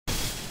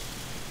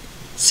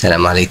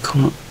السلام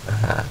عليكم.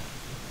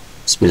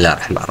 بسم الله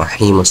الرحمن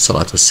الرحيم،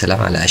 والصلاة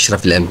والسلام على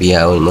أشرف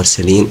الأنبياء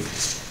والمرسلين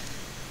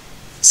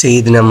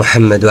سيدنا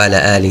محمد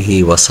وعلى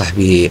آله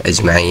وصحبه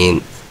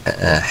أجمعين.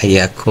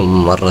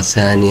 حياكم مرة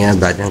ثانية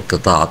بعد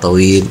انقطاع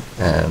طويل.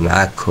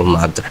 معكم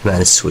عبد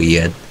الرحمن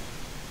السويد،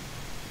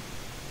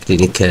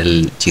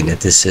 كلينيكال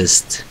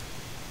جينيتيست،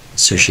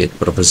 اسوشيت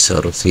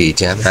بروفيسور في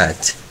جامعة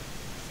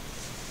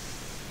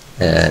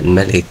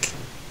الملك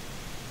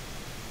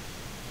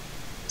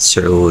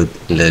سعود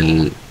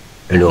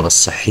للعلوم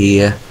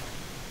الصحية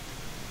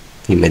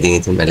في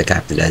مدينة الملك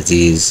عبد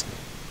العزيز،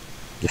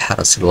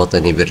 الحرس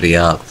الوطني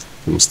بالرياض،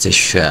 في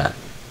مستشفى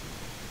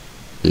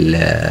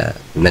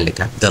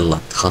الملك عبد الله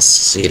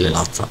التخصصي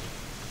للأطفال.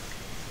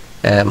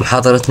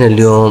 محاضرتنا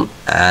اليوم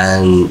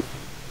عن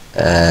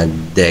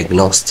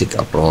Diagnostic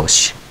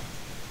approach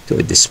to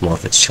a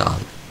dysmorphic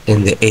child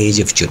in the age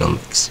of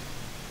genomics.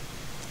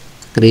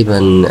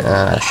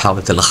 تقريبا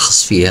حاولت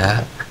ألخص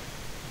فيها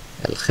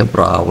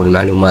الخبرة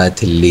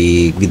والمعلومات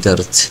اللي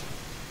قدرت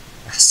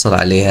أحصل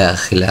عليها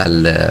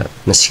خلال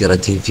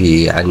مسيرتي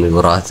في علم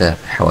الوراثة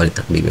حوالي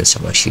تقريبا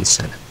 27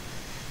 سنة،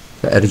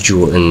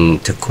 فأرجو أن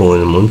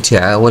تكون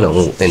ممتعة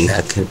ولو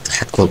أنها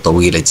حتكون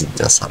طويلة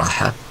جدا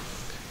صراحة،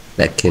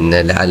 لكن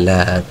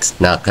لعلها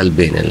تتناقل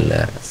بين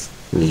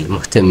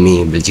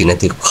المهتمين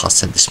بالجينيتيك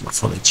وخاصة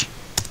الديسمورفولوجي.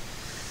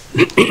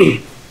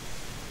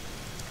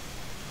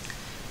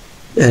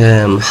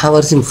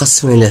 محاضرتي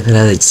مقسمة إلى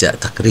 3 أجزاء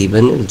تقريبا.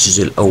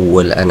 الجزء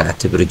الأول أنا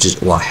أعتبره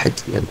جزء واحد،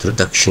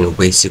 Introduction و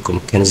Basic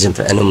Mechanism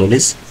for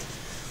Anomalies،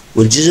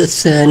 والجزء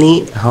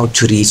الثاني How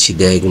to Reach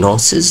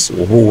Diagnosis،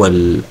 وهو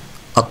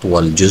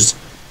الأطول جزء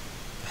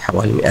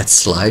حوالي 100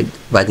 سلايد.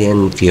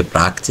 بعدين في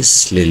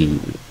Practice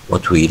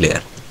What we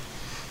learn.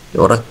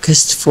 لو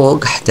ركزت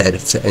فوق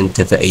حتعرف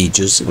أنت في أي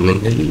جزء من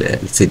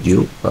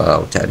الفيديو،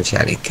 وتعرف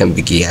يعني كم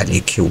بقي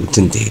عليك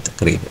وتنتهي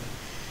تقريبا.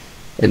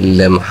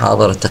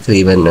 المحاضرة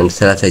تقريبا من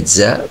 3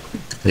 أجزاء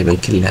تقريبا،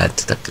 كلها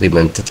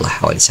تقريبا تطلع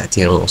حوالي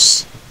 2.5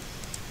 ساعة.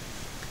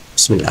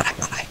 بسم الله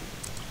الرحمن الرحيم.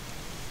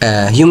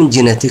 Human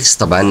genetics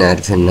طبعا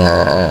نعرف أن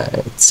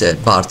it's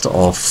part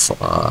of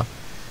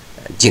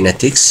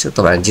genetics.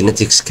 طبعا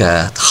genetics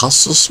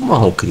كتخصص ما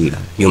هو كله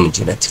human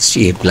genetics،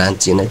 فيه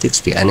plant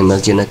genetics، فيه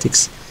animal genetics،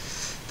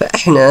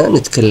 فإحنا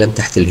نتكلم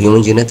تحت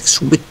الhuman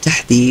genetics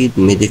وبالتحديد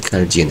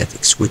medical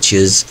genetics which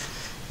is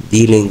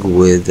dealing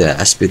with the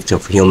aspect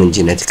of human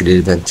genetic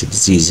relevant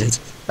diseases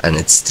and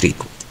its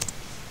treatment.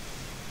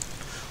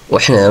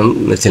 واحنا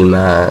مثل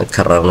ما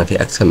كررنا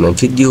في اكثر من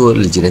فيديو،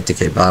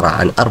 الجينيتيك عبارة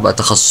عن 4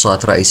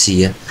 تخصصات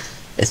رئيسية.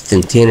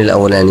 الثنتين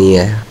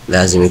الاولانية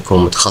لازم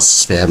يكون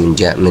متخصص فيها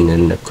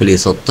من كلية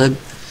الطب،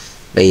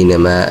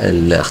 بينما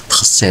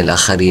التخصصين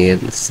الاخرين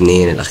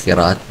 2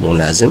 الاخيرات مو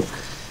لازم.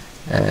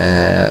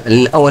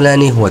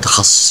 الأولاني هو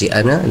تخصصي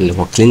أنا اللي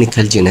هو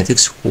كلينيكال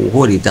جينيتكس،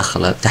 وهو اللي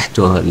دخل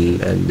تحته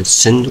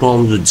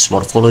السندرومز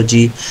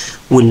والديسمورفولوجي،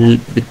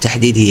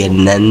 وبالتحديد هي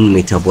النون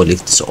ميتابوليك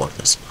ديس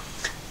اوردرز.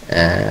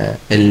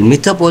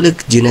 الميتابوليك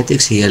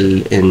جينيتكس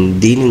هي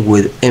dealing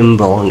with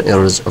inborn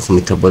errors of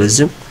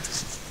metabolism،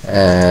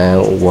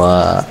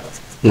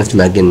 ومثل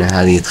ما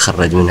قلنا هذه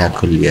يتخرج منها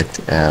كلية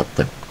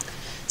الطب.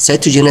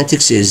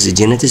 Cytogenetics is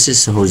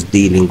geneticist who's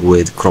dealing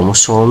with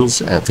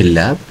chromosomes في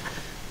اللاب،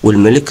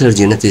 والموليكولر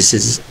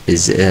جينيتيسيس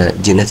is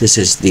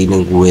geneticist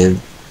dealing with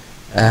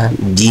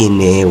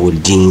DNA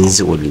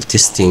والجينز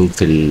والتستينج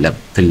في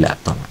اللاب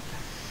طبعا.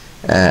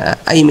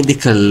 أي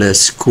ميديكال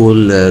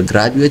سكول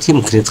جراديويت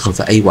ممكن يدخل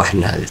في أي واحد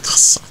من هذه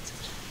التخصصات،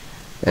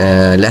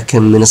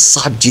 لكن من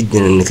الصعب جدا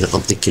أنك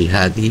تغطي كل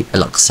هذه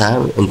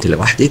الأقسام أنت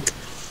لوحدك،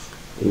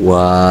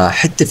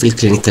 وحتى في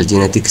الكلينيكال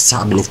جينيتكس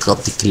صعب أنك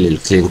تغطي كل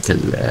الكلينيكال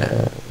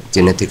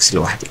جينيتكس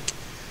لوحدك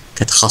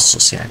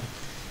كتخصص يعني.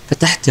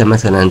 فتحت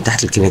مثلا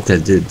تحت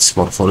الكلينيكال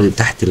ديسمورفولوجي،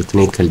 تحت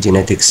الكلينيكال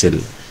جينيتكس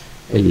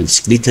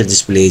السكليتال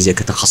ديسبليزيا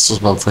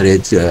كتخصص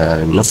منفرد،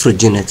 نفرو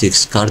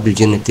جينيتكس، كارديو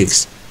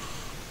جينيتكس،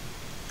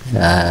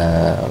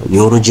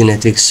 نيورو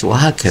جينيتكس،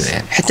 وهكذا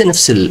يعني. حتى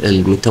نفس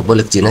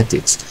الميتابوليك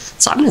جينيتكس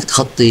صعب انك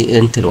تغطي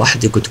انت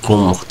لوحدك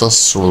وتكون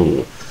مختص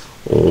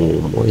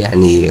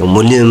ويعني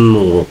ملم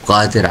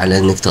وقادر على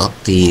انك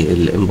تغطي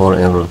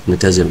الامبور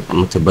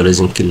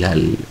ميتابوليزم كلها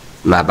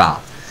مع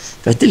بعض.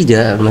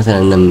 فتلقى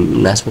مثلا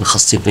ناس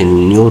متخصصين في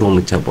النيورو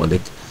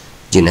ميتابوليك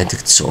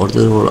جينيتك ديس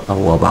اوردر،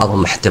 او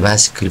بعضهم حتى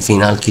ماسك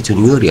الفينال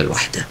كيتونيوريا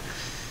الوحده.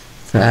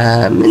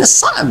 فمن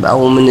الصعب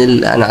او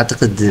من انا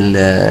اعتقد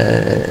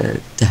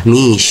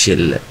تهميش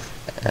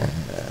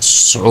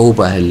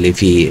الصعوبه اللي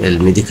في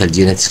الميديكال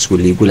جينيتكس،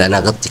 واللي يقول انا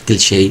اغطي كل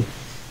شيء،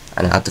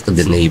 انا اعتقد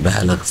انه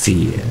يبالغ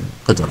في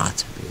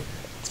قدراته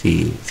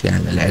في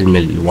هذا العلم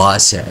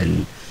الواسع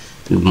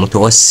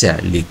المتوسع،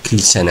 اللي كل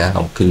سنة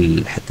أو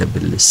كل حتى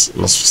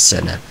بالنصف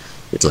السنة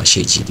يطلع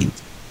شيء جديد.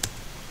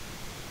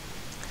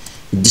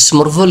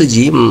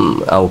 الديسمورفولوجي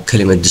أو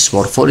كلمة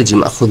ديسمورفولوجي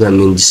مأخوذة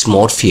من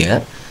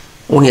ديسمورفيا،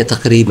 وهي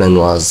تقريبا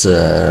was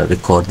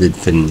recorded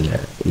في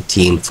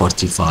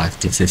 1845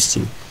 to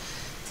 50.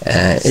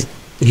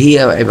 هي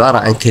عبارة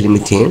عن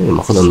كلمتين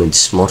مأخوذة من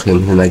ديسمورفيا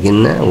مثل ما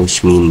قلنا،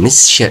 which mean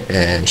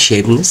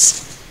misshapedness.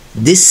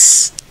 this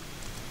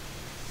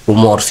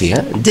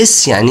ومورفيا.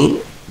 ديس يعني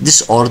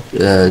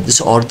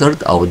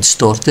disordered أو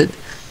distorted،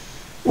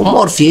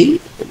 ومورفي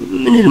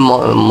من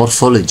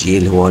المورفولوجي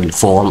اللي هو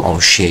الفورم أو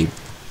الشيب.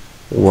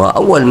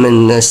 وأول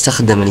من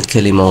استخدم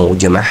الكلمة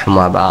وجمعها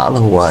مع بعض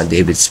هو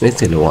ديفيد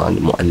سميث، اللي هو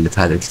مؤلف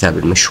هذا الكتاب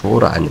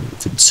المشهور عن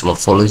في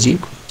الديسمورفولوجي،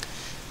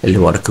 اللي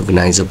هو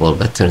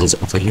Recognizable Patterns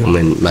of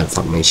Human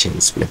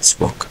Malformations Smith's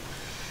book.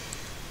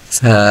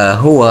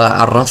 فهو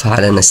عرفها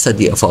على أن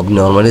study of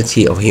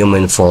abnormality of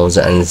human forms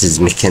and its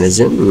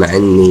mechanism، مع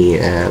أني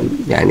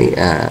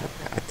يعني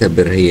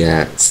أعتبر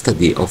هي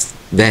study of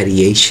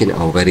variation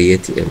أو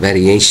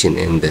variation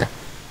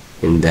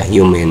in the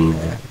human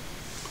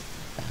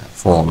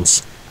forms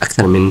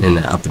أكثر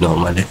من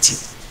abnormality،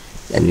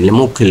 يعني اللي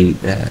ممكن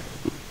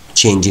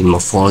change in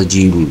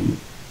morphology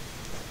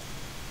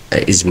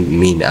is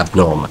mean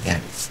abnormal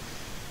يعني.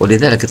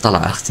 ولذلك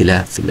طلع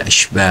اختلاف في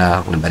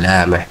الأشباه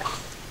والملامح،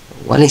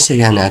 وليس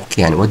هناك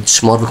يعني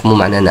والديسمورفيك مو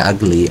معناه أنه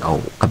ugly أو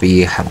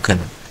قبيح أو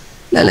كذا،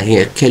 لا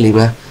هي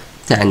كلمة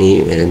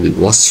تعني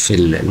وصف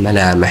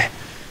الملامح،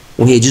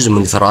 وهي جزء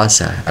من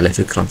الفراسة على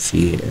فكرة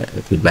في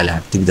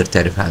الملامح. تقدر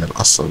تعرف هذا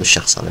الأصل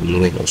الشخص هذا من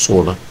وين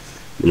وصوله،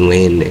 من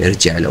وين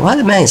يرجع له،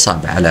 وهذا ما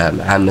يصعب على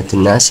عامة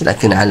الناس،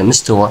 لكن على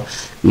مستوى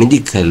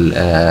medical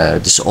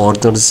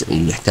disorders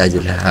يحتاج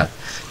لها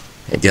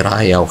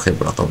دراية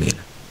وخبرة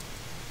طويلة.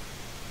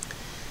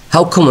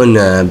 How common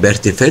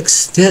birth defects?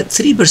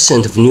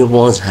 3% of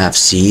newborns have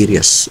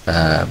serious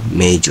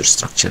major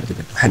structural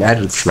defects.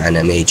 حنعرف ايش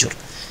معنى major.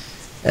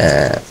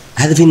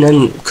 هذا في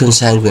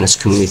non-consanguineous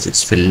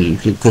communities.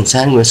 في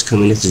consanguineous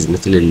communities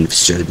مثل في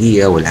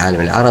السعودية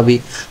والعالم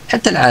العربي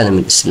حتى العالم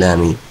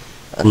الإسلامي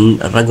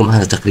الرقم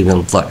هذا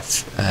تقريبا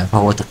ضعف.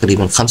 فهو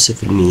تقريبا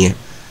 5%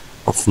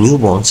 of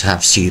newborns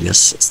have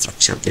serious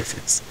structural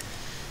defects.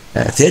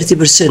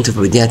 30% of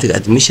pediatric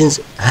admissions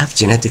have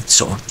genetic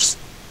disorders.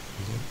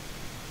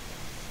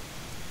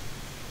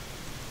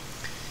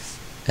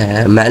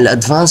 مع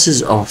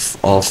الادفانسز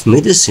of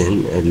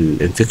medicine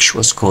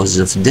infectious causes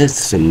of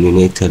death في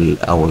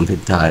النيونيتال أو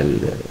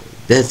infantile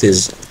death is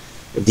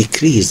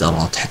decreased a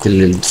lot. حتى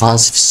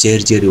الادفانس في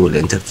السيرجري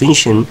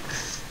والانترفنشن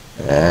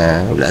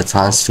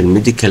والادفانس في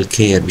الميديكال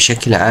كير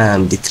بشكل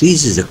عام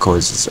decreases the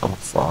causes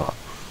of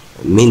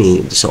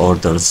many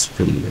disorders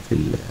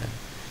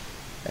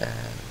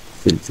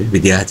في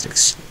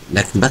البيدياتريكس،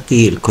 لكن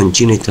بقي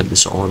الcongenital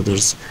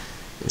disorders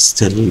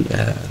still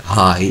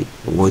high,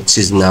 which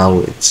is now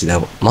it's the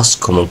most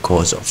common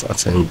cause of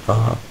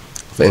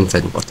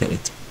infant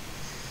mortality.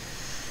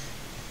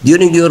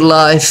 During your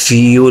life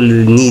you will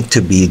need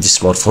to be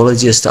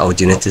dysmorphologist أو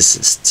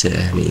geneticist.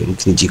 يعني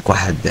يمكن يجيك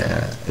واحد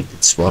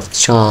dysmorphic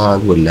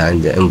child، ولا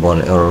عنده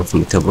inborn error of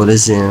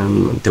metabolism،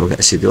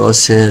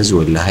 acidosis،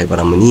 ولا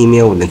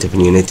hyperammonemia، ولا انت في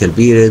neonatal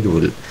period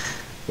ولا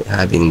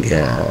having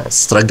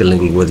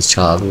struggling with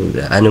child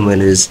with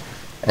anomalies,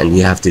 and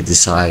you have to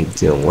decide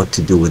what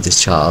to do with this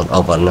child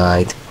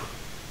overnight.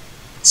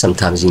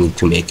 Sometimes you need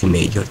to make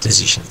major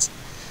decisions.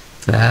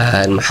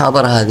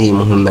 فالمحاضرة هذه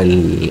مهمة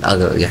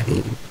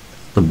يعني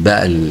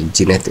أطباء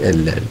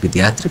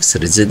البيدياتريكس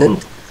ريزيدنت،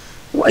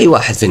 وأي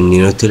واحد في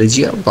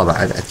النيوناتولوجيا،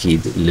 وطبعا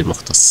أكيد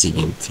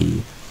المختصين في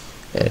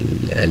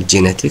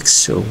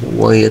الجينيتكس،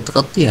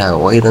 وتغطيها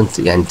وأيضا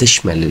يعني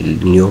تشمل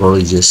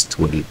النيورولوجيست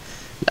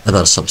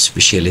والأذر سب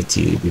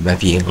سبيشاليتي بما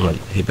فيهم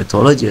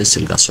الهيباتولوجيست،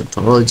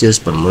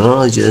 الجاسترونترولوجيست،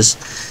 بالمونولوجيست،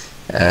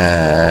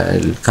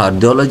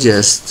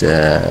 الكارديولوجيست،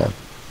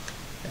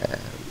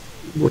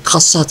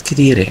 وتخصصات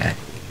كثيرة يعني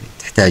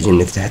تحتاج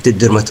انك حتى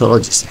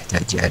الدرماتولوجيست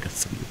يحتاج يعرف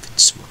في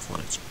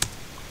الديسمورفولوجي.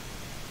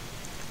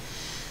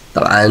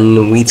 طبعا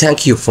we thank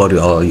you for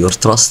your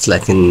trust،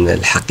 لكن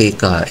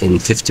الحقيقة in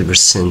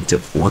 50%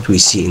 of what we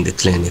see in the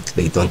clinic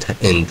they don't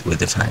end with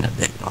the final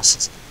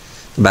diagnosis.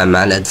 طبعا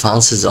مع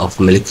الادفانسز of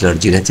molecular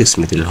genetics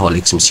مثل الهول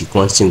اكسوم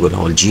sequencing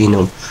والهول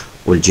جينوم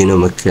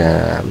والجينوميك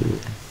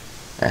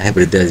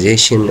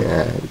hybridization،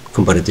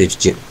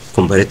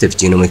 comparative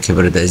genomic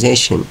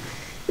hybridization،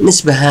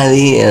 النسبة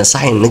هذه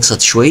صحيح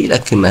نقصت شوي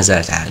لكن ما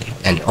زالت عالية،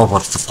 يعني over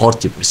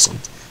 40%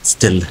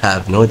 still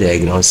have no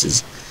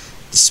diagnosis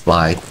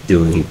despite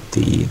doing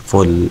the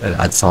full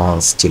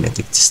advanced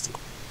genetic testing.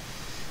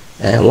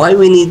 Why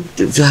we need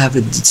to have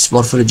a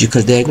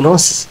dysmorphological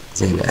diagnosis?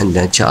 Then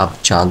عندنا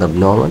child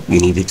abnormal, you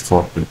need it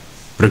for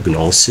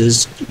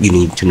prognosis, you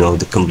need to know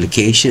the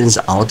complications,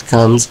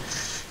 outcomes,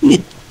 you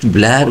need to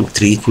plan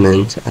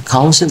treatment,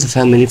 counsel the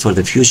family for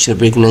the future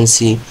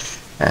pregnancy,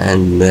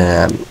 and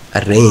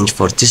arrange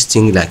for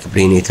testing like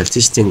prenatal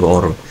testing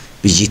or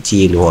PGT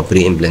اللي هو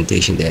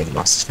pre-implantation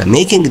diagnosis.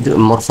 فmaking the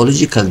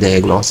morphological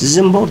diagnosis is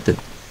important.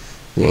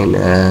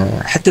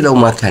 يعني حتى لو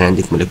ما كان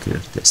عندك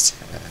molecular test.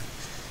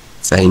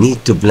 So you need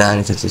to plan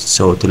it,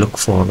 so to look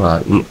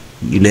for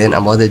you learn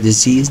about the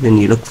disease, then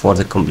you look for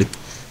the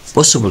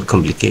possible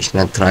complication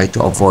and try to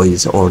avoid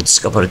it or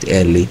discover it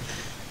early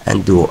and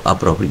do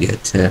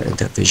appropriate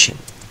intervention.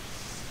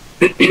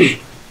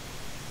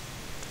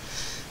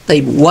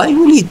 طيب why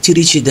we need to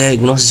reach a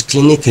diagnosis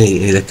clinically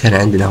إذا كان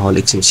عندنا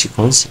whole exome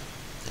sequencing؟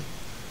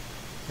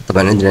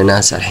 طبعا عندنا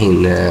ناس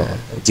الحين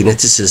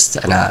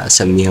geneticists أنا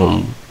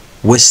أسميهم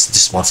ويس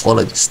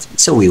ديسمورفولوجيست،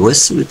 يسوي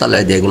ويس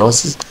ويطلع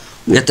دياجنوسيس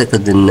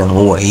ويعتقد انه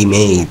هو هي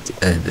ميد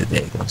ذا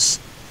دياجنوسيس.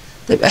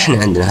 طيب احنا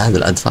عندنا هذا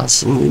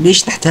الادفانس،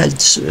 ليش نحتاج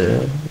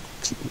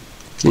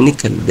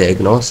clinical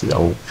diagnosis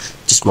او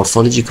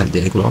dysmorphological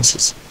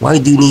diagnosis? Why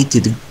do you need to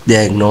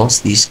diagnose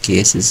these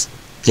cases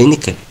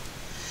clinically?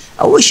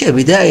 أول شيء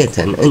بداية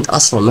أنت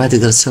أصلا ما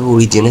تقدر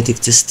تسوي genetic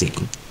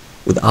testing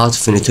without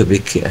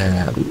phenotypic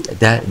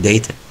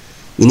data.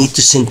 You need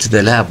to send to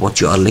the lab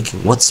what you are looking.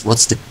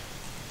 What's the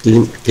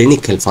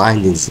clinical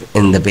findings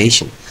in the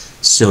patient?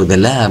 So the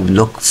lab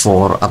look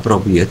for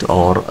appropriate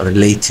or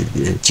related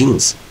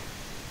genes.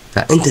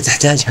 فأنت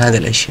تحتاج هذا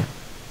الأشياء.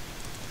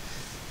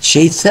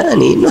 الشيء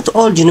الثاني not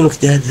all genomic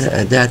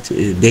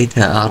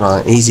data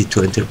are easy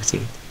to interpret.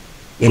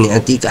 يعني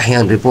أديك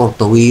أحيانا ريبورت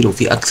طويل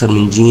وفي أكثر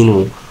من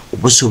جين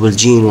وبوسيبل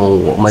جين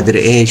وما أدري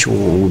إيش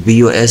وبي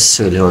يو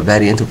إس اللي هو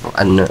variant of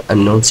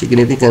unknown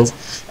significance,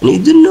 and you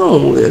don't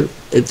know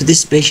if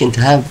this patient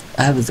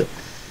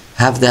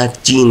have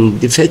that gene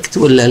defect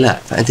ولا لا.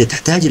 فأنت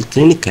تحتاج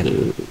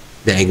الكلينيكال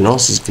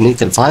diagnosis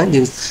clinical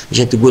findings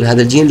عشان تقول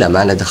هذا الجين لا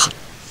ما له دخل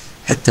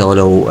حتى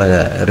ولو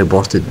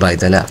reported by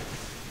the lab.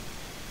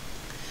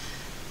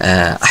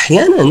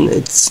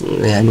 أحيانا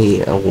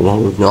يعني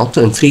not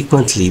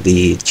infrequently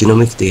the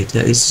genomic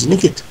data is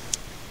negative،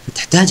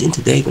 فتحتاج أنت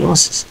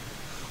diagnosis.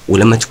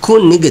 ولما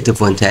تكون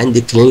negative وأنت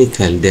عندك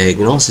clinical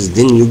diagnosis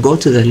then you go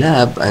to the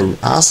lab and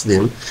ask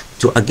them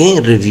to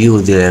again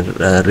review their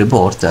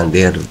report and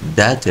their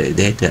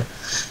data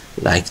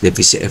like the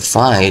VCF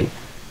file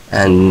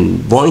and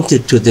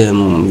pointed to them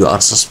you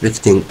are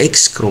suspecting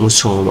X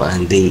chromosome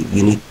and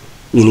you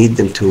need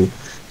them to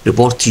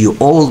report to you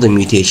all the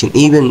mutation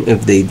even if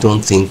they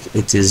don't think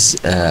it is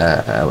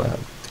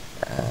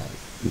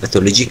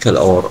pathological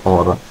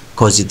or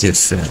causative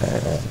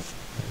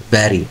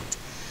variant.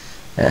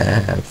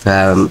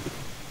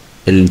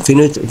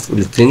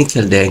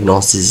 فالclinical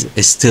diagnosis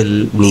is still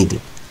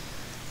needed.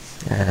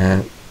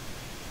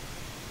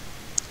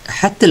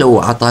 حتى لو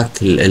عطاك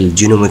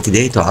الجينوميك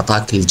داتا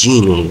وعطاك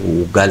الجين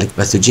وقالك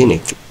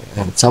pathogenic,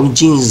 some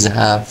genes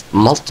have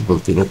multiple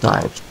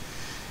phenotypes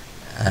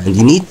and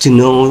you need to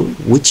know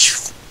which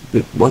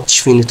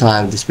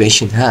phenotype this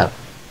patient have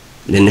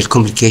لأن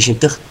الكومبليكيشن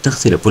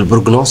تختلف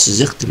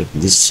والبروجنوسيس يختلف.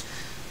 This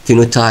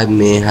phenotype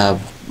may have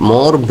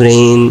more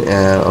brain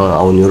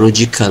or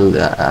neurological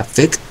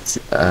effect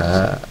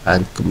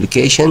and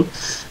complication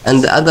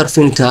and the other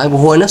phenotype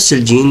هو نفس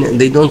الجين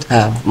they don't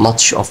have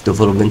much of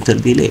developmental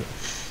delay.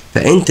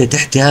 فأنت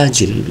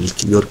تحتاج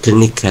your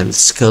clinical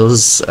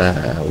skills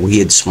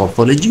وهي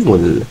dysmorphology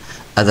وال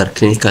other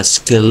clinical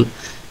skill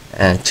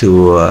to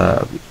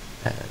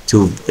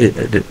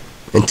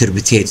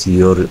interpret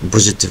your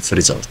positive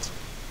result.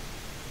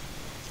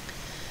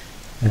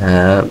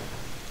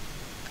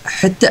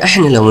 حتى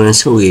احنا لو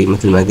نسوي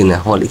مثل ما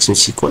قلنا whole exome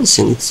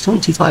sequencing it's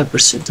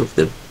 25% of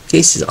the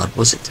cases are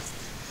positive.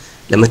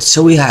 لما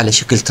تسويها على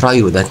شكل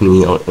ترايو that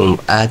means you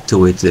add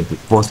to it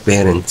both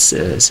parents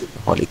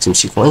whole exome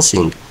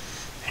sequencing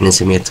احنا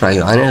نسميها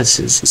ترايو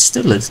analysis,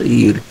 still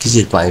you increase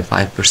it by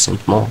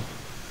 5% more.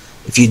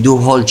 If you do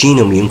whole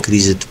genome you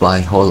increase it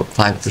by whole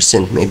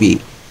 5%,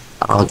 maybe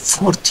around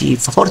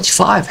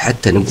 45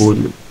 حتى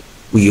نقول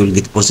you'll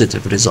get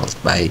positive result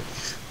by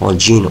whole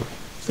genome.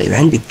 طيب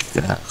عندك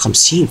 50%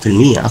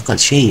 أقل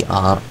شيء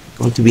are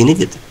going to be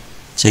negative.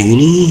 So you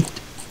need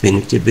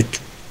phenotypic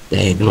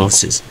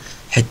diagnosis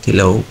حتى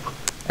لو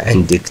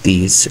عندك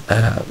these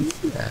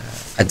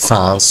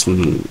advanced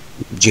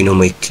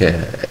genomic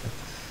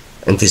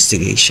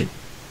investigation.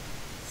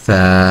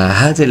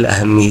 فهذا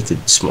الأهمية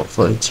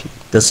الديسمورفولوجي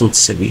doesn't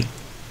disappear.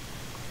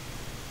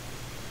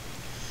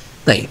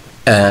 طيب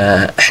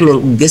احنا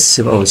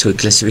نقسم او نسوي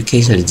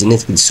كلاسيفيكيشن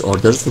للجينيتك ديس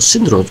اوردرز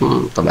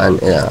والسندروم. طبعا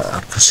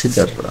consider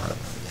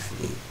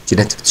يعني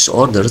جينيتك ديس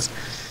اوردرز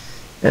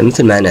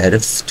مثل ما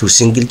نعرف تو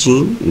سنجل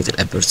جين مثل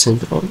ابر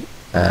سندروم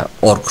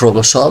اور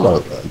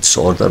كروموسومال ديس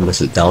اوردر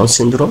مثل داون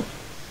سندروم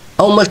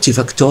او مالتي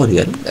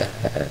فاكتوريال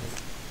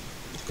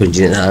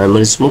congenital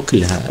anomalies مو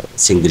كلها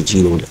سنجل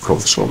جين ولا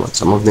كروموسومال.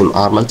 some of them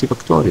are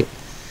multifactorial.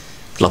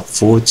 club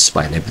foot,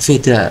 spina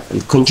bifida,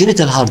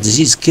 congenital heart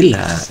disease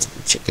كلها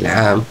بشكل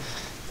عام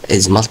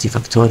is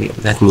multifactorial.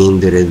 That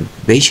means the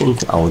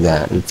patient or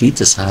the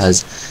fetus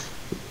has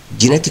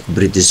genetic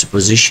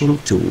predisposition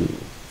to,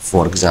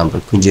 for example,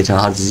 congenital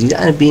heart disease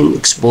and being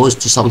exposed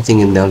to something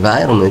in the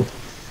environment,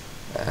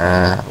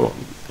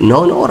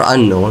 known or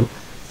unknown,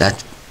 that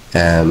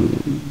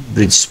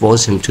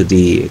predispose him to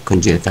the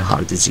congenital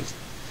heart disease.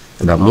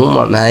 طبعا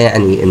مو ما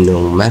يعني انه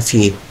ما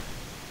في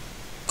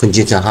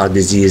congenital heart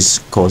disease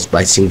caused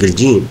by single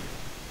gene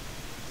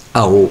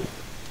او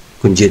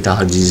congenital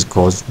heart disease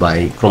caused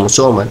by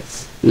chromosomal.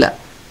 لا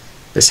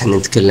بس احنا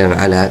نتكلم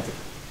على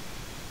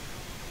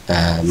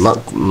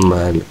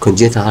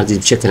congenital heart disease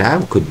بشكل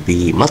عام could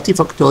be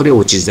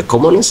multifactorial which is the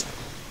commonest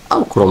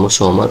او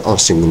chromosomal or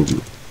single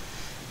gene.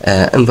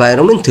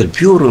 environmental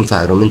pure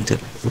environmental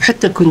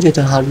وحتى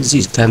congenital heart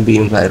disease can be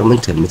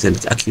environmental مثل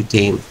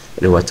acutane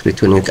اللي هو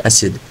tritonic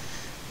acid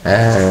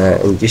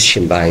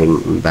ingestion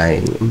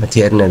by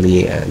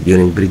maternally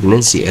during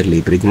pregnancy,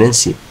 early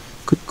pregnancy,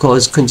 could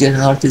cause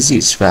congenital heart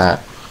disease.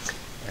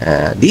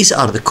 These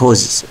are the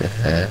causes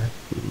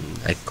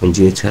like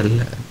congenital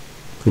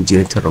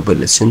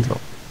rubella syndrome.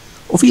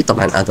 وفي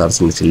طبعا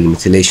others مثل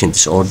methylation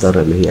disorder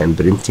اللي هي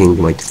imprinting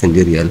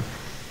mitochondrial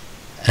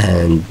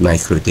and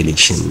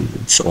microdeletion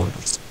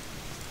disorders.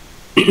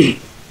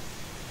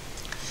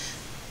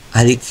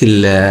 هذيك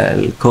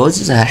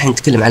الكوزز. الحين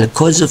نتكلم على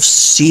cause of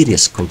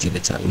serious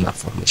congenital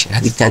malformation.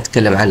 هذيك كانت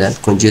نتكلم على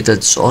congenital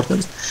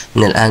disorders،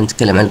 من الآن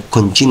نتكلم عن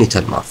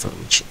congenital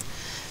malformation.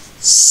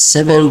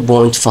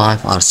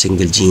 7.5 are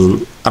single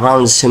gene,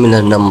 around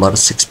similar number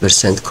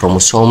 6%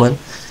 chromosomal.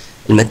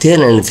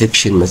 الماتيرنال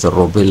انفكشن مثل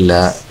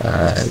روبيلا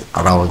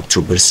around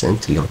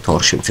 2% اللي هو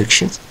torsion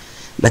infections.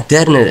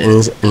 maternal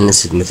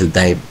illness مثل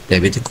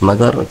diabetic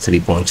mother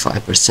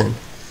 3.5%,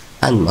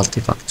 and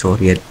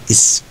multifactorial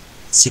is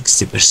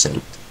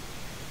 60%,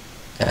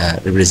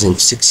 represent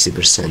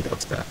 60% of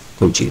the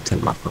congenital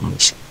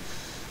malformation.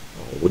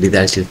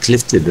 ولذلك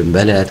الكليفت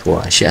للبنبلات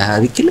واشياء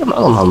هذه كلها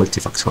معظمها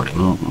ملتي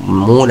فاكتوريال،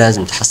 مو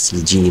لازم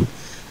تحصل جين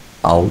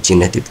او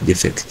جينيتك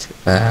ديفكت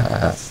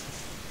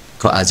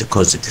as a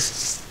causative.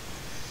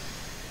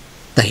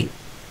 طيب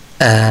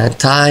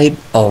type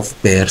of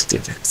birth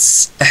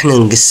defects احنا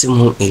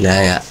نقسمهم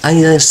الى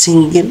either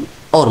single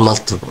or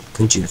multiple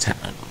congenital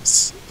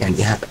anomalies. يعني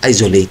you have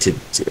isolated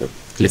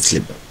cleft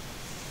lip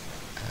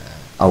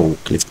او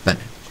cleft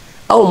palate،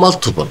 او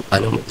multiple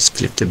anomalies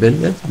cleft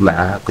palate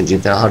مع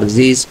congenital heart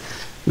disease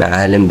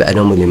مع limb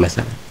anomaly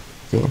مثلا.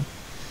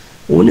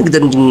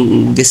 ونقدر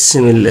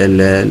نقسم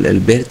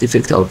البيرث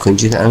ديفكت او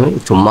الكونجنتال انومالي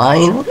to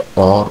minor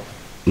or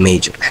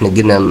major. احنا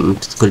قلنا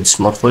تدخل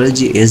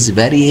dysmorphology is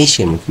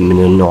variation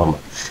من النورمال،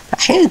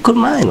 احيانا يكون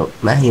minor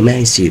ما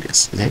هي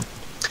serious. زين،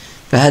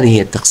 فهذه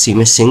هي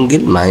التقسيمه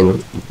single minor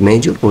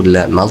major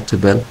ولا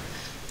multiple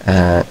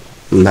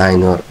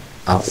minor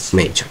او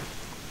major.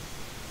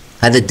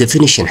 هذا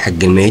الديفينيشن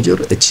حق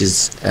الميجور which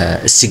is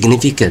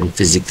significant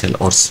physical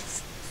or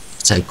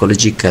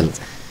psychological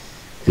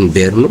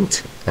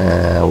impairment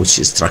which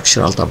is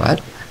structural طبعا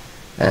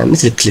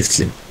مثل cleft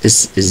lip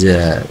is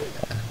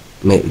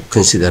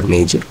considered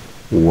major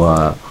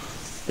و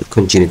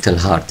congenital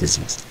heart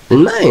disease.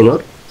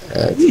 الماينور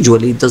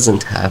usually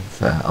doesn't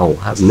have أو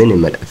have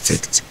minimal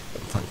effect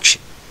on function،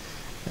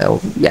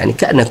 يعني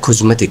كأنه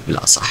cosmetic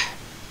بالأصح.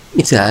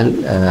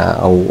 مثال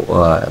أو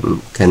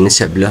كان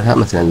نسب لها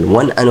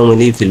مثلا one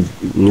anomaly في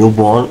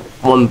النيوبورن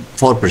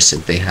 4%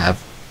 they have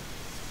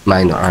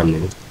minor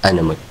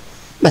anomaly.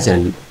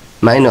 مثلا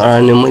minor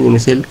anomaly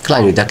مثل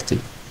clinodactyly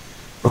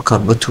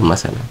وكاربوتوم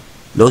مثلا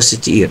low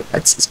sit ear.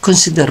 It's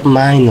considered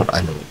minor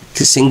anomaly,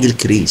 single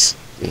crease.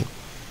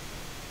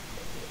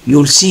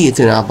 You'll see it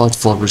in about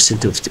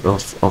 4%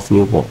 of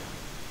newborn.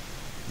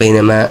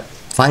 بينما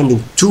finding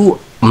two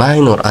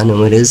minor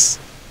anomalies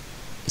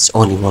is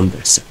only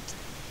 1%.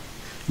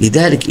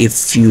 لذلك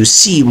if you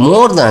see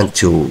more than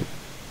two,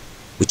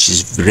 which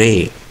is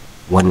rare,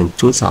 1 in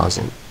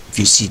 2,000, if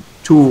you see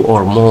three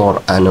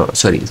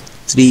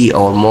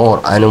or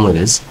more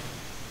anomalies,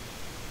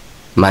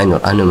 minor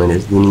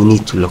anomalies, then you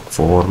need to look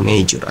for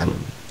major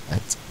anomalies.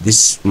 Right?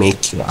 This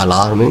makes you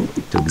alarming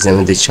to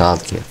examine the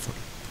child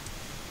carefully.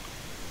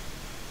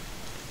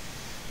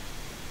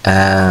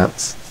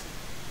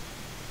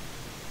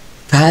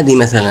 فهذه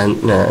مثلا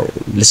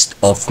list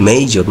of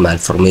major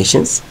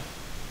malformations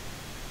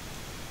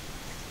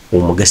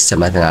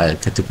ومقسمة مثلا على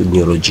category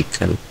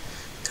neurological,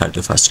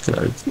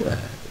 cardiovascular,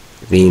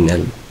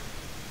 renal,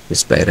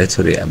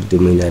 respiratory,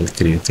 abdominal,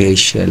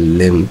 craniofacial,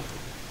 limb.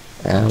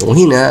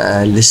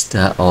 وهنا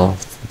لستة of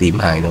the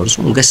minors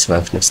ومقسمة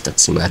في نفس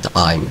تقسيمات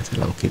I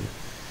مثلا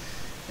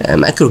وكذا.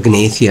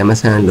 ماكروجنيثيا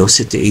مثلا low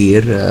sit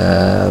ear,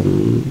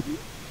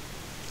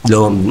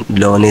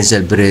 low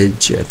nasal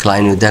bridge,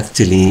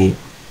 clinodactyly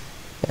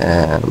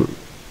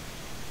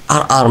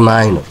are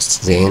minors.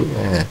 زين.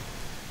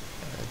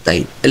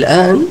 طيب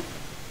الآن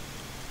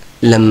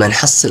لما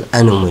نحصل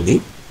anomaly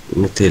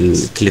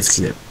مثل cleft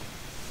lip.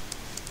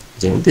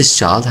 زين. This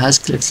child has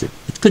cleft lip.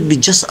 It could be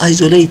just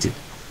isolated.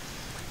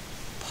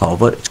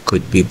 However, it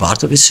could be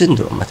part of a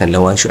syndrome. مثلا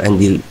لو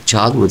عندي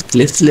child with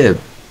cleft lip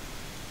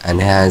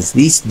and has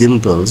these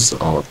dimples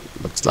or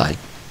looks like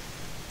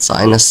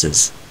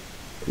sinuses,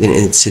 then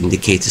it's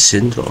indicates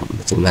syndrome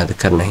مثل ما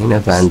ذكرنا هنا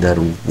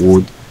فاندر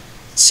وود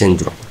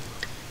syndrome.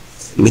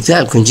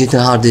 مثال congenital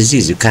heart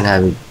disease, you can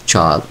have a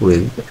child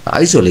with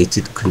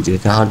isolated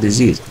congenital heart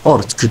disease, or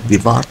it could be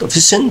part of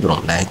a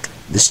syndrome like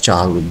this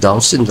child with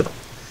Down syndrome.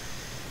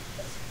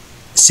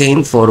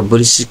 Same for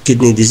polycystic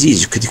kidney disease,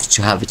 you could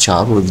have a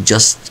child with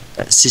just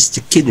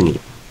cystic kidney,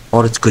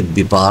 or it could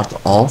be part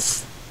of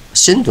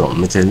syndrome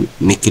مثل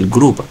ميكل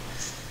جروبر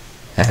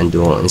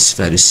عنده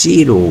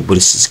انسفالوسيل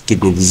وبوليسيستيك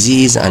كدني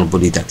ديزيز and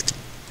polydactyly.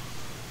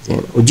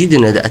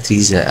 وجدنا that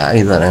is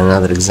either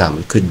another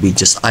example could be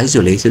just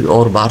isolated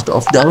or part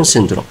of Down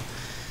syndrome.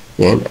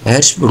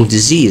 Hirschsprung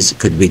disease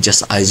could be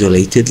just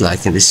isolated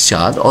like in this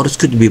child, or it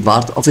could be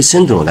part of a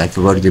syndrome like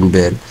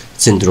Waardenburg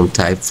syndrome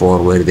type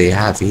 4 where they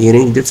have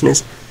hearing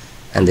deafness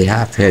and they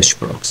have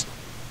Hirschsprungs.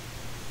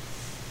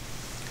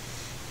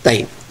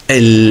 طيب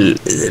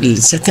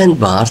second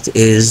part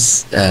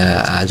is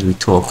as we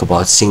talk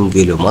about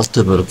single or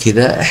multiple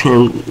وكذا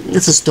احنا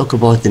let us talk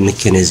about the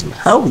mechanism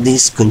how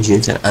these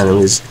congenital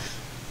anomalies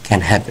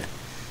can happen.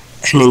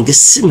 احنا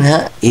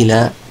نقسمها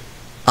الى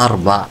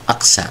 4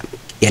 اقسام،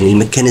 يعني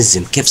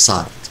الميكانيزم كيف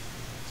صارت،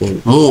 يعني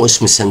مو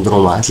اسم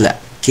السندرومات، لا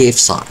كيف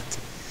صارت،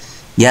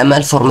 يا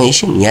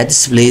malformation يا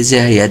dysplasia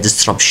يا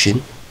disruption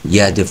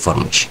يا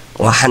deformation،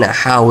 وأنا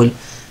أحاول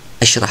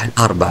أشرح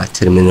ال4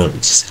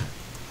 terminologies.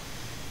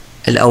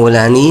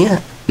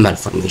 الأولانية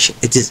malformation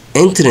it is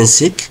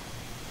intrinsic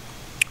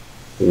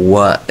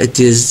و it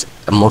is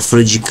a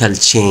morphological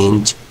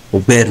change و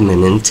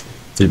permanent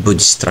في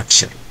البودي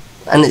structure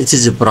and it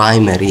is a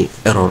primary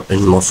error in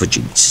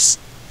morphogenesis.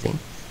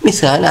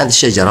 مثال هذه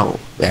الشجرة،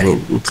 يعني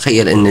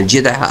نتخيل ان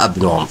الجذع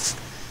ابنورمال،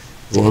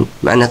 زين،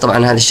 مع ان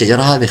طبعا هذه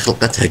الشجرة هذه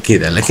خلقتها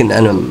كذا، لكن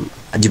انا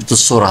جبت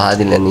الصورة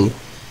هذه لاني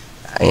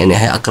يعني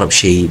هي اقرب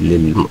شيء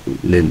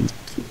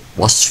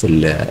للوصف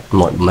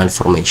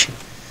المالفورميشن.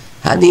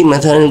 هذه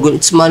مثلا نقول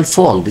اتس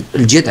مالفورمد،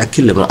 الجذع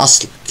كله من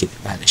اصله كذا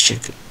بهذا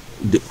الشكل،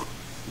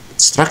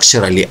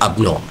 structurally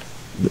abnormal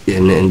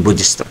يعني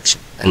body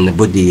structure and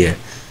body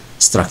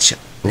structure.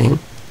 زين،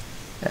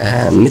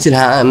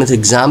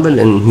 مثل example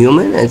in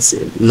human it's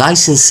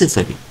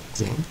lysenscephaly.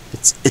 زين،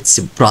 it's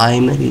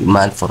primary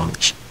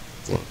malformation.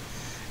 زين،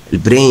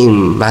 البرين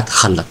ما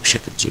تخلق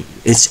بشكل جيد،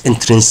 it's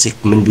intrinsic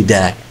من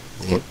البداية.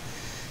 زين،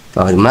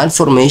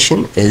 فالmalformation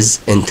is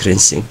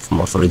intrinsic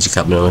morphological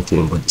abnormality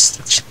in body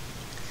structure.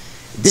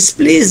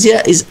 Dysplasia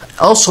is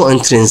also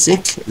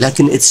intrinsic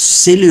لكن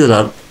it's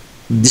cellular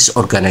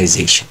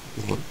disorganization.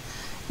 زين،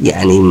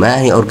 يعني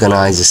ما هي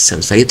organized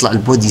cells فيطلع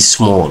البودي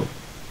small.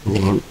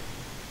 زين،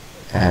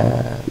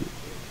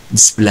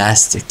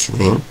 dysplastic.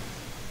 زين،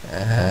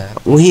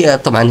 وهي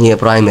طبعا هي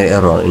primary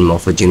error in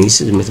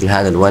morphogenesis. مثل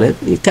هذا الولد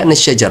كان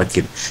الشجرة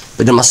كذا،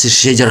 بدل ما تصير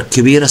شجرة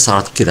كبيرة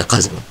صارت كذا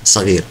قزمة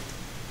صغيرة.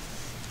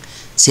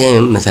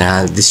 same مثل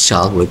هذا this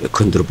child with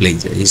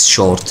achondroplasia he's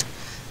short.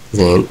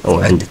 زين،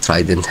 وعنده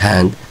trident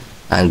hand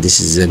and this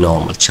is a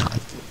normal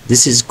child.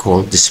 this is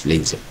called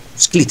dysplasia.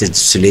 مشكلة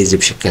الديسبليزيا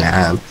بشكل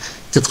عام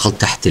تدخل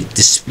تحت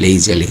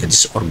الديسبليزيا اللي هي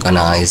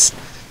disorganized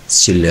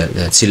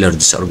cellular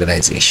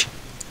disorganization.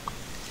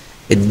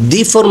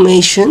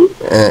 الديفورميشن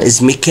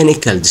is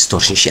mechanical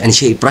distortion، يعني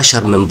شيء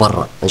بريشر من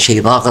برا،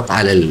 شيء ضاغط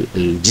على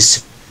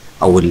الجسم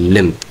او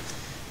اللمب،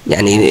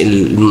 يعني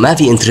ما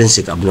في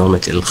intrinsic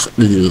abnormality.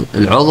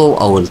 العضو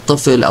او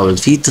الطفل او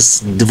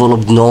الفيتس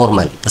developed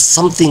normal but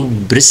something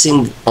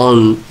pressing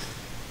on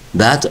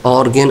that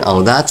organ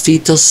او that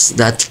fetus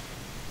that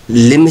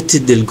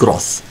limited the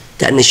growth،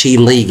 كأنه شيء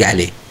مضيق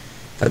عليه،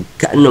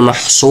 كأنه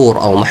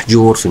محصور او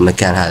محجور في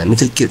المكان هذا.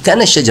 مثل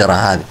كأن الشجرة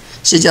هذه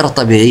شجرة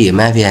طبيعية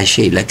ما فيها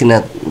شيء،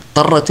 لكنها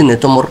اضطرت انها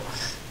تمر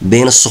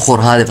بين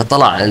الصخور هذه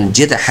فطلع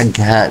الجذع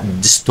حقها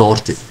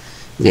distorted.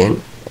 زين،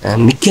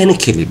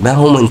 ميكانيكالي ما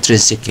هو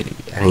انترنسيكالي،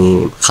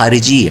 يعني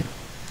خارجية.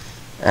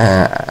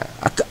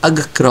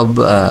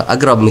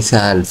 اقرب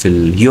مثال في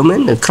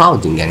الهيومن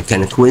الكراودنج، يعني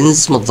كانوا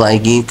توينز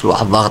متضايقين كل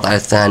واحد ضاغط على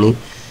الثاني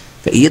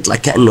فيطلع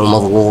كأنه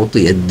مضغوط،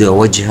 يده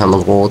وجهه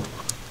مضغوط.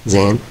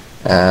 زين،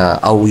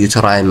 او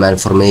uterine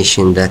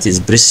malformation that is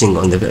pressing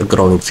on the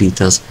growing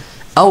fetus،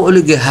 او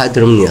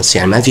oligihydramnios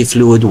يعني ما في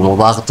فلويد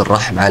ومضاغط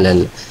الرحم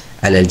على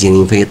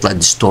الجنين فيطلع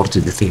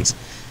distorted the face.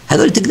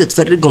 هذول تقدر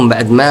تفرقهم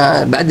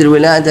بعد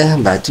الولادة،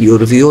 بعد you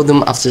review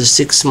them after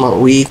 6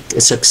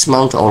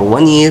 months or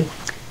 1 year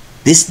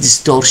this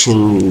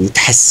distortion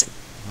يتحسن.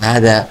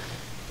 هذا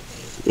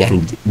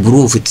يعني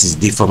proof it is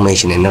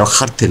deformation، يعني لو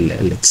اخرت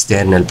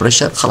الاكسترنال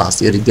بريشر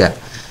خلاص يرجع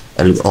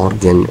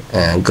الاورجن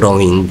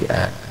growing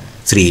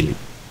freely.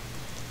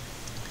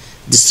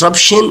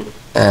 disruption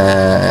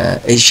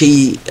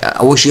شيء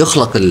اول شيء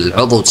يخلق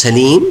العضو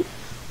سليم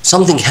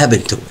something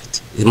happened to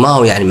it، ما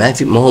هو يعني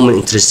ما هو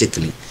من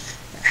intrinsically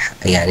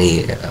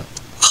يعني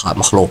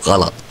مخلوق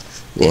غلط.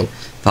 يعني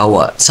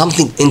فهو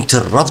something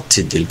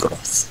interrupted the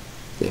growth،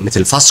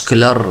 مثل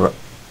vascular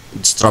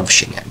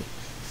disruption يعني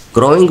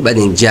growing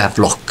بعدين جاء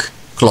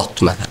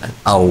clot مثلا،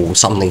 او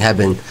something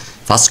happened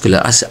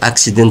vascular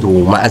accident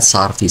وما عاد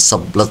صار في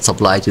blood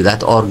supply to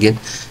that organ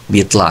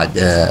بيطلع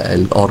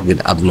الاورجن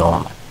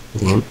abnormal.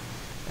 زين،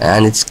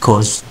 and it's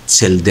caused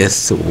cell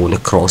death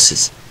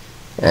ونكروسيس.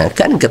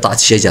 كان قطعت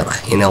شجرة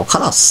هنا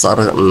وخلاص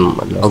صار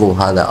العضو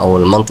هذا أو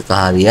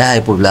المنطقة هذه يا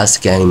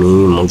هايبوبلاستيك يعني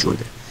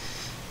موجودة.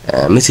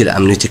 مثل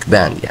أمنيوتيك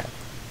باند يعني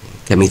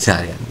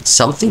كمثال، يعني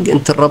something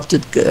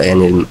interrupted،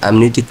 يعني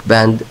الأمنيوتيك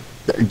باند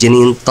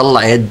الجنين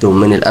طلع يده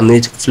من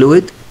الأمنيوتيك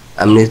فلويد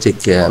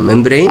أمنيوتيك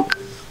ممبرين،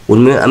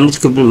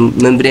 والأمنيوتيك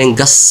ممبرين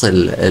قص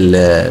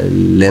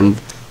اللمب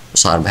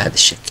وصار بهذا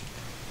الشكل.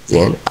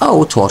 زين،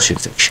 أو تورشن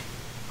فيكشن.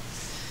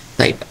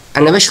 طيب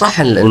أنا بشرح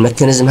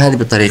الميكانيزم هذه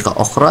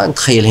بطريقة أخرى.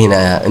 نتخيل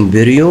هنا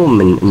امبريو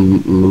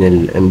من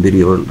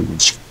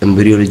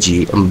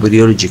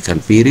الامبريولوجيكال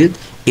بيريد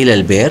إلى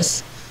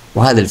البيرث،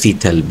 وهذا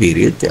الفيتال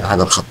بيريد،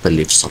 هذا الخط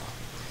اللي يفصله.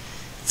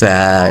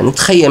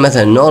 فنتخيل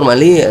مثلا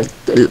نورمالي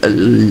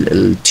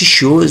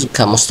التشو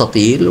كان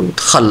مستطيل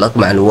وتخلق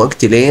مع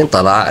الوقت لين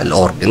طلع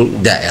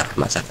الاورجن دائره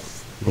مثلا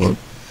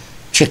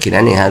بشكل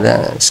يعني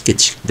هذا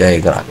سكتش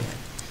دايجرام يعني.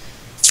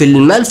 في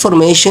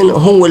المالفورميشن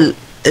هو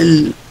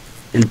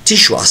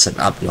التشو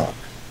اصلا اب نورمال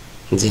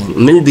زين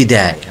من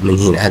البدايه، من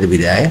هنا هذه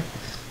بدايه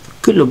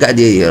كله قاعد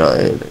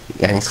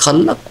يعني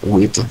يتخلق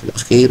ويطلع في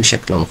الاخير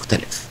شكله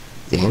مختلف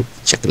زين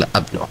شكله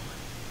اب نورمال.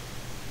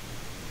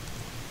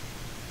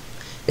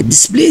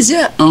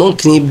 الديسبليزيا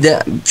ممكن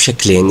يبدا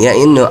بشكلين، يا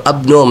يعني انه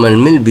اب نورمال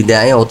من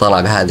البدايه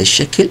وطلع بهذا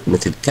الشكل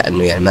مثل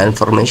كانه يعني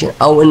مالفورميشن،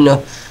 او انه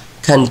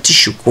كان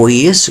تشو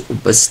كويس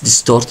بس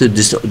ديستورتد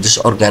ديس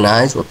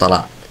اورجنايز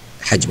وطلع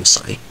حجمه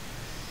صغير.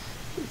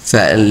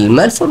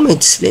 فالمالفورميشن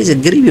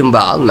ديسبليزيا قريبين من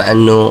بعض مع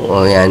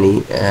انه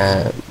يعني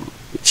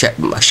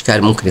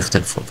اشكال ممكن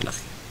يختلفون في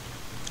الاخير،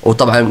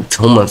 وطبعا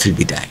هم في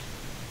البدايه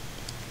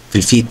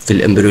في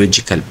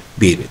الامبريولوجيكال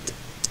بيريد.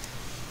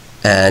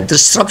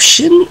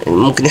 disruption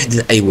ممكن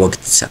يحدث اي وقت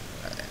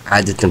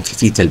عاده في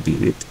الفيتال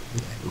بيريد،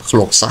 يعني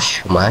مخلوق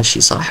صح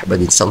وماشي صح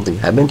بعدين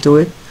something happened to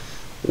it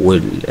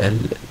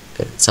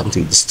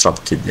something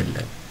disrupted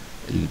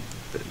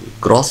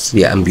growth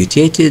يا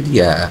amputated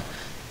يا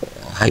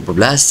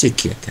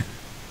hypoplastic يا كذا.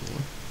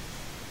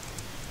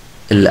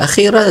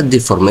 الأخيرة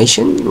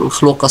deformation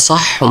مخلوقة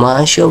صح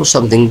وماشية و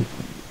something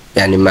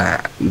يعني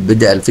مع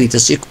بدأ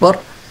الفيتس يكبر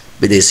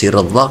بدأ يصير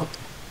الضغط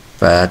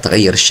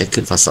فتغير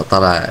الشكل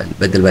فطلع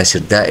بدل ما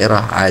يصير دائرة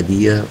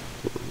عادية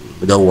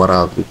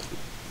مدورة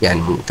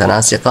يعني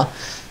متناسقة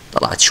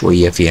طلعت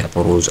شوية فيها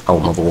بروز أو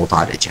مضغوطة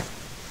على جنب.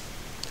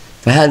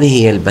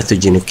 فهذه هي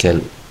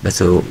الباثوجينيكال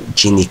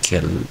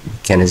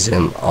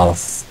mechanism of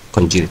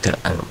congenital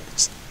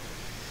anomalies.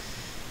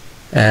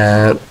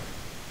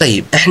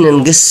 طيب احنا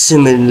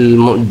نقسم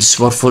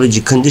الديسمورفولوجي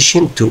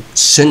كونديشن تو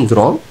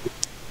syndrome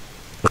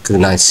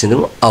recognized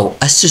syndrome او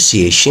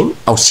association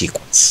او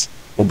sequence،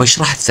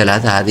 وبشرح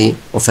الثلاثة هذه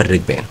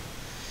وافرق بينهم.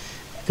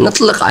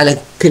 نطلق على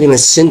كلمة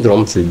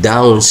syndrome في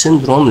الداون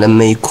syndrome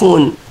لما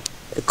يكون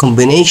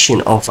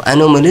combination of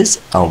anomalies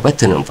او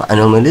pattern of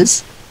anomalies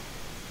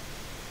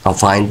او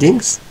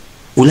findings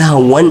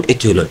ولها one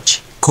etiology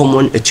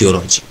common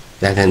etiology.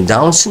 يعني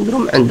داون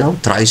syndrome عندهم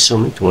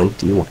trisomy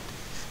 21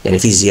 يعني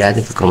في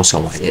زيادة في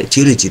كروموسوم واحد يعني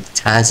etiology that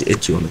has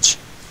etiology.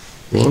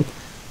 then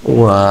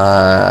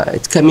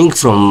it's coming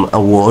from a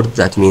word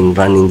that means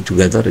running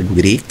together in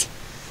Greek,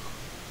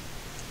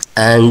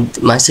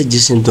 and my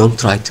suggestion don't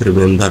try to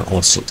remember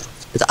all syndromes.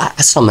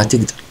 أصلا ما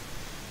تقدر،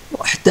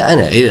 وحتى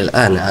أنا إلى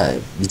الآن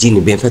بيجيني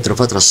بين فترة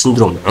وفترة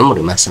السندروم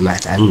عمري ما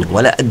سمعت عنه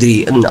ولا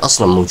أدري أنه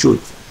أصلا موجود.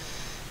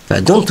 ف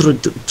don't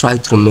try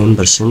to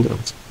remember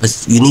syndromes,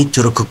 but you need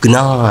to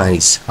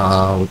recognize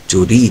how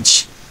to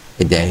reach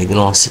a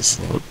diagnosis.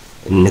 يعني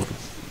إنك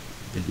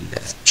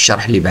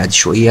بالشرح اللي بعد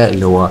شوية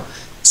اللي هو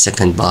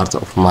second part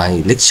of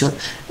my lecture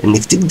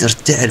إنك تقدر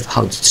تعرف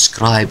how to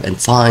describe and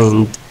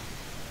find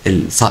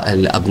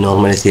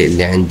الabnormality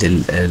اللي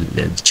عند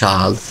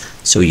الchild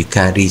so you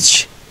can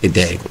reach a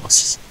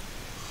diagnosis.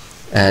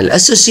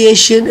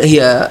 الاسوسيشن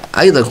هي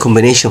ايضا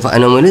combination of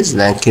anomalies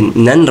لكن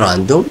non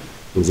random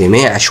زي ما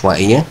هي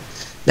عشوائيه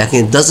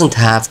لكن it doesn't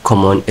have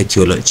common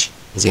etiology.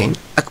 زين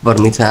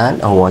اكبر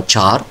مثال هو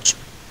charge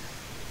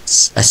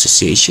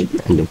association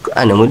عندهم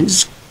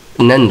anomalies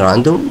non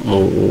random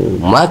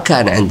وما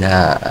كان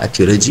عندها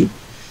etiology.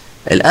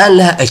 الآن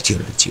لها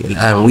etiology.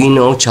 الآن we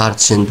know charge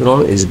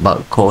syndrome is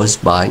caused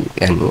by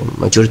يعني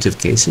majority of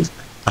cases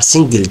a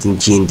single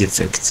gene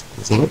defect.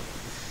 زين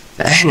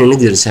فإحنا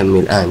نقدر نسمي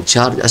الآن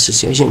charge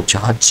association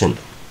charge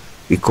syndrome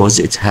because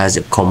it has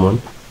a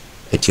common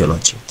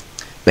etiology.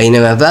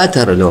 بينما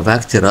فاتر اللي هو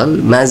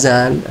فاكتورال ما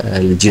زال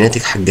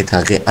الجينيتيك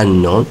حقتها غير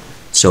unknown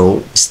so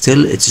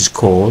still it is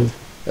called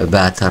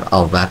فاتر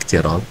أو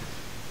فاكتورال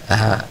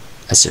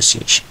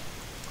association.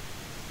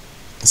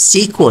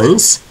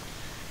 Sequence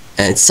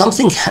it's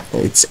something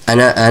it's an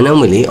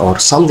anomaly or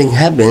something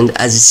happened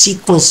as a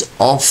sequence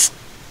of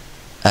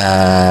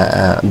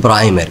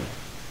primary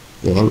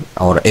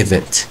or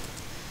event.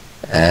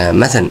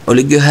 مثلا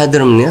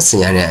اوليجوهيدرمنس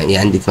يعني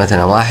عندك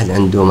مثلا واحد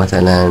عنده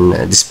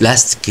مثلا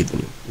dysplastic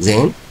kidney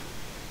زين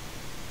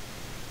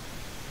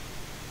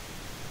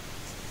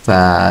ف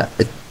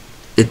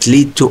it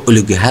lead to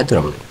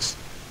oligohydramnios.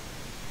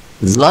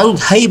 Lung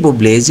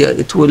hypoplasia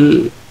it will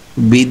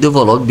be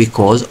developed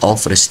because of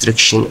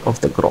restriction of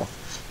the growth.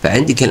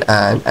 فعندك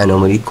الآن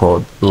anomaly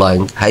called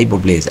lung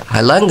hypoplasia.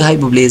 Lung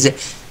hypoplasia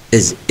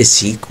is a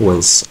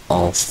sequence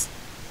of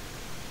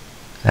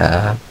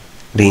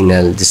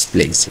renal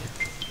dysplasia.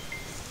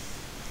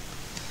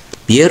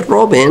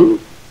 Bilirubin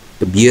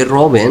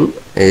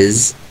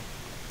is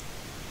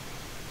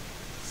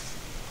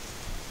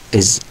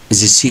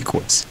a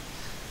sequence.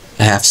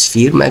 I have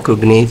sphere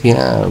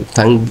micrognathia,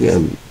 tongue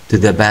to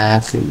the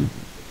back,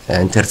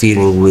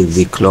 interfering with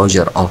the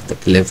closure of the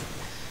cleft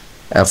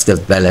of the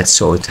palate,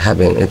 so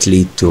it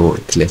lead to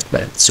a cleft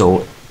palate.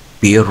 So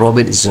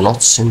bilirubin is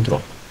not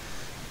syndrome.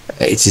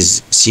 It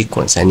is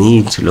sequence. I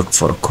need to look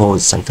for a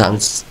cause.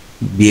 Sometimes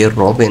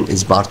bilirubin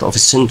is part of a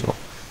syndrome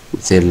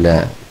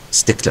مثل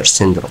ستيكلر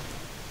سيندروم.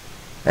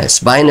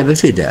 سباينا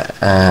بيفيدا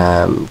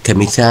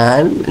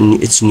كمثال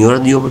اتس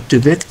نيورال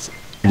ديفكت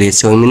اللي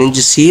يسوي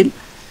مننجسيل.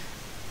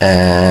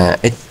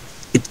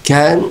 It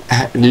can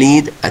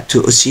lead to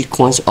a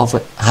sequence of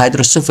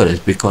hydrocephalus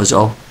because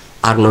of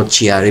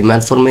Arnold-Chiari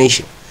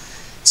malformation.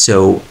 So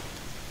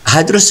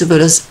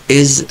hydrocephalus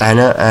is an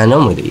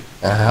anomaly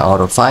or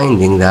a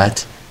finding that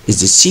is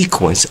the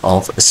sequence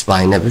of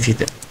spina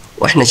bifida.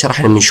 واحنا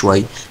شرحنا من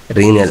شوي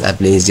renal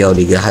aplasia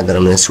وليجا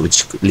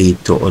which lead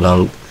to a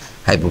lung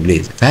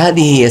hypoplasia.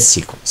 فهذه هي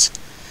السيكونس.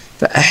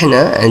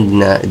 فاحنا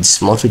عندنا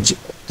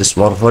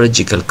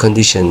dysmorphological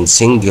condition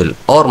single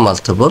or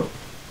multiple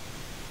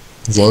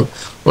زين،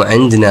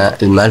 وعندنا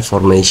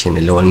المالفورميشن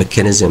اللي هو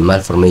الميكانيزم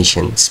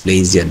مالفورميشن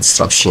ديسبليزيا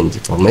ديسربشن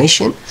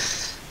ديفورميشن،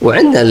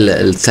 وعندنا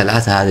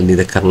الثلاثه هذه اللي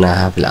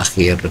ذكرناها في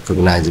الاخير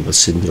recognizable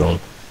syndrome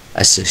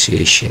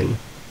association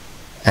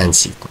and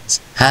sequence.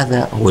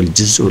 هذا هو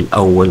الجزء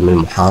الاول من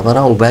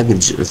المحاضره، وباقي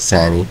الجزء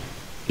الثاني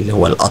اللي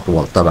هو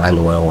الاطول طبعا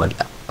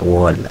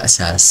وهو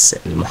الاساس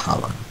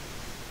المحاضره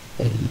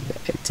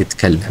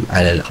تتكلم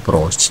على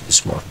الابروتش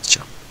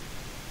ديسمورفيك.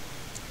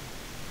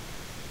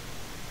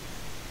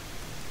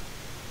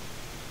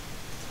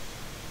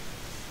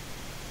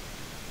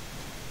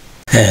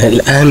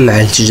 الآن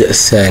مع الجزء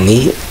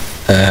الثاني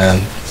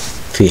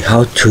في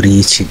how to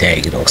reach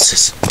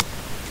diagnosis.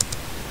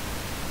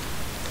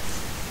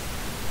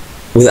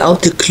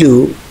 Without a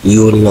clue you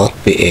will not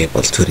be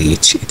able to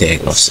reach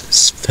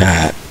diagnosis.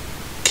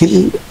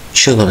 فكل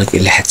شغلك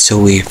اللي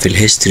حتسويه في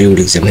الهيستوري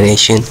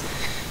والexamination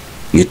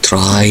you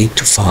try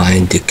to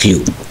find a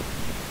clue.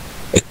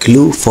 A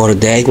clue for a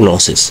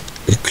diagnosis.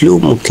 الكلو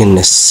ممكن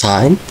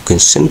الساين، ممكن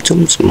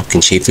symptoms،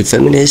 ممكن شيء في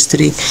الفاميلي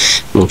هيستوري،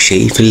 ممكن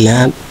شيء في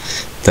اللاب.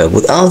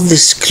 without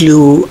this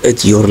clue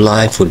your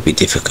life will be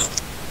difficult.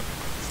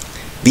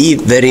 Be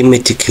very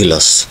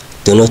meticulous.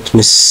 Do not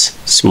miss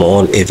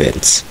small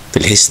events في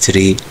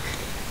الهيستوري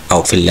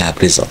أو في اللاب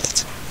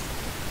result.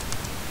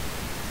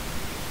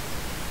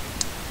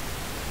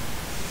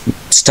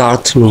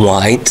 Start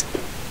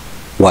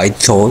wide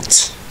thoughts,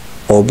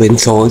 open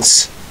thoughts,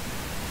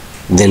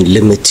 then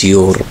limit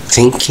your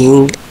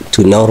thinking to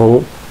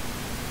narrow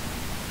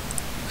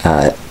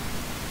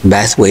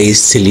pathways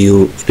till you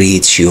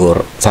reach your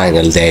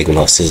final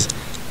diagnosis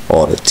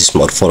or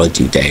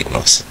dysmorphology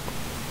diagnosis.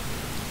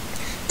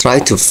 Try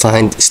to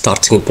find a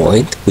starting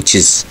point which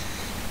is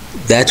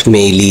that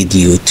may lead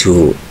you to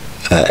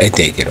a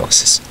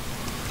diagnosis.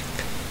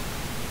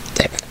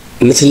 طيب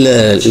مثل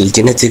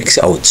الجينيتكس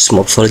أو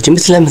الديسمورفولوجي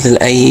مثل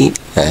أي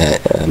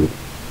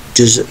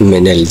جزء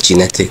من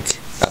الجينيتك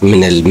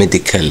من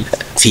الميديكال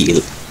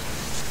field.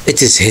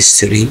 It is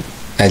history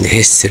and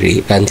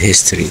history and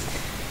history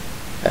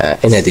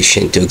in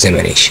addition to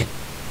examination.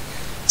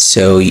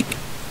 So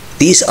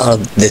these are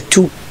the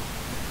two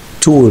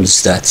tools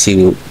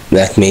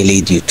that may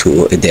lead you to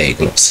a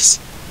diagnosis.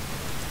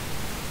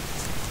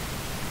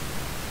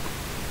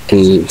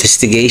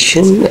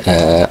 Investigation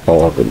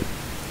or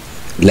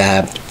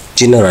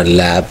general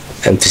lab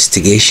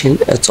investigation,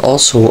 it's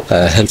also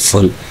a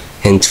helpful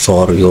hint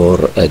for your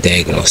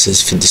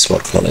diagnosis في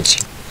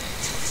dysmorphology.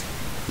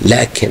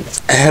 لكن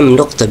أهم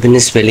نقطة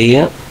بالنسبة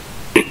لي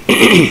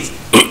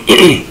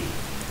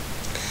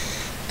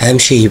أهم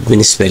شيء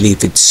بالنسبة لي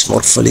في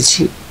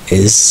dysmorphology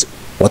is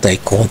what I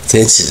call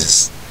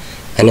synthesis,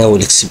 and I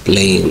will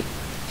explain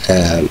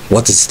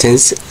what is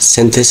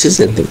synthesis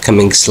in the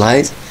coming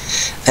slide,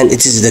 and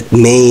it is the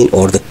main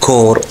or the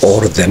core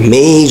or the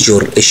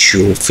major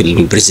issue في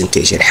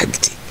البرزنتيشن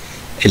حقتي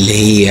اللي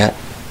هي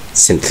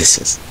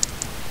synthesis.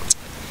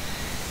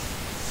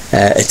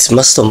 It's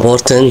most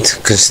important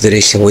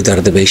consideration whether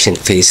the patient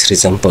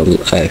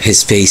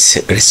his face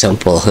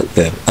resemble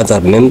the other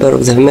member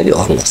of the family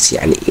or not.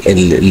 يعني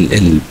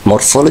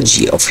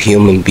morphology of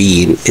human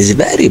being is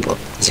variable.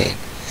 زين.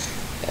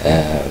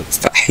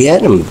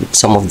 فأحيانا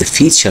some of the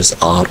features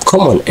are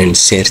common in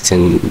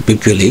certain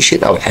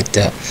population أو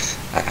حتى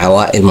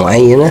عوائل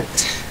معينة.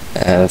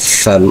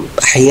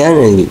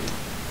 فأحيانا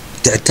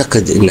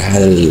تعتقد إن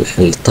هذا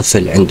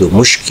الطفل عنده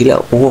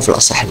مشكلة وهو في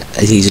الأصح لا.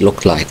 He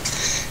look like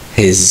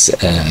his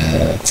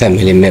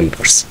family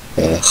members,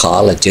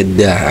 خالة،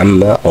 جدة،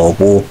 عمة أو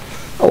أبوه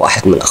أو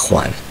أحد من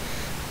أخوانه.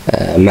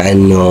 مع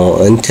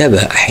إنه انتبه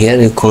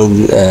أحيانا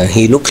يكون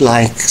he look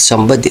like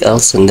somebody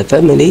else in the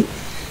family،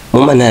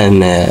 مو معناه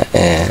إن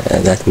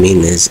that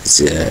means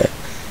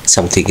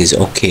something is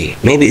okay.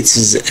 Maybe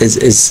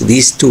it's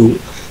these two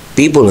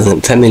people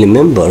and family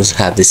members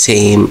have the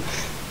same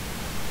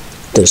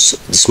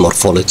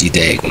dysmorphology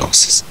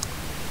diagnosis.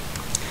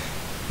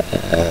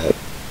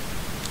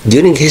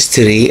 During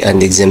history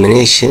and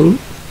examination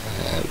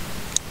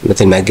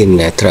مثل ما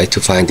قلنا try to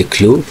find a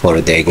clue for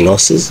a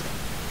diagnosis.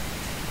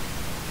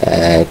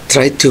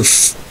 Try to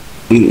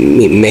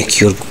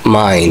make your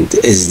mind,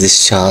 is this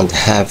child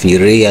have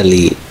real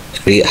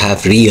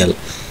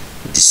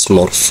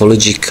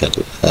dysmorphological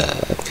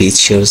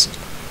features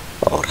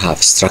or have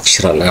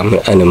structural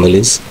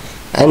anomalies,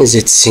 and is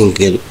it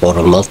single or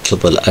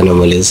multiple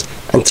anomalies,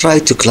 and try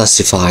to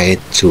classify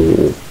it to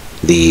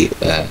the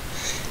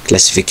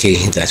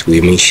classification that we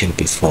mentioned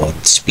before,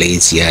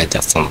 dysplasia,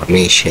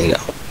 deformation,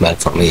 or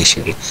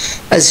malformation,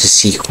 as a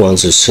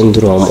sequence of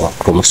syndrome or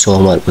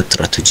chromosomal or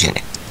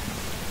teratogenic.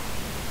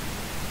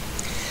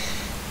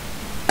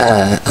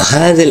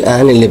 هذا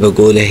الآن اللي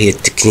بقوله هي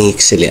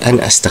التكنيكس اللي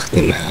أنا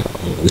أستخدمها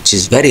which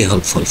is very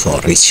helpful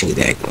for reaching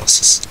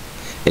diagnosis.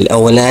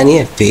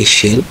 الأولانية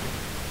facial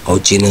أو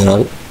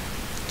general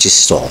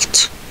gestalt،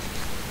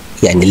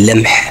 يعني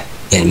اللمح،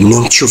 يعني من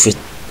يوم تشوف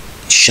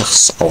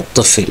الشخص أو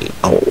الطفل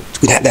أو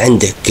تكون هذا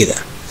عندك كذا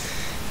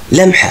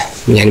لمحة،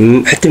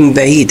 يعني حتى من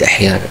بعيد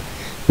أحيانا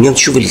من يوم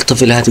تشوف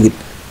الطفل هذا تقول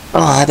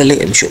هذا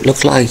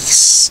look like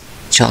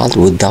child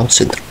with Down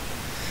syndrome.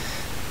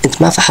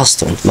 أنت ما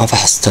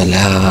فحصته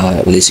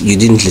لا you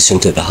didn't listen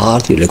to the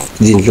heart, you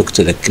didn't look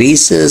to the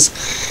creases,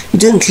 you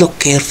didn't look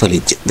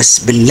carefully، بس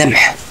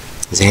باللمح.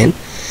 زين،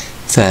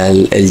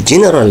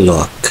 فالجنرال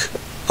لوك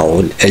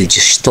أو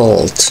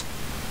الجشتولت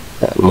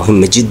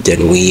مهمة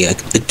جدا وهي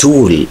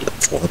tool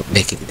for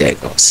making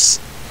diagnosis.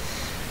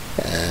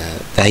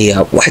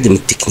 فهي واحدة من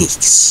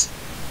التكنيكس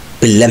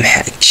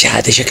باللمحة،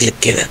 هذا شكلك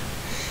كذا.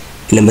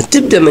 لما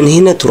تبدأ من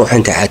هنا تروح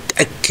أنت عاد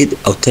تأكد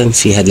أو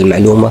تنفي هذه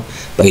المعلومة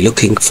by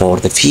looking for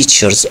the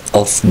features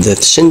of the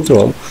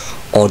syndrome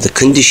or the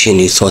condition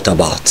you thought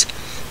about,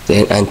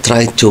 then and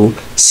try to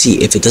see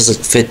if it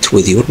doesn't fit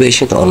with your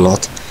patient or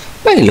not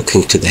by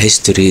looking to the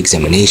history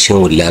examination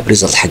واللاب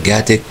ريزلت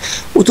حقاتك،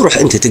 وتروح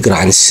أنت تقرأ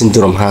عن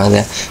السندروم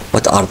هذا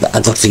what are the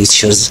other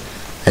features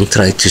and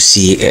try to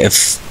see if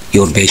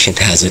your patient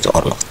has it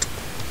or not.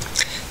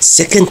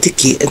 Second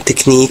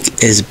technique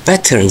is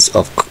patterns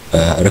of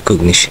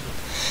recognition.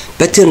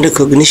 pattern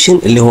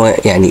recognition اللي هو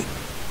يعني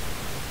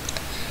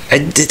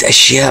عدة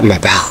أشياء مع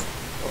بعض،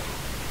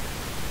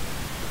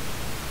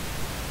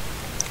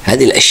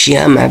 هذه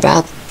الأشياء مع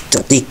بعض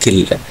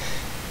تعطيك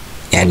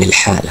يعني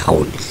الحالة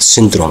أو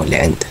السندروم اللي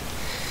عنده.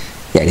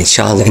 يعني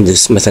شخص عنده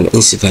مثلا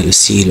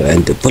انسفالوسيل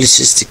وعنده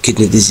بوليسيستيك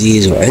كيدني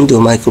ديزيز وعنده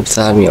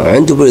مايكروبثالميا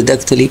وعنده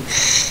بوليداكتيلي،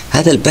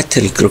 هذا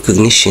الباترن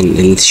ريكوجنيشن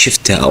اللي انت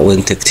شفتها او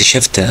انت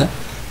اكتشفتها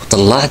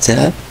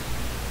وطلعتها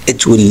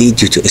it will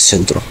lead you to a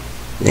syndrome.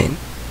 زين،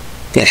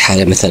 في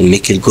الحالة مثلا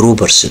ميكل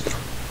جروبر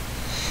syndrome.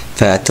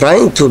 ف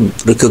trying to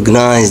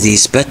recognize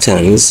these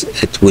patterns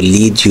it will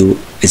lead you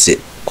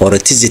or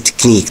it is a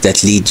technique that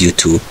lead you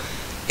to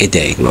a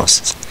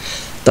diagnosis.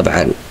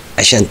 طبعا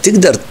عشان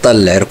تقدر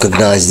تطلع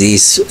recognize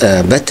these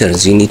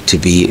patterns you need to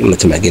be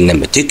مثل ما قلنا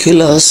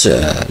meticulous,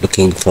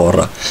 looking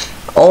for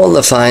all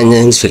the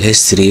findings في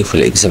الهيستوري في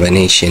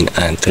الإكزامينيشن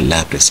and في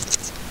اللاب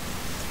results.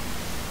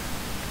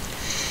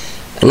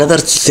 Another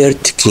third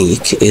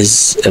technique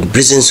is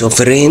presence of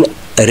a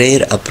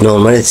rare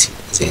abnormality.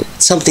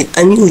 Something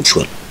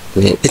unusual.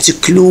 It's a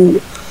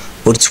clue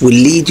or it will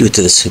lead you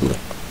to the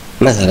syndrome.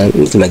 مثلا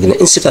مثل ما قلنا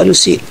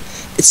encephalocele.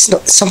 It's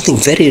not something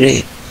very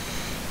rare.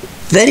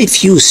 Very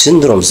few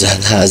syndromes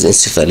that has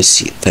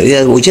encephalocele.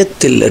 فإذا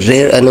وجدت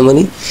rare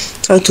anomaly,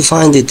 try to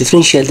find the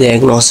differential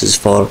diagnosis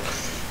for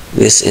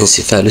this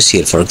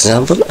encephalocele, for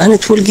example, and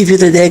it will give you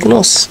the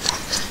diagnosis.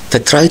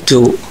 Try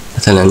to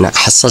مثلا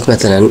حصلت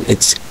مثلا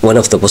it's one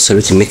of the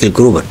possibility Michael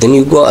Gruber. Then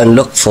you go and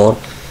look for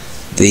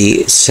the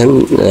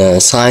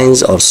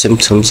signs or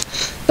symptoms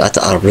that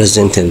are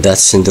present in that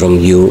syndrome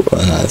you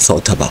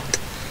thought about.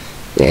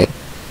 Yeah.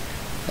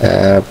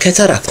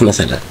 Cataract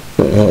مثلا.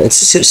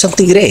 It's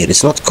something rare.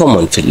 It's not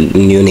common في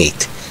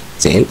neonate.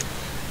 زين.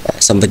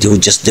 Somebody who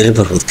just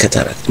delivered with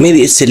cataract.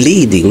 Maybe it's a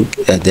leading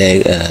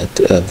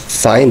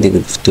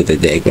finding to the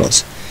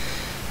diagnosis.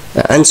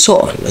 And so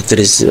on.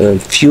 There is a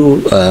few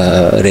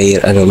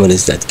rare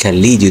anomalies that can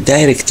lead you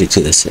directly to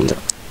the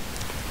syndrome.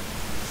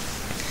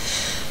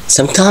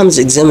 Sometimes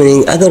examining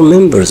other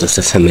members of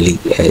the family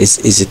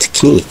is a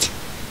technique.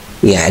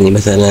 يعني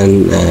مثلا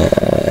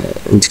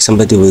عندك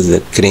somebody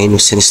with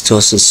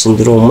craniosynostosis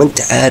syndrome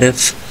وانت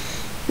عارف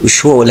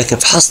وش هو، ولكن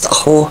فحصت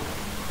أخوه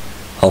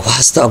أو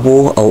فحصت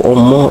أبوه أو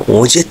أمه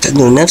ووجدت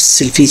عنده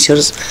نفس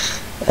الفيتشرز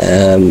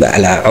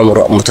على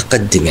عمر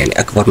متقدم، يعني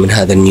أكبر من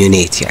هذا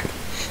النيونيت. يعني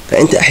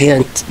فأنت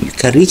أحيانا you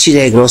can reach a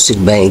diagnostic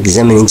by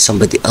examining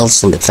somebody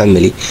else in the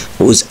family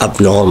who is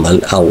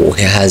abnormal أو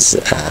he has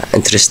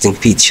interesting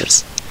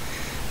features.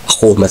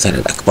 أخوه مثلا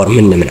أكبر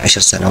منه من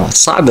 10 سنوات،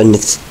 صعب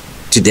أنك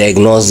to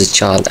diagnose the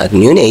child at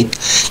neonate،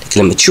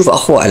 لكن لما تشوف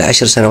أخوه على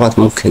 10 سنوات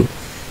ممكن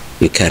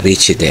you can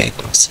reach a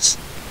diagnosis.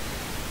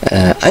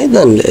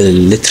 أيضا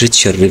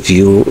literature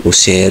review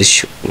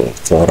research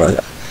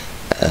for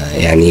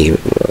يعني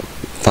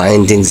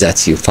findings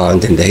that you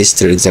found in the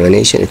history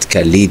examination it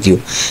can lead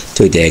you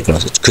to a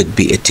diagnosis. It could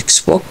be a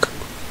textbook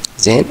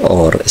زين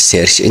or a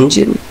search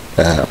engine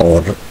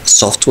or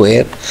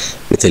software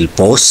مثل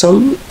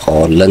Bosom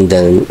or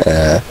London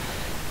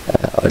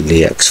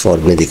اللي Oxford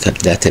Medical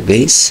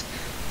Database.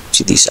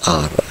 These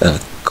are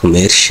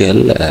commercial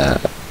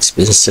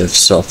expensive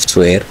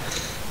software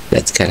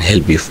that can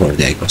help you for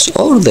diagnosis,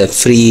 or the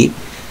free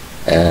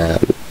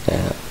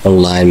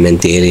online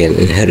Mendelian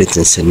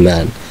inheritance in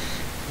man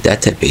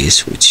database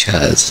which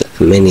has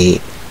many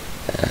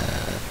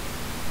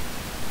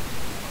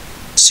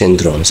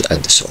syndromes and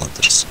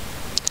disorders.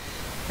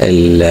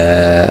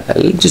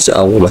 الجزء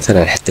أو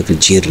مثلا حتى في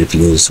الجين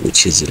ريفيوز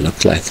which is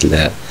look like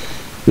the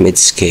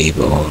Medscape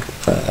or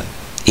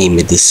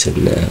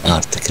e-medicine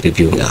article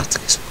reviewing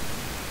articles.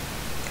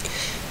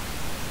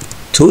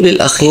 التول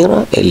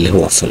الأخيرة اللي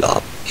هو follow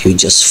up. You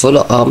just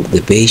follow up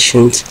the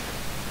patient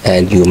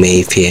and you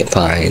may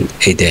find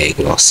a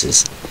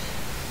diagnosis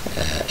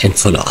in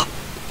follow up.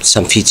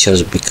 Some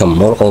features become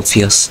more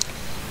obvious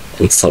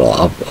in follow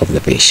up of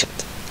the patient.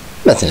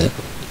 مثلا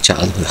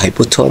childhood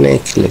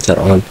hypotonic, later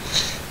on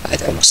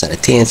بعد عمر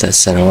سنتين 3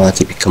 سنوات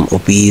you become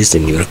obese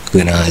and you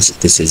recognize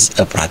this is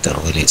a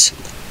Prader-Willi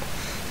syndrome.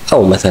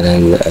 أو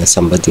مثلا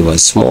somebody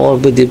was small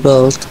body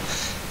built,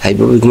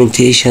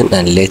 hyperpigmentation,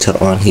 and later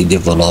on he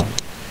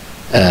developed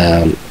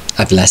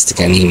aplastic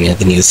anemia,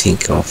 then you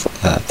think of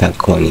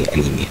Fanconi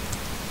anemia.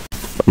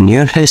 In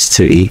your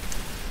history,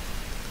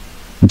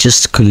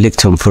 just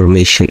collect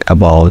information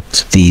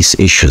about these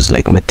issues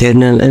like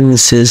maternal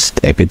illnesses,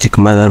 diabetic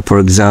mother for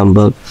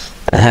example,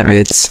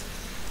 habits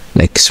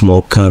like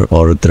smoker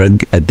or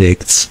drug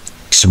addicts,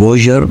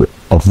 exposure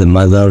of the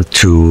mother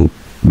to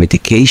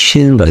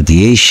medication,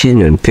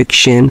 radiation,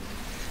 infection.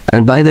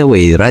 And by the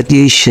way,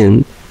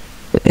 radiation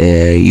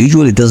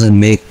usually doesn't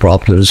make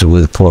problems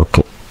with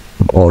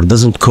or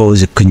doesn't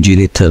cause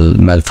congenital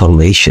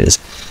malformations.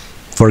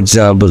 For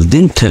example,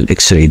 dental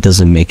x-ray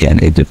doesn't make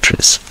any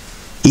difference.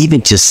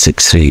 Even just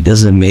x-ray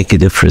doesn't make a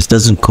difference,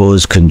 doesn't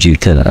cause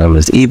congenital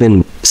anomalies.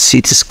 Even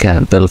CT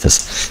scan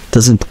pelvis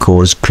doesn't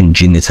cause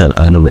congenital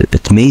anomalies.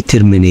 It may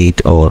terminate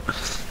or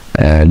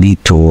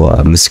lead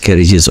to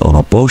miscarriages or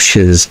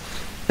abortions,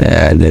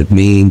 and it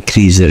may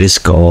increase the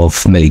risk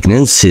of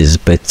malignancies,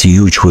 but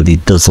usually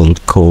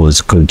doesn't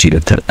cause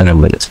congenital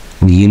anomalies.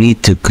 You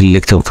need to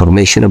collect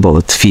information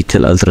about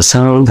fetal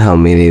ultrasound, how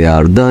many they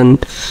are done,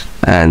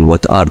 and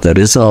what are the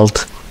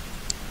results,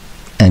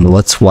 and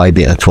what's why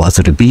it was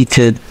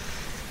repeated.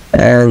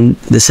 And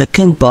the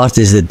second part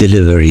is the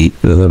delivery,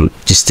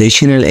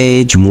 gestational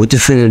age, mode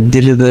of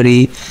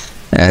delivery,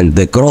 and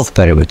the growth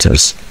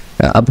parameters.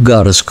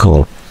 Apgar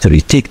score. So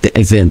you take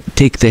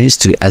the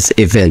history as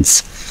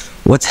events.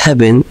 What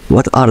happened?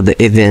 What are the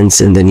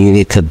events in the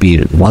neonatal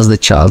period? Was the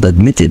child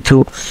admitted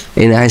to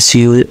in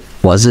ICU?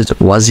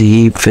 Was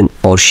he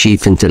or she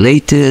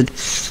ventilated?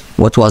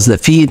 What was the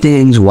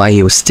feedings? Why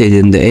he was stayed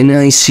in the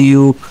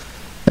NICU?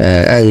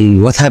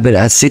 And what happened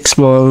at 6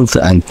 months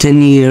and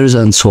 10 years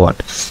and so on.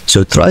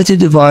 So try to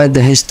divide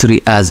the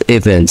history as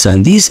events,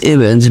 and these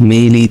events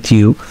may lead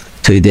you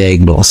to a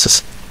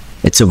diagnosis.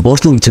 It's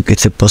important to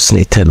get a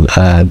postnatal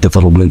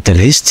developmental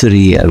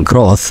history and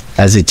growth.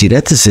 As a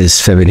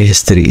geneticist, family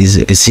history is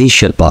an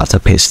essential part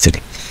of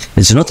history.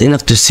 It's not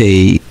enough to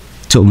say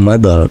to a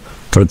mother,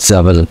 for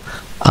example,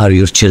 are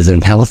your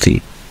children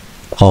healthy?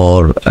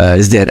 Or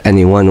is there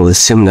anyone with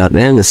similar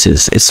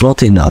illnesses? It's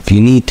not enough.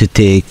 You need to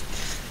take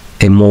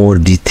a more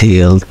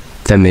detailed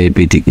family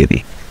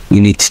pedigree. You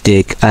need to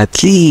take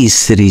at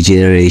least 3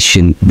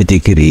 generation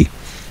pedigree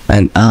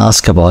and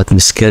ask about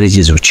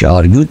miscarriages, which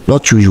are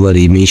not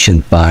usually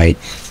mentioned by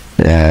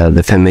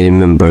the family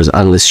members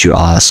unless you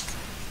ask.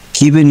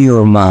 Keep in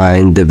your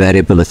mind the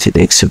variability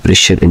in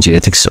expression in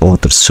genetic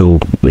disorders. So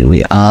when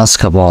we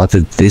ask about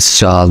this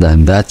child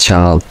and that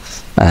child,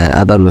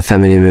 other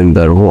family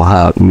member who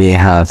may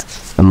have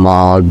a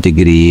mild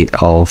degree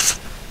of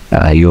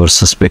your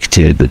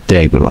suspected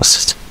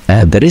diagnosis.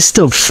 The rest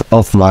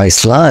of my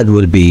slide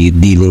will be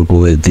dealing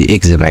with the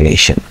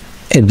examination.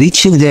 In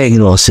reaching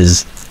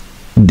diagnosis,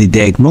 the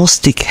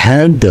diagnostic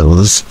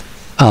handles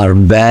are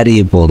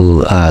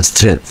variable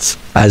strengths.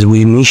 As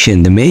we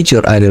mentioned, the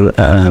major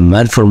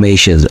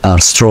malformations are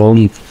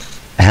strong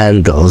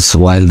handles,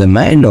 while the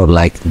minor,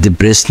 like the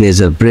breast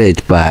nasal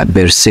bridge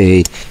per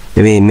se,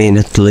 may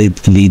not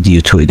lead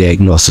you to a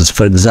diagnosis.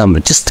 For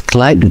example, just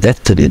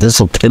clipectomy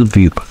doesn't help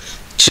you,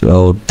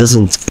 or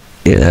doesn't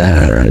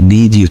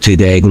lead you to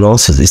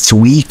diagnosis. It's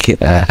weak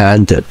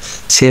handle.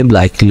 Same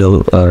like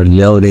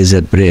low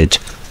nasal bridge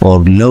or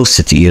low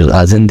ear,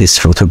 as in these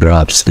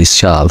photographs, this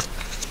child,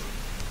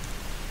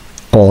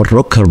 or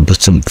rocker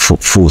bottom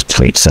foot,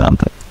 for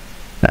example.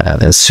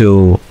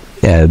 So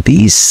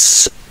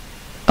these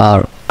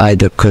are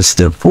either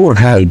considered poor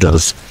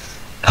handles.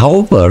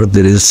 However,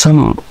 there is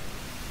some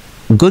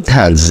good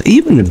hands,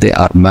 even if they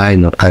are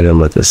minor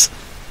anomalies.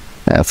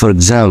 For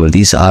example,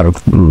 these are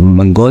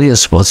Mongolia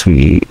spots.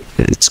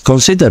 It's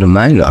considered a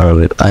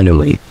minor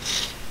anomaly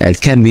and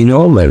can be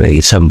normal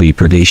in some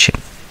population,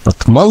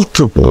 but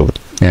multiple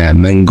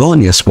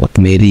Mongolia spot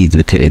may lead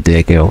to a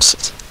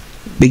diagnosis.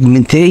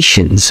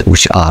 Pigmentations,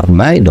 which are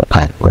minor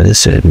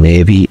anomalies,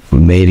 may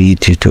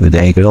lead to a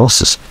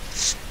diagnosis,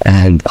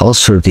 and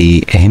also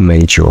the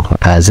hemangio,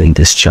 as in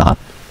this chart.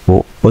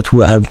 What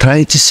I'm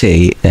trying to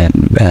say,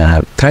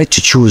 try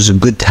to choose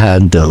good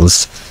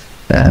handles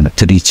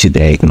to reach a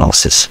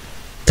diagnosis.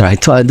 Try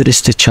to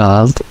address the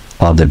child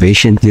or the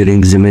patient during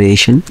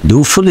examination.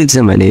 Do full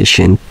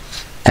examination,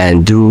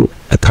 and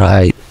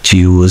try to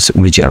use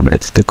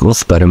measurement, the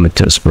growth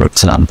parameters, for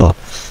example.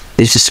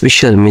 There's a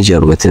special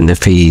measurement in the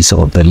face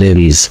or the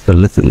limbs.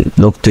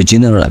 Look to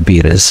general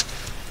appearance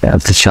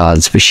of the child,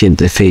 especially in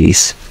the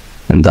face,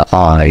 and the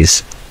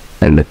eyes,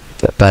 and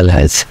the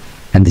palate,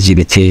 and the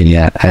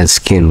genitalia and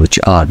skin, which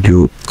are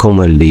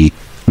commonly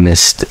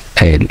missed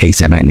in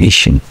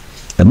examination.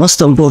 The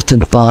most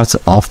important part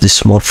of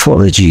this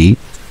morphology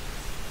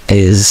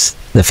is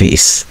the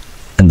face,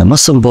 and the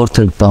most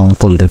important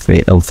part of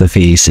the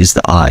face is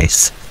the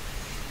eyes,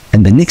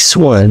 and the next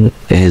one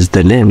is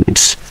the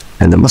limbs,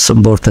 and the most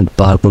important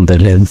part of the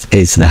limbs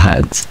is the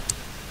head.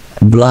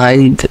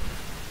 Blind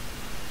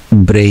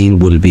brain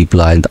will be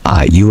blind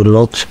eye. You will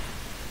not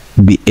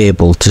be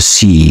able to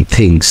see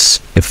things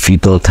if you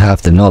don't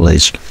have the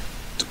knowledge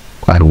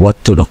and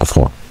what to look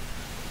for.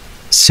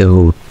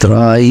 So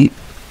try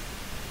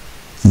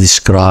to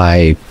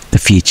describe the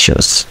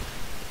features.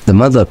 The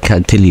mother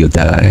can tell you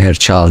that her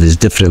child is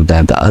different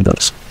than the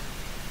others.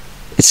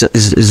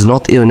 It's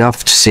not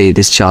enough to say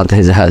this child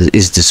is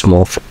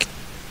dysmorphic.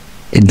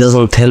 It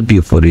doesn't help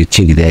you for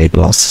reaching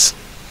diagnosis.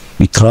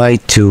 You try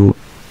to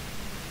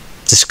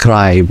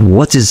describe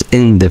what is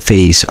in the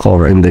face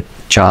or in the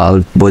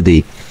child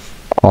body,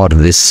 or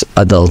this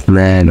adult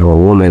man or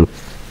woman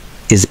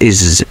is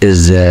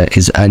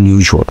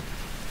unusual.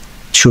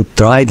 Should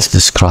try to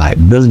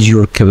describe, build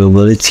your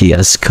capability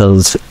and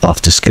skills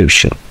of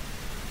description,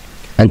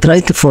 and try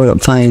to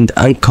find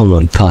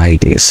uncommon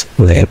findings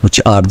there, which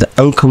are the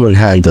uncommon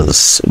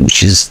handles,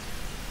 which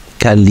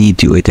can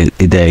lead you to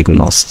a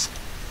diagnosis.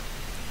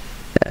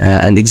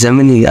 And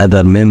examining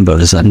other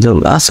members, and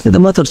ask the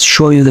mother to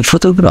show you the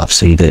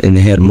photographs in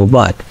her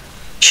mobile.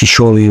 She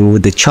showed you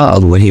with the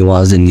child when he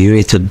was in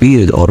neonatal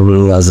period, or when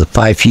he was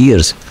 5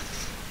 years,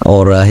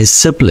 or his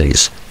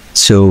siblings.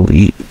 So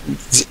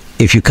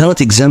if you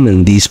cannot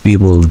examine these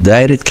people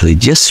directly,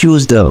 just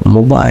use the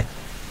mobile.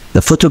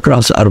 The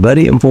photographs are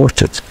very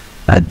important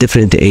at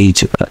different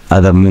age,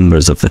 other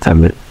members of the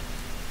family.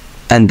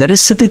 And the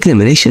rest of the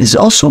examination is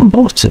also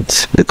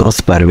important. The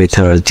growth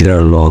parameters,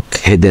 general look,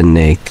 head and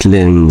neck,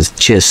 limbs,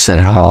 chest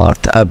and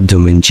heart,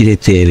 abdomen,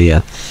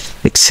 genitalia,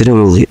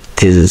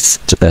 extremities,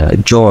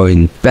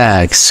 joint,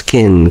 back,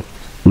 skin,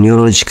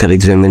 neurological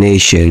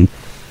examination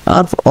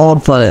are all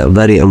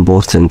very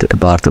important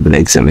part of the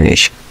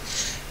examination.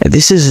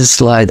 This is a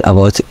slide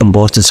about the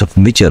importance of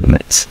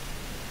measurements.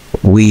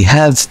 We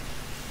have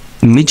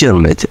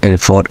measurement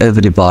for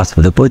every part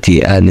of the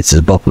body, and it is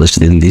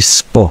published in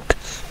this book.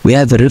 We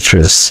have a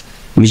reference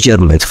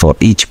measurement for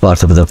each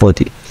part of the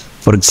body.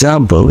 For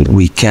example,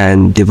 we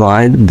can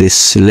divide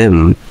this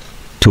limb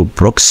to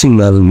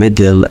proximal,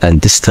 middle,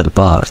 and distal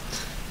part.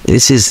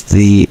 This is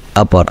the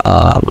upper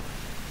arm,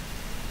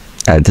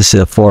 and this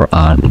is the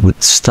forearm. We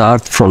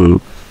start from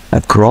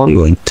a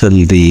crown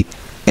till the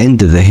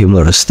end of the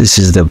humerus. This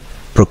is the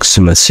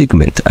proximal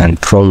segment, and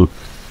from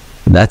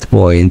that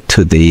point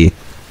to the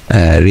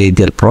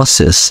radial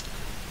process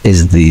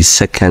is the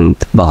second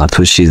part,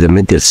 which is the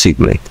middle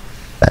segment.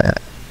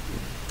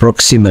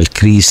 Proximal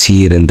crease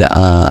here in the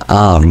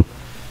arm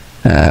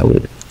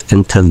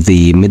until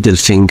the middle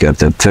finger,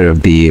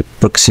 the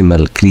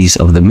proximal crease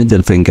of the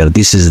middle finger.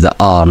 This is the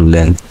arm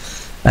length,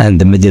 and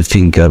the middle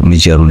finger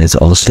measurement is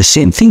also the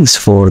same things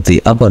for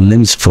the upper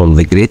limbs. From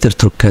the greater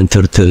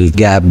trochanter till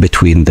gap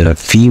between the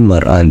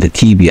femur and the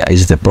tibia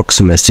is the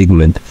proximal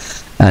segment,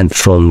 and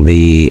from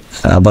the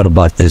upper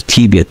part, the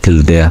tibia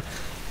till the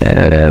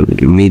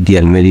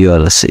medial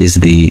malleolus is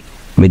the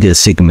middle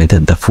segment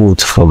at the foot,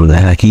 from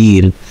the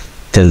heel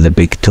till the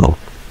big toe.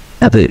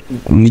 The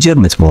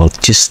measurement for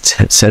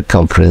chest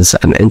circumference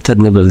and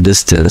internal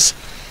distance,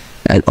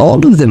 and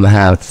all of them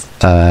have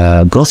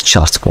growth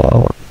charts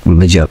for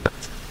measurement.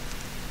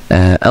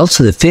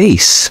 Also the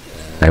face,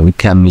 we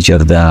can measure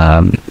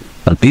the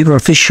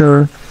palpebral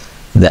fissure,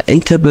 the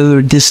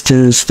interpupillary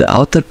distance, the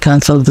outer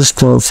canthal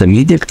distance, the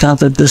medial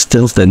canthal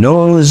distance, the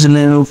nose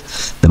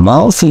length, the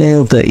mouth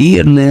length, the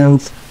ear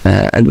length,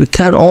 and we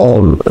can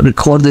all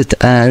record it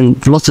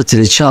and plot it in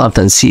a chart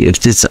and see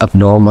if it's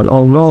abnormal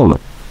or normal.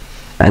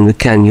 And we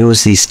can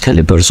use these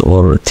calipers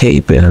or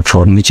tape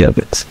for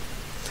measurements.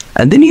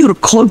 And then you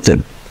record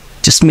them.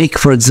 Just make,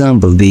 for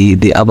example,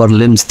 the upper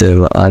limbs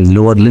and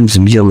lower limbs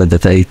measurement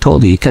that I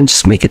told you. You can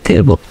just make a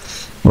table.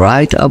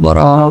 Right upper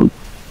arm,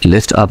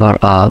 left upper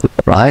arm,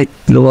 right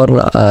lower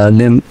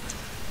limb,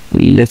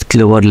 left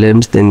lower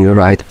limbs, then you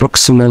write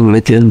proximal,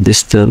 middle,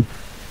 distal,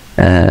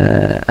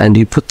 and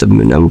you put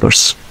them in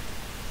numbers.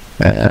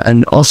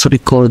 And also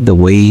record the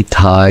weight,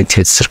 height,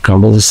 head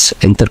circumference,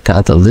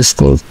 intercanthal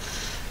distance,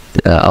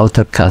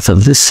 outer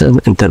canthal distance,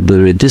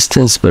 interpupillary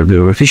distance,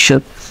 palpebral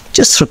fissure.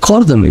 Just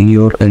record them in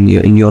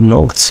your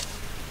notes.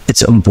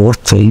 It's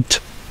important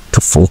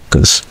to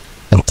focus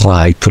and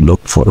try to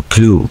look for a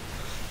clue.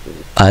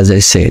 As I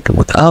said,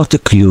 without a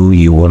clue,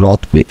 you will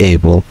not be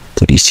able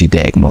to reach the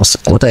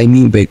diagnosis. What I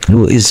mean by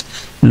clue is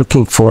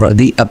looking for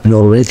the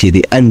abnormality,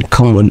 the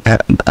uncommon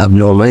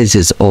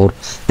abnormalities, or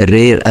the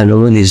rare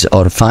anomalies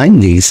or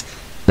findings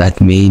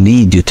that may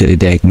lead you to a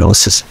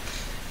diagnosis.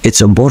 It's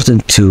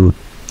important to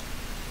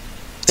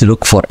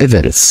look for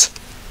evidence,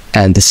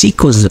 and the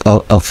sequence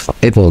of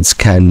events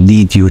can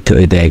lead you to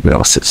a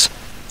diagnosis.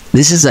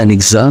 This is an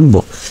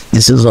example.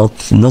 This is not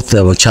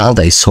the child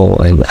I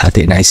saw at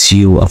an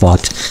ICU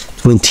about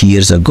 20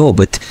 years ago,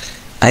 but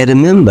I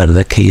remember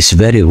the case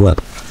very well.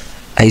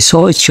 I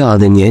saw a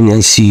child in the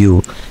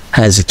NICU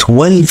has a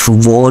 12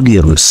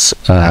 volumes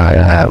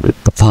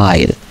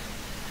file,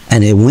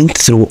 and I went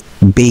through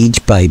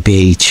page by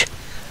page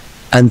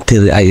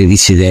until I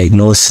reached the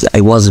diagnosis.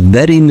 I was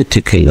very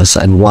meticulous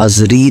and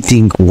was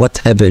reading what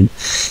happened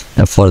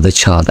for the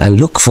child and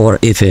look for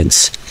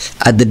events.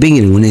 At the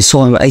beginning, when I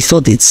saw him, I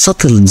thought it's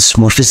subtle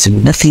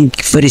dysmorphism, nothing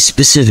very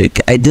specific.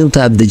 I didn't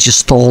have the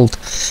gestalt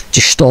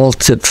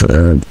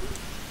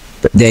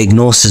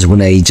diagnosis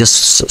when I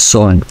just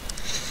saw him.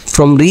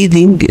 From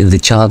reading, the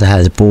child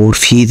has poor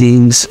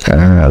feedings,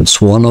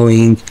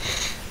 swallowing.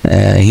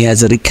 He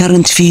has a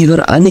recurrent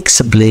fever,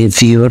 unexplained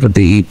fever.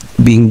 They've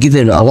been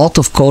given a lot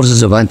of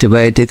courses of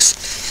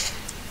antibiotics,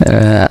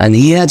 and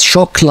he had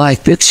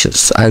shock-like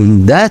pictures.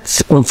 And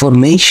that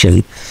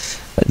information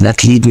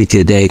that led me to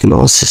a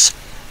diagnosis.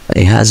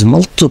 He has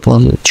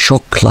multiple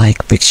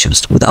shock-like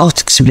pictures without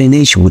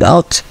explanation,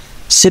 without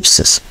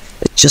sepsis.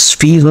 It's just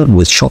fever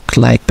with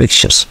shock-like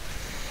pictures.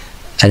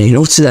 And he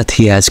noticed that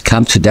he has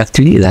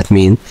camptodactyly, that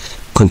means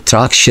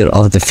contraction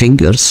of the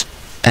fingers,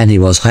 and he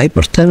was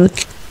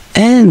hypertonic.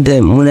 And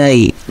when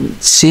I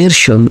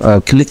searched and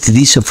collected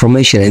this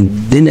information, and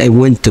then I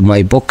went to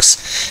my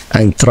books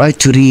and tried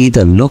to read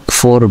and look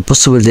for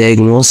possible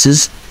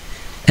diagnosis,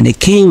 and I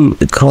came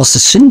across a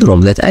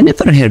syndrome that I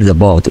never heard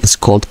about. It's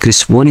called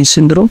Crisponi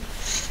syndrome.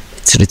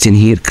 It's written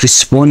here,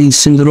 Crisponi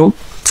syndrome.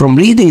 From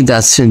reading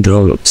that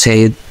syndrome, it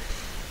said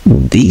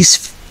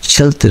these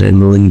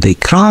children, when they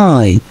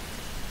cry,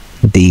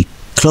 they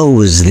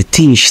close, they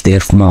tinge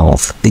their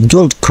mouth. They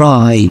don't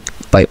cry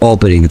by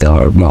opening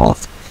their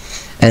mouth.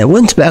 And I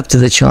went back to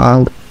the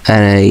child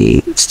and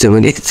I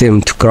stimulated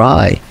him to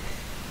cry.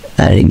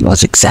 And he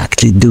was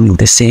exactly doing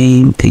the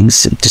same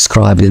things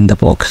described in the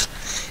book.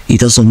 He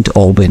doesn't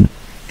open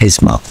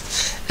his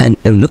mouth. And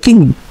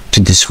looking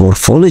to this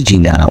morphology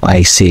now,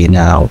 I say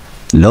now,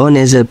 low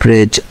nasal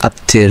bridge,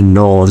 upturned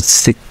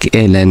nose, thick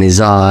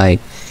LNSI,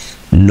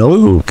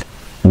 long,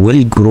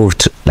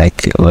 well-growth,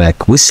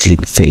 like whistling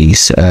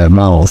face,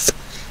 mouth.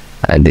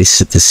 And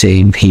this is the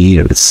same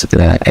here. It's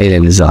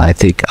LNSI,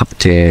 thick,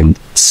 upturned,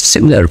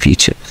 similar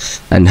feature.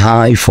 And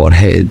high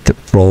forehead,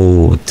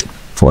 broad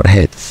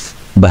forehead.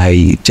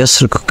 By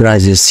just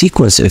recognizing the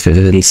sequence of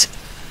events,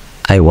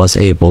 I was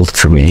able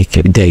to make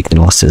a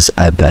diagnosis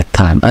at that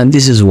time. And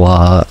this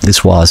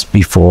was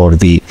before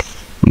the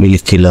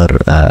molecular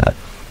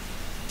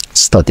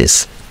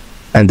studies.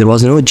 And there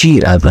was no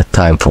gene at that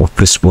time for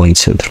Crisponi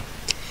syndrome.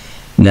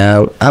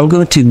 Now, I'm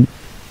going to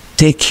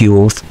take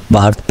you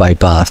part by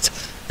part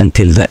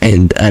until the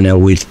end, and I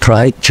will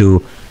try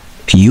to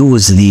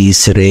use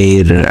these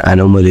rare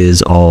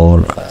anomalies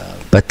or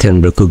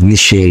pattern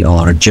recognition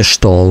or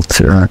gestalt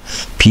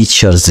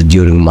features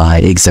during my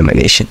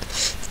examination.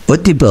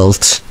 Body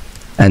build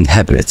and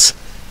habits.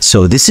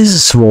 So this is a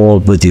small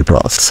body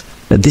build.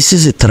 This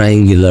is a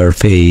triangular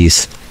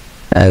face,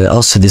 and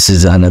also this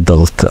is an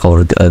adult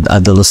or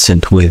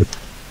adolescent with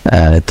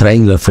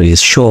triangular face,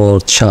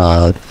 short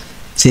child,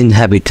 thin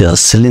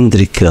habitus,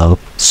 cylindrical.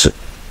 So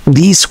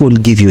these will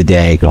give you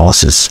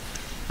diagnosis.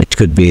 It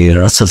could be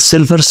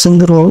Russell-Silver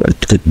syndrome,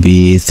 it could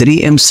be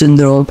 3M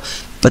syndrome,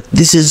 but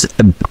this is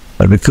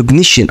a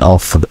recognition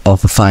of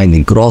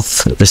finding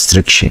growth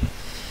restriction.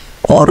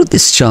 Or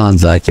this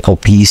child, like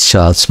obese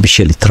child,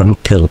 especially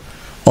truncal,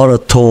 or a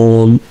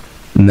tall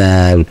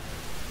man,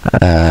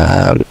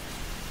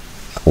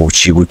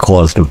 which we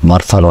call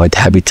Marfanoid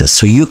habitus.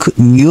 So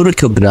you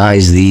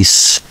recognize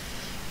these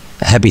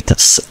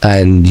habitus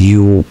and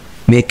you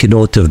make a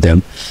note of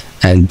them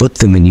and put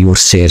them in your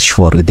search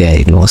for the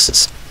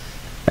diagnosis.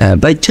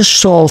 By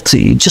gestalt,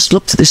 you just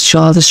look at this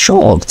child is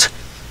short.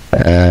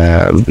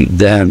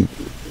 The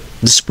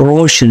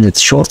disproportionate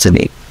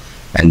shortening,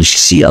 and you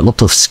see a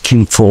lot of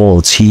skin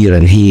folds here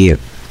and here.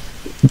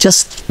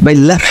 Just by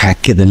لمحة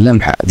كده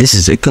اللمحة. This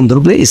is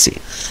achondroplasia,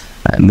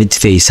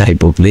 mid-face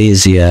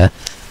hypoplasia,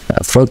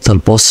 frontal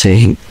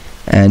bossing,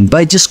 and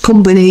by just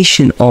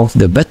combination of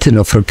the pattern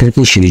of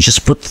recognition, you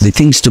just put the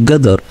things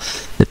together,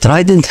 the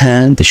trident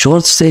hand, the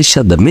short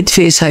stature, the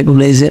mid-face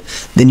hypoplasia,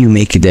 then you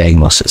make a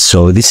diagnosis.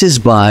 So this is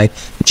by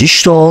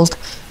gestalt,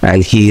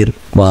 and here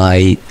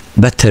by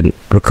pattern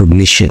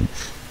recognition,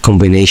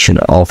 combination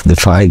of the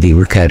finding,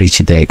 we can reach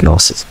a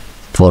diagnosis.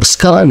 For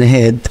skull and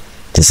head,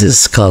 this is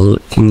skull,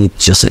 you need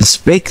just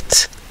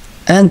inspect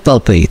and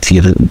palpate.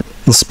 You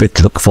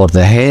inspect, look for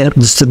the hair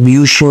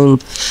distribution,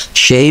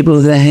 shape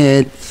of the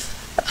head,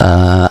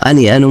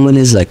 any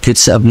anomalies like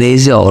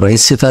aplasia or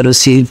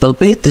encephalocele.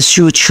 Palpate the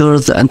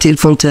sutures, the anterior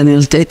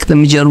fontanelle, take the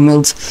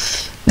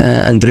measurements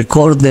and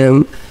record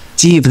them.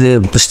 See if the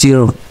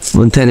posterior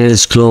fontanelle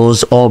is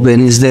closed,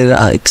 open, is there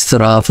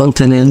extra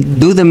fontanelle.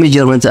 Do the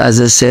measurements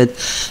as I said,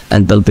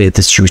 and palpate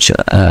the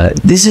suture.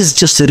 This is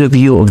just a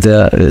review of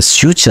the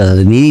suture.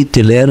 You need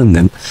to learn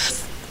them.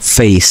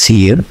 Face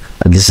here,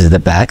 and this is the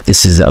back,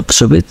 this is the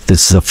occiput,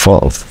 this is the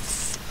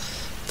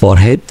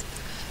forehead.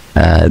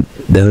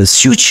 The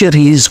suture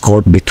here is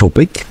called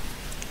metopic,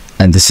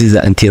 and this is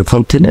the anterior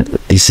fontanelle.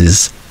 This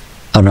is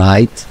a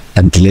right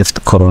and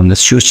left coronal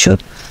suture,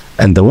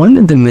 and the one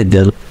in the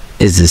middle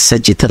is the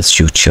sagittal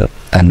suture,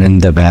 and in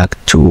the back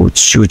two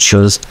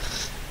sutures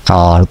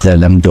are the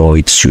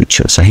lambdoid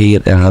suture. So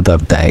here another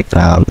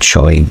diagram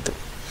showing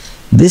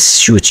this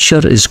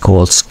suture is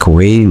called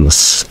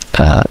squamous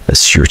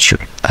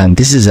suture, and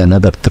this is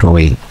another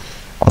drawing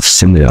of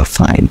similar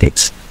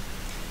findings.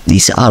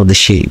 These are the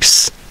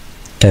shapes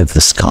of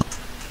the skull.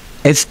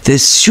 If the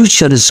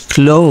suture is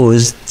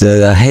closed,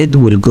 the head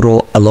will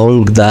grow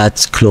along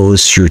that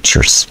closed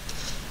sutures.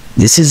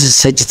 This is a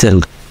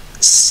sagittal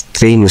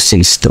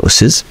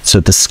craniosynostosis, so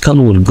the skull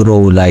will grow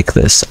like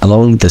this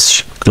along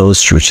this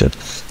closed suture.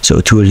 So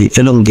it will be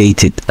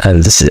elongated,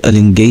 and this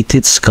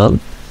elongated skull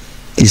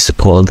is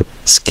called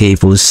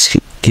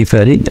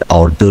scaphocephaly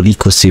or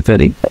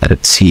dolichocephaly.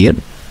 It's here.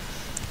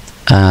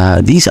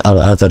 These are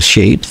other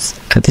shapes.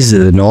 This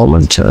is the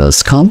normal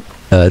skull.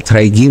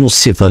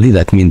 Triginocephaly,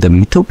 that means the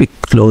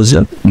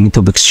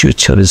metopic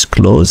suture is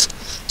closed,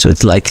 so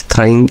it's like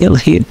triangle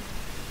here.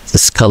 The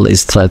skull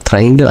is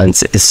triangle and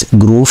it's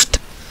grooved.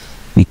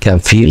 We can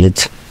feel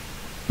it.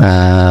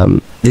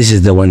 This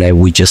is the one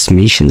we just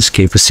mentioned,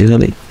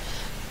 scaphocephaly.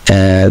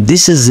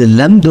 This is the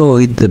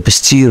lambdoid, the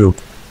posterior.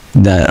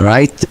 The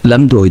right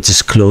lambdoid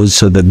is closed,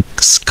 so the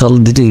skull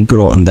didn't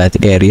grow in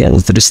that area.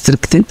 It's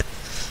restricted,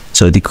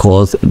 so they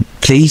call it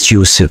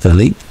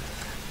plagiocephaly.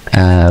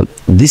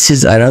 This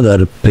is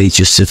another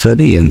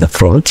plagiocephaly in the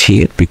front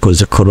here, because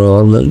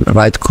the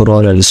right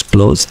coronal is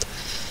closed.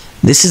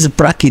 This is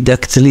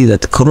brachydactyly,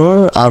 that the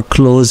coronal are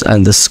closed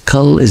and the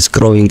skull is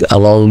growing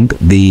along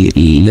the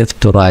left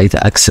to right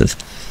axis,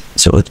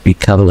 so it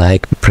becomes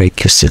like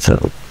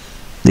brachiocephaly.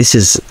 This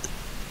is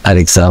an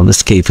example,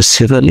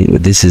 scaphocephaly.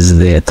 This is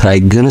the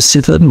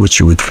trigonocephaly, which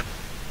would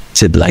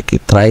sit like a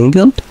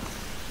triangle.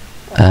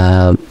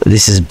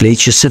 This is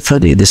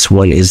plagiocephaly. This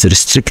one is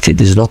restricted,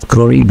 is not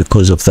growing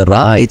because of the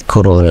right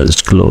coronal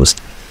is closed.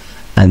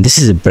 And this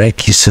is a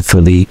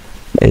brachiocephaly.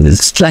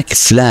 It's like a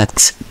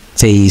flat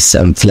face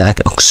and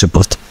flat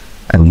occiput,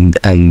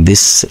 and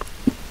this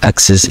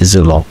axis is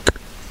long.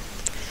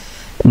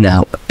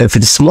 Now, if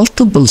it's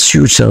multiple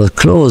sutures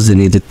closed,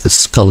 then the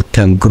skull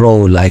can grow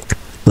like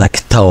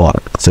tower,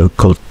 so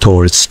called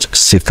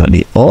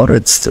toruscephaly, or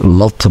it's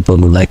multiple,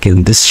 like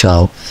in this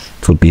show,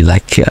 it would be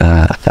like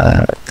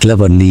a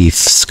clever leaf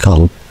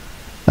skull,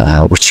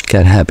 which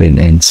can happen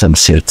in some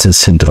certain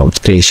syndrome,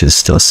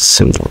 Craniosynostosis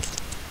syndrome.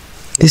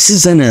 This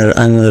is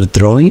another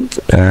drawing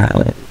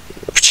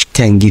which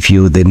can give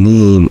you the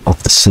name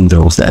of the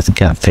syndromes that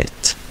can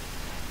fit.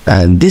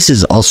 And this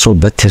is also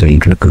better in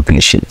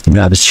recognition. You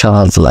have a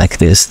child like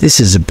this. This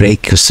is a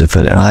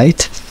brachiocephaly,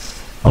 right?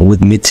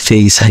 With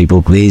mid-face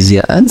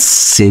hypoplasia and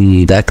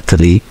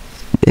syndactyly,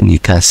 then you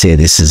can say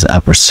this is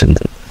upper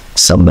syndrome.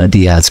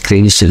 Somebody has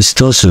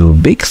craniosynostosis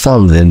with big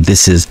thumb, then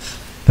this is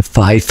a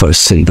Pfeiffer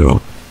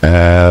syndrome.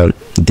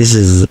 This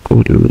is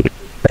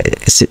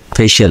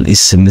facial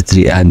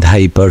asymmetry and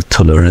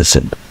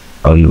hypertolerism,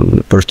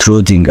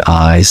 protruding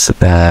eyes,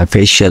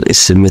 facial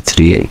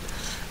asymmetry,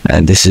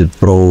 and this is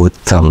broad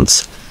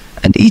thumbs.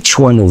 And each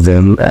one of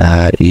them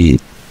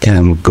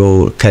can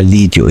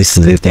lead you to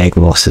the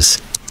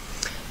diagnosis.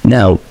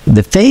 Now,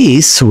 the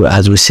face,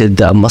 as we said,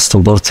 the most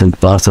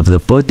important part of the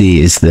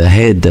body is the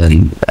head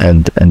and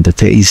the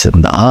face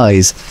and the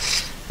eyes.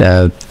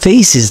 The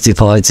face is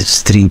divided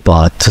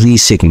into three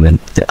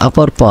segments. The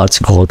upper part is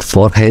called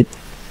forehead,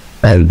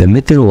 and the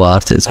middle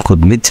part is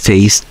called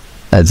mid-face,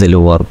 and the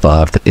lower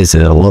part is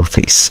the lower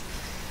face.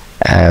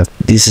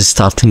 This is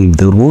starting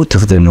the root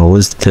of the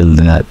nose till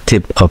the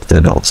tip of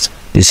the nose.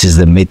 This is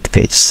the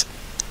mid-face,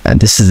 and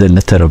this is the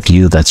letter of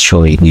U that's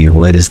showing you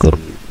where is the.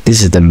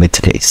 This is the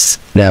mid-face.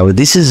 Now,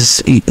 this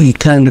is, you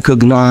can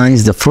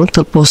recognize the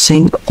frontal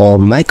bossing or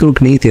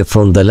micrognathia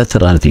from the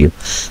lateral view.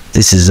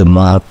 This is a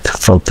marked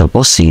frontal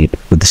bossing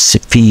with a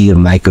severe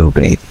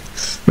micrognathia.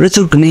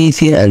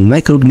 Retrognathia and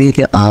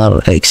micrognathia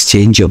are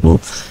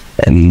exchangeable.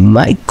 And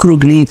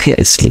micrognathia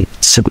is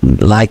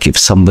like if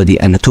somebody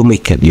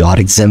anatomical, you are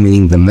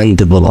examining the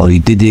mandible or you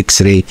did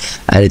X-ray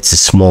and it's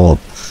small,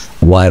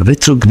 while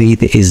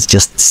retrognathia is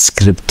just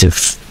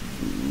descriptive.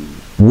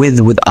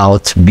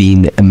 Without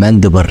being a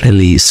mandible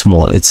really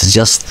small, it's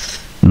just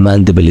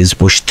mandible is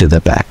pushed to the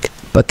back,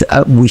 but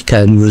we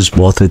can use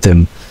both of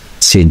them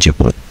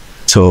interchangeably.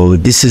 So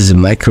this is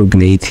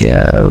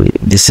micrognathia.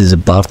 This is a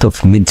part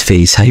of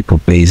mid-face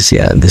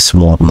hypoplasia, and this is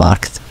more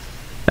marked.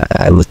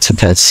 You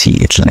can see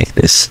it like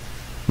this,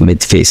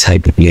 mid-face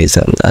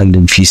hypoplasia, and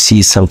if you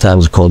see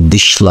sometimes called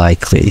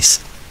dish-like face.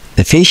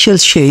 The facial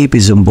shape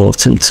is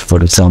important.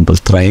 For example,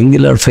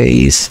 triangular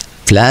face,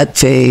 flat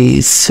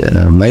face,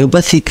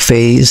 myopathic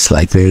face,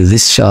 like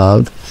this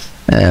child,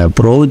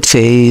 broad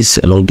face,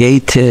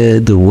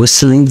 elongated,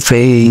 whistling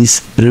face,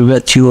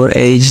 premature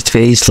aged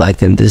face,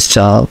 like in this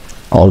child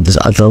or this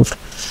adult,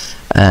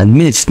 and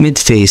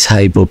mid-face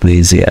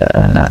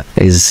hypoplasia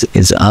is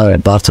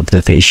part of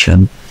the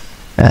facial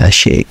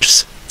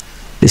shapes.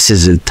 This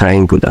is a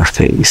triangular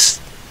face.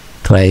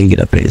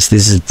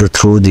 This is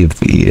protruding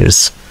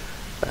ears.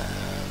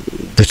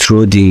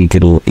 protruding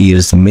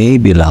ears,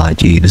 maybe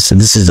large ears.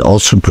 This is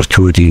also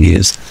protruding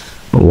ears.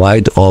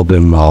 Wide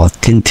open mouth,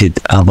 tinted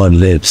upper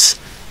lips,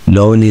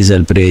 low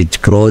nasal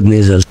bridge, broad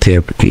nasal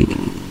tip,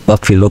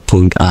 puffy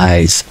looking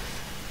eyes,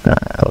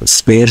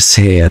 sparse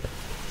hair.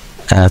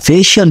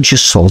 Facial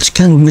gestures.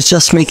 Can we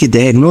just make a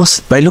diagnosis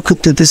by looking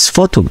at this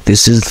photo?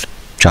 This is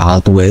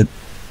child with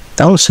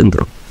Down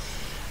syndrome.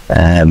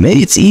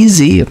 Maybe it's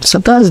easy,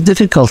 sometimes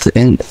difficult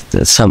in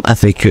some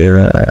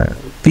African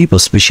people,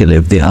 especially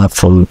if they are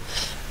from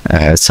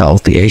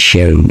South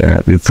Asian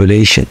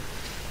population.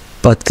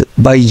 But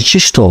by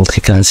gesture,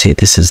 you can say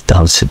this is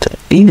Down syndrome.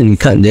 Even you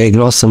can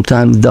diagnose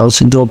sometimes Down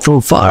syndrome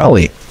from far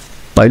away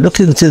by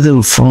looking at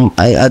them from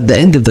at the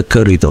end of the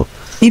corridor,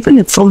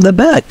 even from the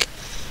back.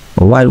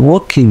 While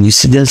walking, you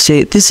see, they'll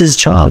say, this is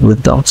child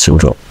with Down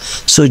syndrome.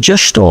 So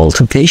gestalt,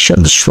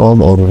 facial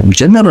gestalt, or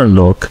general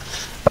look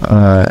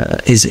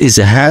is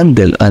a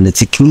handle and a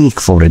technique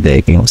for a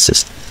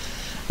diagnosis.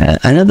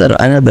 Another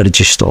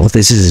gestalt,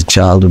 this is a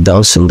child with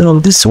Down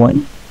syndrome, this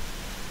one.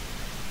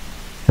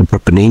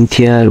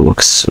 Hyperpigmentia,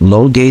 looks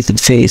elongated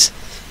face.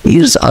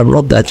 Ears are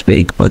not that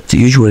big, but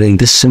usually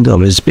this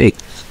syndrome is big.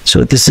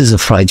 So this is a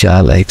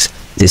fragile legs.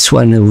 This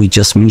one we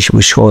just mentioned,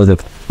 we show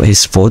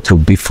his photo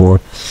before.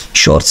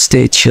 Short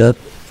stature,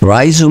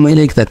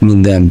 rhizomelic, that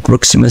means the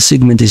proximal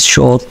segment is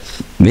short,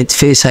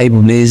 mid-face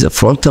hypoplasia,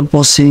 frontal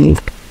bossing,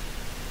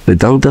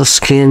 redundant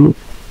skin.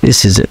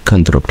 This is a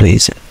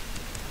chondroplasia.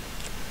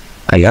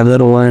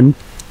 Another one,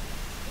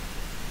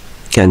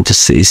 can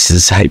just say this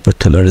is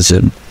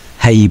hypertelorism,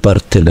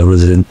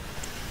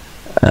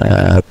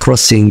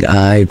 crossing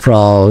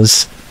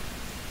eyebrows,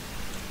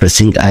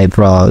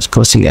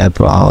 crossing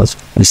eyebrows.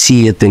 You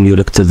see it, then you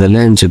look to the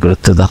lens, you go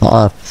to the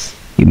heart,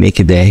 you make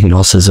a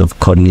diagnosis of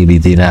corneally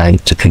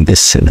denied in this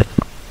syndrome.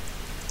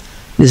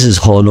 This is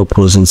hollow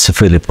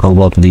prosencephaly,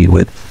 probably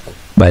with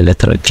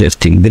bilateral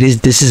clefting.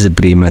 This is a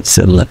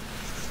premaxilla,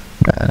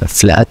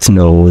 flat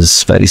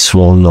nose, very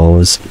small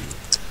nose.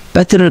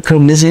 Better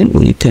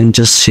recognition, you can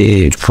just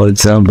say, for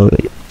example,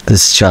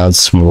 this child's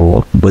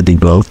small body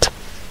built,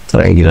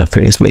 triangular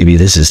face. Maybe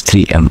this is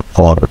 3M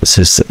or this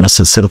is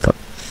Russell Silver.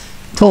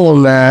 Tall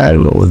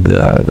man with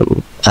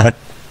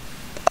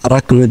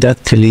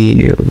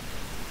arachnodactyly,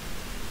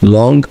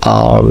 long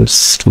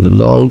arms,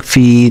 long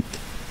feet,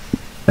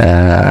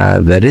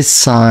 the wrist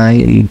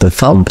side, the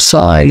thumb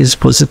side is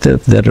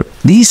positive.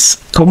 These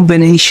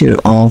combination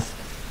of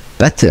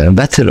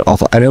better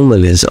of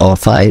anomalies or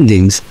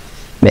findings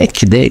make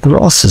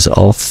diagnosis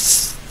of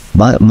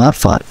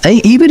Marfan.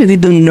 Even if you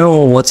don't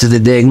know what's the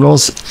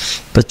diagnosis,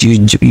 but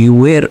you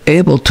were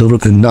able to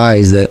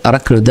recognize the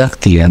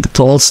arachnodactyly and the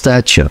tall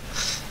stature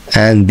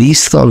and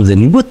these thumbs,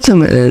 and you put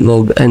them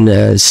in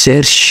a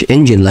search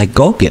engine like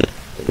Google,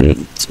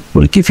 it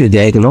will give you a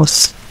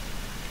diagnosis.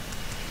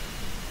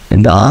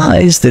 In the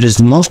eyes, there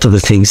is multiple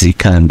things you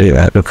can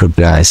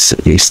recognize.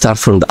 You start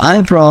from the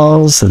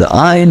eyebrows, the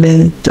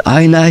eyelid, the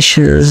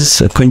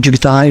eyelashes,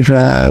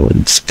 conjunctiva,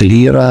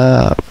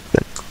 sclera,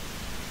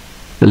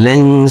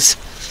 lens,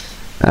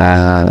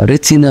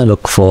 retina,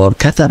 look for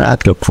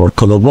cataract, look for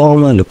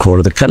coloboma, look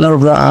for the color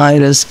of the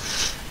iris,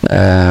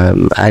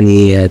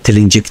 any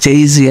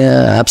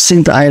telangiectasia,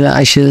 absent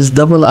eyelashes,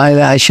 double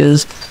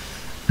eyelashes,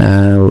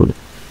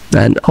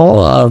 and all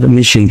are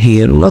mentioned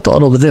here. Not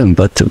all of them,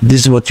 but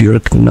this is what you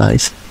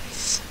recognize.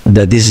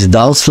 That this is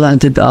dull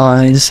slanted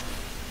eyes,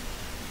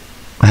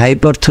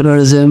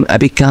 hypertelorism,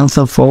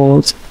 epicanthal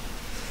folds.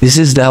 This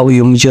is how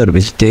you measure.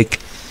 We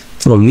take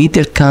from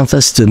medial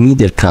canthus to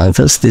medial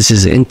canthus, this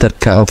is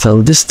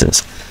intercanthal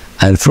distance.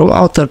 And from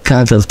outer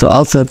canthus to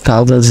outer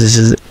canthus, this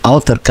is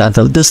outer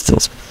canthal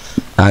distance.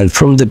 And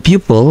from the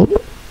pupil,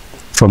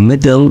 from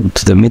middle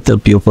to the middle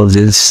pupil,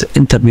 this is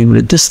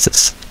intermediate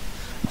distance.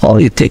 Or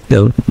you take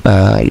the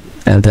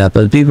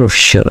palpebral,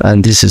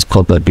 and this is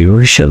called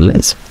palpebral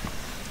lens.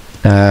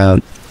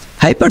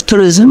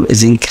 Hypertelorism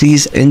is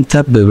increased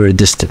interpupillary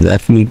distance.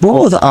 That means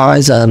both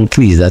eyes are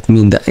increased. That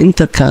means the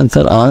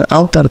intercanthal and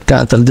outer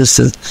canthal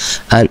distance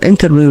and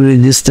interpupillary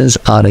distance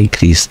are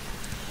increased.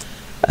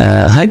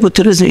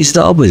 Hypotelorism is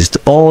the opposite.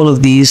 All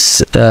of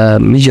these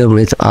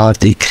measurements are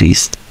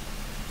decreased.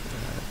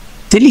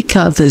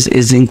 Telecanthus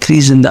is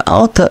increased in the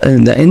outer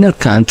and the inner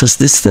canthus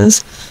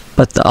distance,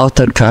 but the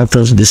outer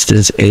canthus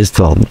distance is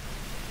normal.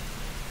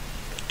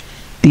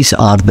 These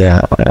are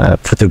the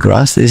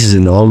photographs. This is a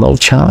normal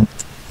chart,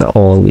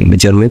 all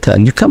measurement,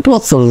 and you can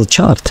plot the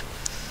chart.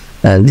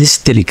 And this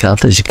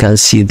telecanthus, you can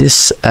see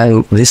this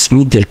this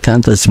medial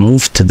canthus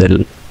moved to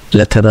the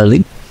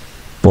laterally,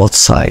 both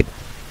sides,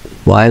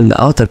 while the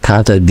outer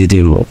canthus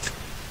didn't move.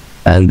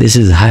 And this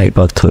is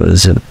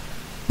hypertelorism.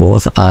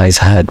 Both eyes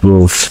had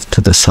moved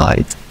to the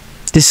side.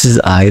 This is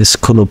iris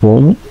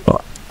coloboma.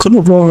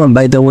 Coloboma,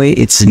 by the way,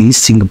 it's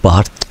missing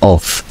part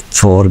of,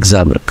 for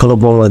example,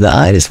 coloboma of the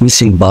eye is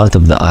missing part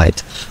of the eye.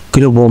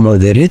 Coloboma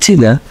of the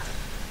retina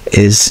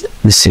is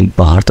missing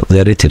part of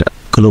the retina.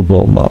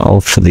 Coloboma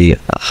of the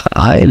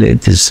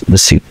eyelid is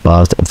missing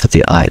part of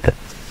the eyelid.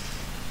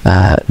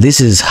 This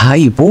is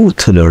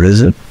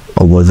hypotelorism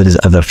although there is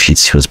other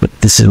features, but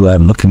this is where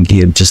I'm looking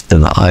here, just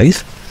in the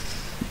eyes.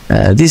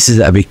 This is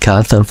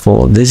apicanthal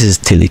fold, this is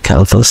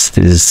telecanthus,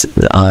 this is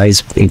the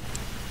eyes,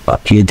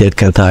 pupillate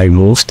calci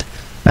removed,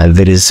 and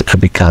there is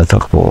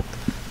apicanthal fold.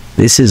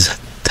 This is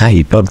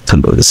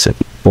hypertelorism,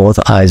 both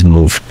eyes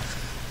moved,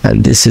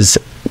 and this is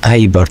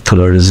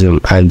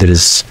hypertelorism, and there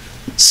is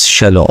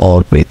shallow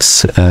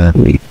orbits,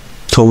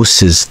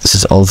 ptosis, this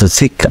is also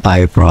thick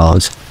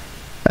eyebrows,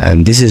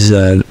 and this is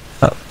a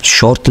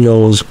short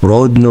nose,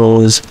 broad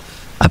nose,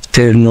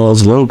 upturned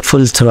nose, long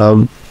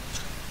philtrum.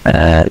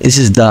 This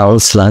is down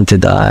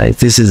slanted eyes,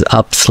 this is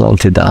up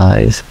slanted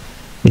eyes,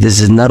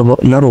 this is narrow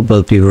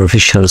palpebral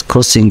fissures,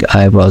 crossing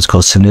eyebrows,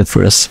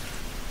 cosiniferous,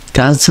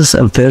 cancers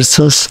and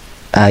versus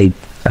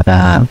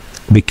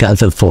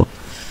apicanthal fold.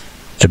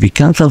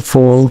 Apicanthal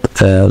fold,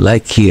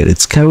 like here,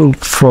 it's coming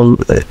from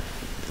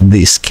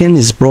the skin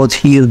is broad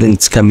here, then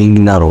it's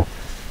coming narrow.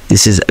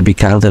 This is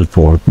apicanthal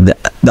fold. The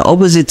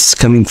opposite is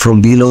coming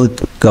from below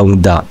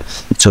going down.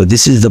 So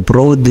this is the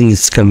broad, then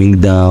it's coming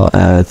down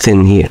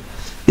thin here.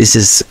 This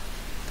is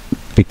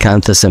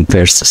apicanthus and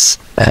versus.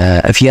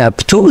 If you have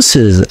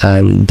ptosis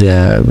and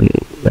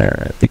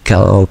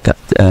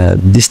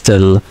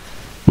distal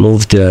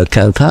moved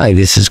calci,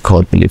 this is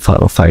called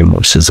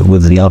blepharophimosis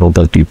with narrow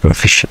palpebral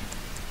fissure.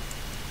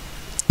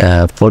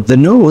 For the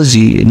nose,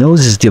 the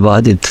nose is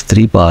divided into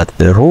three parts: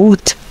 the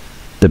root,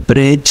 the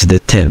bridge, the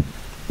tip.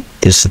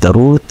 This is the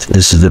root,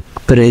 this is the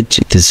bridge,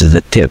 this is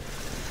the tip.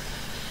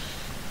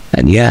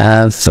 And you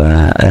have,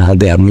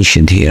 they are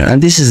mentioned here.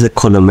 And this is the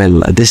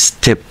columella. This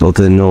tip of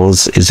the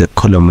nose is a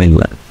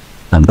columella.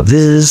 And this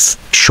is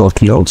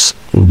short nose,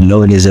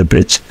 low nasal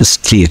bridge. It's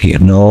clear here,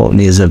 no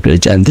nasal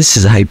bridge. And this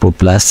is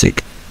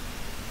hypoplastic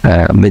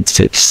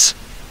mid-face.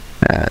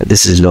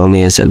 This is low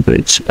nasal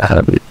bridge,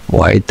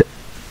 wide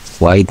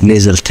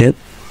nasal tip.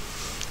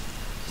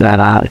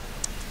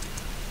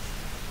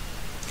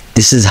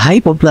 This is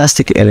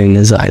hypoplastic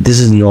LNSI. This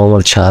is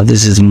normal child.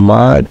 This is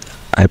mild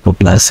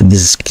hypoplastic.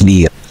 This is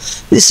clear.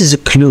 This is a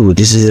clue.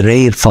 This is a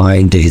rare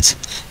finding.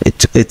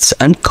 It's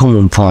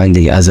uncommon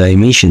finding, as I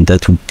mentioned,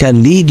 that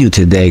can lead you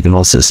to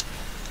diagnosis.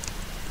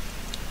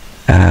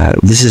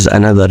 This is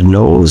another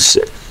nose,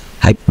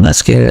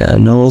 hypoplastic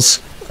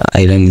nose,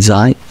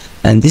 LNSI,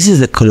 and this is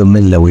the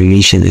columella we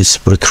mentioned. It's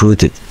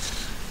protruded.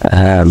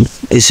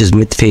 This is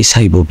mid-face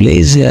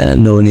hypoplasia,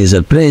 low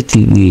nasal bridge,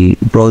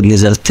 broad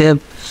nasal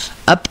tip,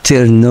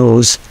 upturned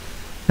nose,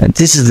 and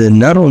this is the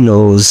narrow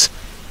nose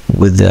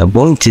with the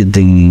pointed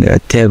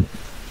tip.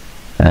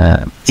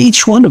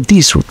 Each one of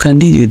these can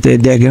lead you to the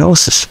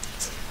diagnosis.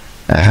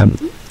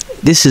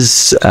 This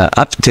is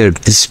upturned,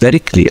 this is very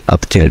clear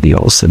upturned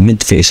also,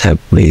 mid-face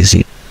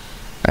hypoplasia.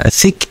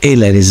 Thick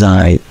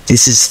LNSI,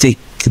 this is thick,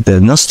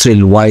 the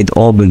nostril wide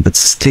open but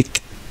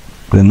thick,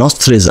 the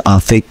nostrils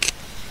are thick.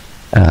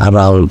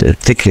 Around it,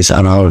 thickness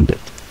around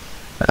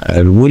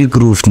it.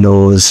 Well-grooved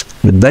nose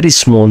with very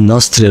small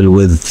nostril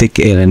with thick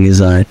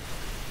LNSI.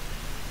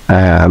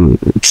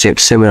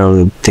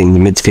 Similar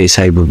thing, mid-face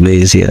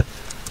hypoplasia.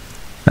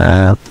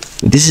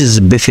 This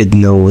is bifid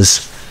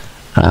nose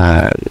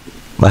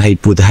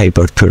with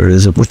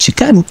hypertelorism, which you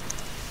can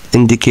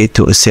indicate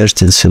to a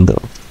certain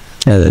syndrome.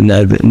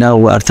 Now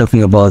we are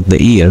talking about the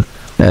ear.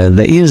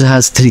 The ears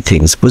has three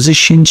things: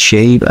 position,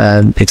 shape,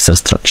 and extra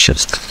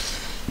structures.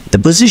 The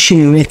position,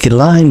 you make a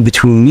line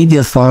between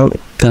medial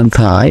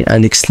calci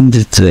and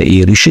extended to the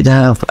ear. You should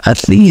have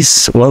at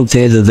least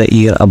 1/3 of the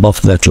ear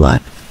above that line.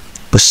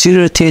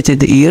 Posterior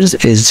rotated ears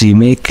is you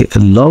make a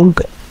long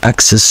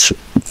axis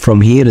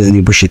from here and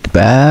you push it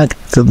back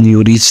till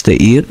you reach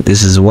the ear.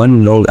 This is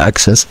one long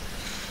axis,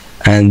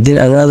 and then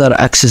another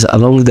axis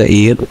along the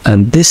ear,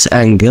 and this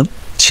angle,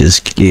 which is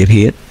clear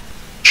here,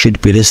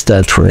 should be less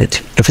than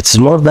 20. If it's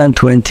more than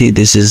 20,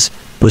 this is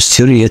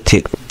posterior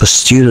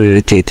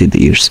rotated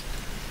ears.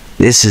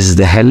 This is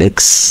the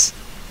helix,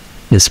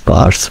 this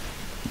part.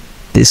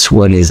 This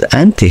one is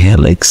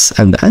antihelix,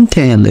 and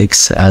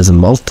antihelix has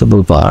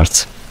multiple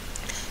parts.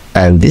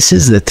 And this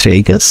is the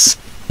tragus,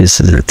 this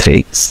is the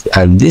tragus,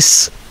 and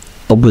this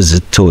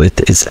opposite to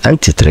it is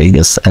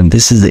antitragus, and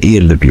this is the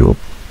ear lobule.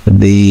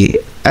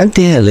 The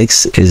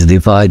antihelix is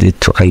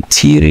divided to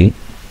anterior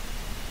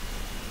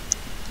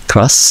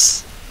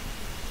crus.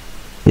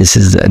 This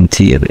is the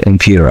inferior,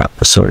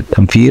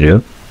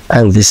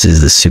 and this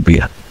is the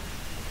superior.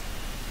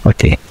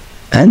 Okay,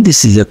 and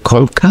this is the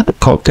concha.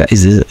 Concha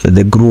is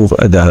the groove,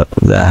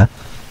 the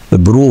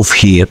groove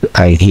here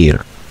and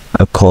here,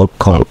 called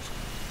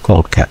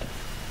concha.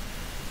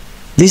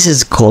 This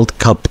is called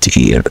cupped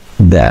ear.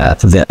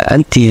 The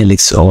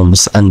antihelix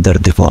almost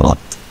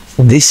underdeveloped.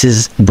 This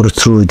is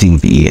protruding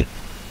the ear.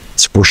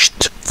 It's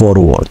pushed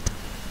forward.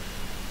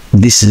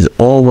 This is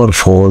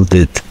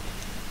overfolded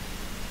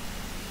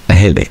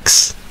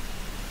helix.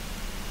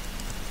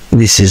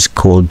 This is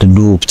called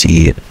looped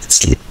ear.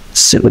 It's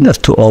similar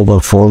to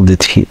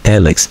overfolded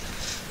helix,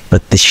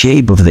 but the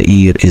shape of the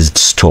ear is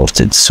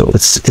distorted, so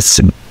it's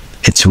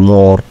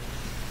more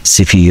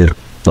severe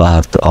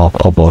part of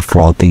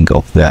overfolding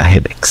of the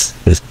helix.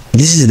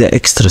 This is the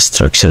extra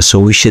structure. So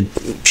we should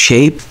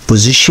shape,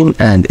 position,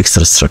 and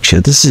extra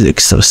structure. This is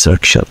extra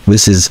structure.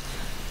 This is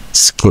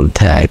skin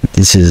tag.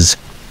 This is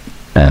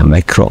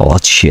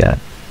microarchia.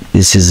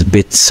 This is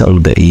bits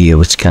on the ear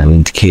which can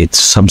indicate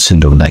some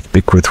syndrome like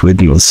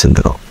Beckwith-Whitnell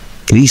syndrome.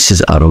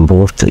 Creases are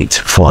important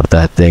for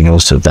that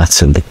diagnosis of that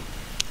syndrome.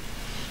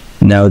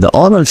 Now the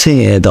oral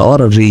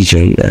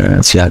region,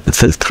 so you have the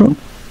philtrum,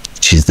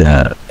 which is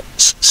the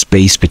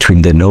space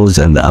between the nose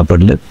and the upper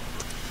lip,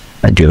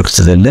 and you look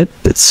to the lip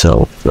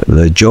itself,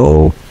 the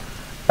jaw.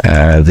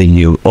 Then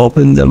you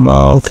open the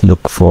mouth,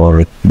 look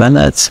for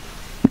palate.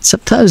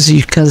 Sometimes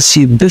you can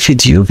see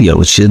bifiduvia,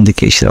 which is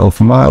indication of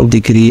mild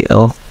degree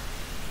of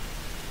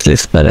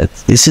cleft palate.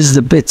 This is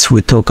the bits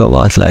we talk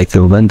about, like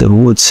the Van der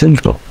Waals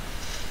syndrome.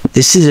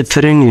 This is a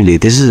frenulum,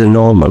 this is a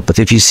normal, but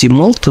if you see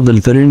multiple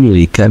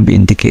frenuli, it can be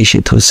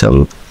indication to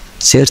some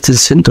certain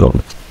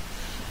syndrome.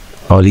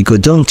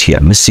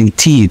 Oligodontia, missing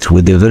teeth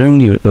with the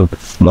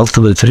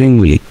multiple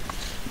frenuli.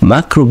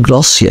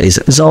 Macroglossia is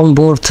an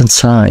important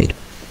sign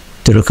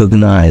to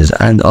recognize,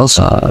 and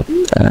also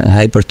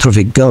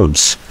hypertrophic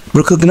gums.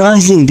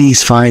 Recognizing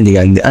these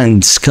findings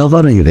and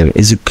discovering them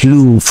is a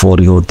clue for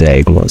your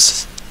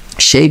diagnosis.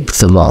 Shape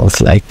the mouth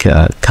like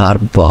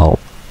carbow,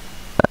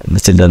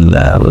 مثل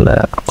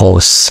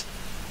القوس،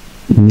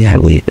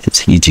 يعني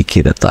يجي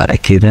كذا طالع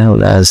كذا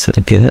ونازل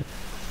كذا.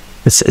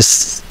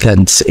 It's a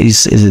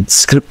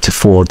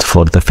descriptive word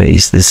for the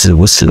face. This is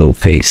whistle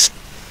face.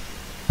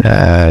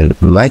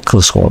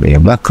 Microsomia,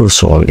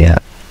 macrosomia,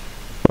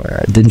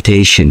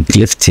 dentation,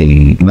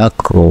 clifting,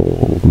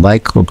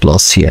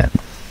 microglossia,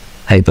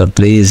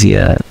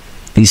 hyperplasia.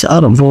 These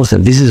are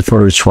important. This is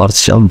for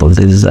Schwarz-Jampel.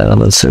 This is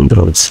other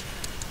syndromes.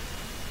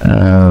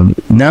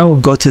 Now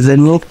go to the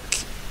neck.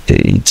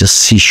 You just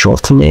see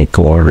short neck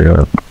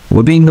or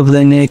webbing of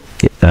the neck.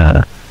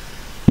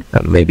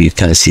 Maybe you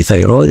can see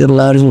thyroid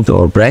enlargement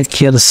or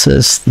brachial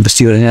cyst,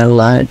 posterior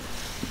hairline.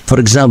 For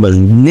example,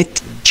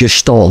 neck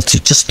gestalt. You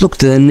just look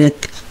to the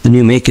neck, then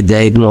you make a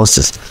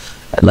diagnosis.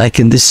 Like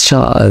in this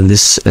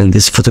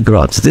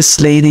photograph, this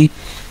lady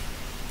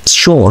is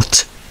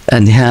short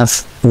and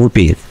have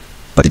webbing.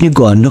 But you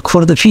go and look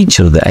for the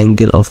feature, the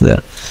angle of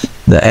the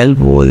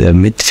elbow, the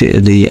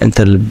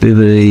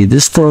interlobary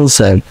distance,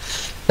 and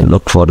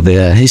look for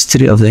the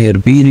history of the hair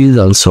period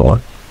and so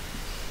on.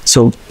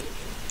 So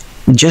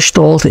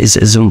gestalt is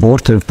an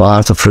important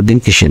part of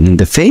recognition in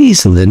the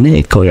face, and the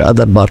neck, or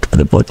other part of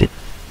the body.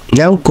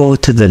 Now go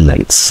to the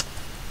lens.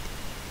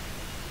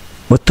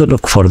 What to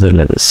look for the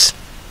lens?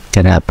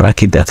 Can have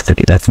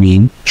brachydactyly, that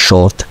means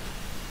short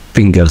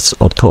fingers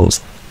or toes.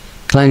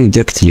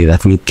 Clinidactyly,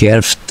 that means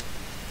curved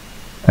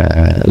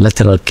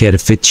lateral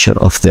curvature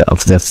of the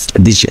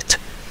digit.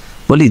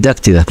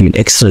 Polydactyly, that means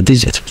extra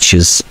digit, which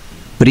is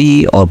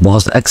pre or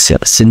post axial.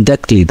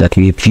 Syndactyly, that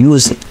means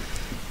fused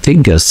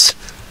fingers.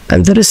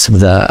 And the rest of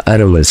the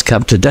animals.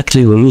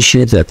 Camptodactyly, we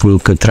mentioned that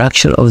means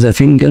contraction of the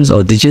fingers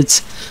or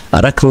digits.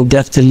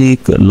 Arachnodactyly,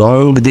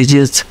 long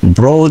digits,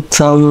 broad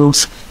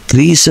thumbs,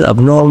 creases,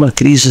 abnormal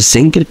creases,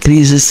 single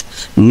creases,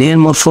 nail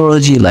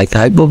morphology like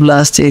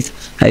hypoplastic,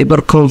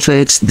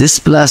 hyperconvex,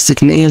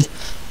 dysplastic nails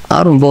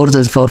are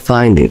important for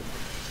finding.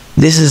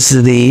 This is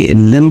the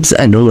limbs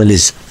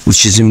anomalies,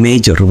 which is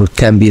major, which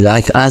can be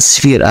like as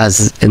severe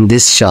as in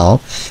this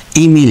child.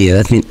 Emilia,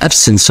 that means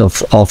absence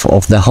of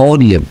the whole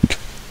limb,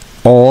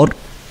 or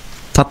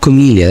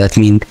phacomelia, that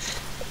means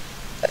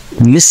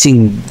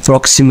missing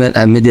proximal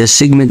and medial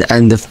segment,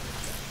 and the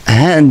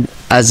hand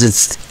as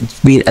it's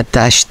been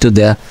attached to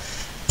the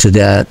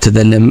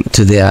limb,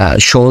 to the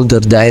shoulder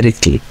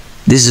directly.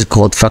 This is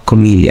called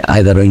phacomelia,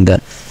 either in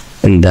the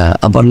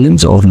upper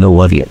limbs or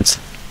lower limbs.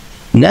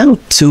 Now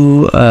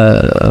to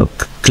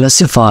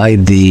classify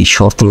the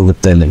shortening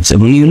of the limbs.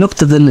 When you look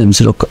to the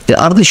limbs, look,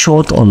 are they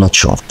short or not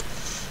short?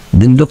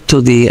 Then look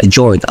to the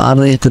joint, are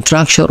they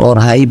contraction or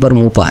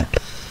hypermobile?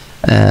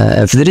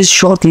 If there is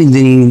shortening,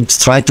 then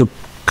try to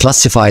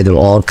classify them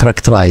or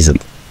characterize them,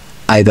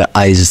 either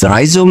as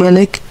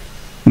rhizomelic,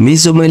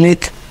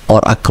 mesomelic,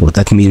 or acro.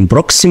 That means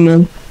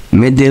proximal,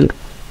 middle,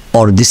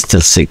 or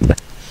distal segment.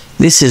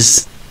 This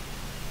is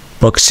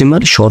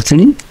proximal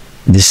shortening,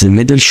 this is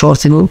middle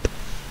shortening,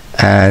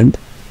 and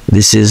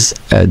this is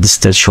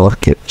distal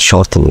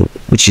shortening,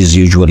 which is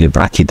usually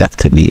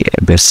brachydactyly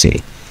per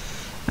se.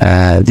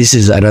 This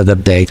is another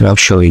diagram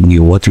showing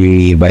you what we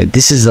mean by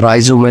this is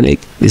rhizomelic,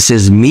 this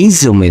is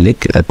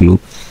mesomelic, that means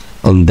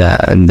on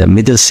the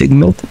middle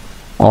segment,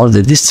 or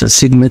the distal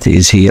segment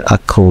is here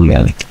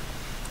acromelic.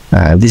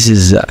 This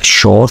is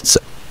short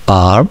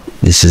arm,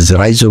 this is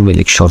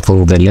rhizomelic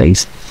shortening of the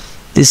legs.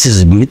 This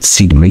is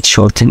mid-segment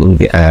shortening,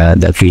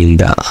 that means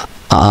the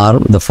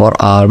arm, the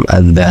forearm,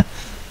 and the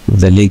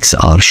legs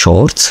are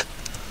short,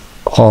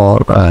 or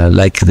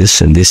like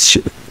this in this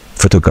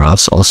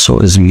photographs also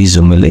is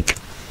mesomelic,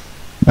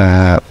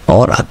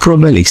 or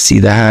acromelic. See,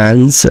 the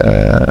hands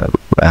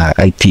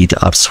and feet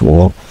are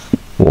small,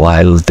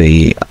 while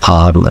the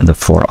arm and the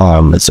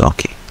forearm is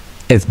okay.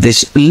 if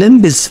this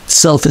limb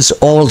itself is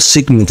all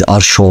segments are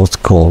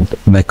short called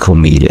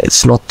macromelia.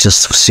 It's not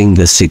just a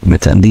single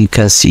segment, and you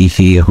can see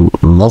here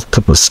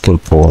multiple skin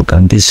fold,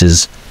 and this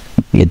is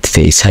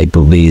mid-face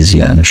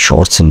hypoplasia and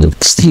shortening,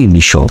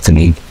 extremely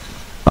shortening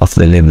of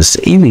the limbs.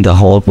 Even the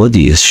whole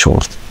body is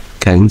short.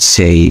 Can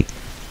say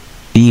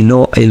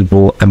no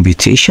elbow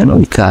amputation, or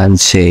you can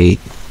say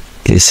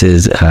this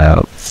is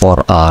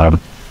forearm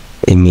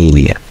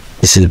amelia.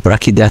 This is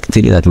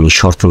brachydactyly, that means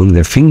shortening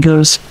the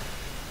fingers.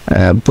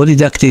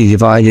 Polydactyly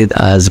divided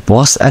as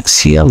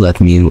post-axial,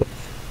 that means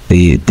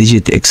the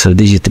extra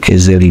digit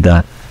is really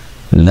the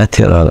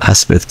lateral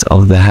aspect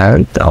of the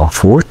hand or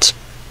foot.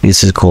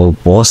 This is called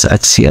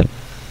post-axial.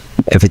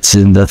 If it's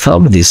in the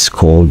thumb, this is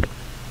called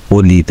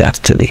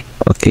polydactyly.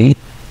 Okay.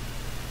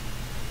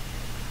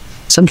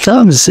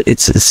 Sometimes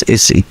it's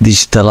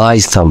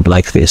digitalized thumb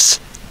like this.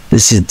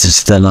 This is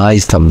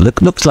digitalized thumb.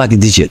 Looks like a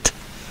digit.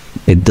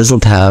 It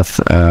doesn't have.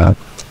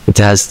 It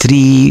has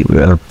 3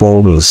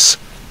 bones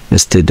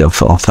instead of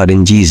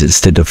pharynges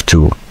instead of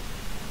 2.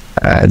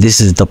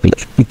 This is double.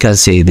 You can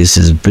say this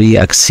is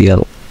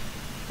pre-axial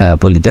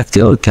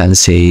polydactyly, or you can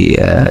say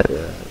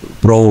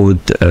broad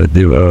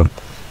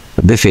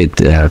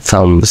bifid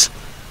thumbs.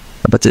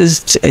 But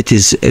it's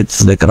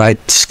the right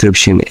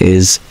description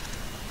is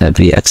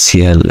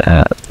pre-axial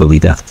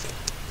polydactyly.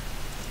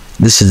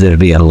 This is a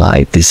real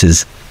life. This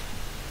is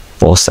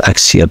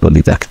post-axial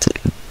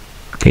polydactyly.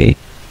 Okay.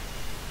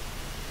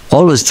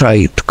 Always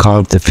try to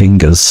count the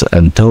fingers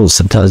and toes.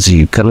 Sometimes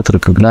you cannot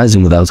recognize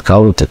them without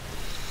counting.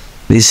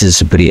 This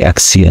is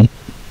pre-axial.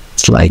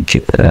 It's like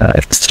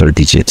extra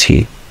digit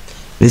here.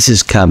 This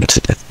is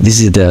COMPLET. This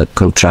is the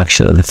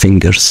contraction of the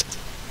fingers.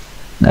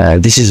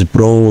 This is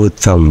broad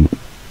thumb.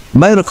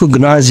 By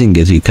recognizing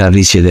it, you can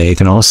reach a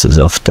diagnosis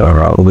of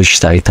which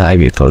type,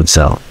 for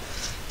example.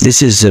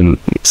 This is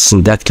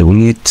syndactyly. When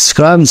you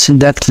describe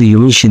syndactyly, you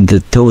mention the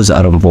toes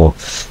are involved.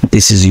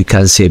 This is, you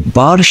can say,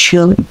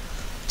 partial,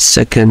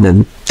 second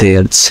and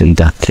third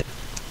syndactyly,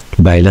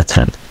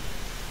 bilateral.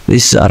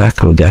 This is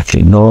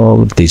arachnodactyly,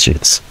 no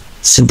digits.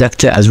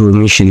 Syndactyly, as we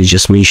mentioned, you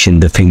just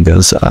mentioned the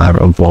fingers are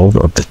involved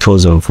or the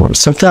toes are involved.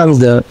 Sometimes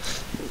the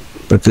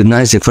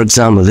recognizing, for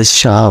example, this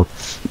child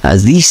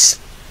has these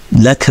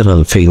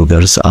lateral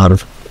fingers are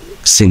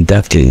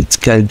syndactyly. It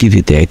can give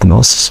you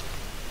diagnosis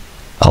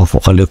of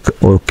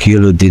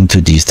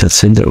oculodentodigital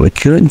syndrome. You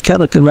can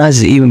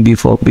recognize it even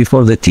before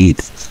the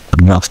teeth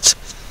are not.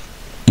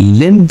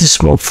 Limb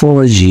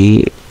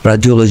dysmorphology,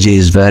 radiology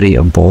is very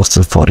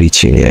important for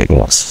each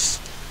diagnosis.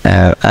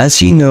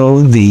 As you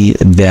know, the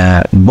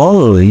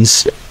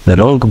bones, the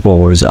long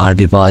bones, are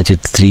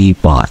divided 3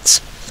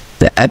 parts: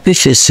 the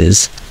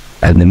epiphysis,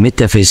 and the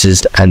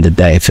metaphysis, and the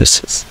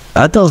diaphysis.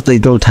 Adults, they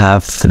don't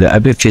have the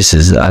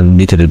epiphysis and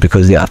metaphysis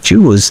because they are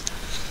fused.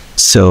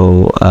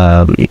 So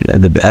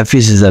the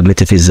epiphysis and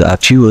metaphysis are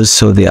fused,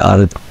 so they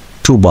are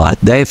 2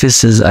 parts: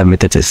 diaphysis and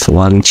metaphysis.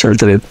 One in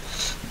children,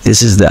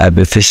 this is the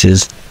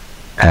epiphysis,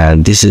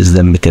 and this is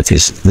the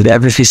metaphysis. The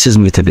epiphysis,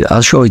 metaphysis.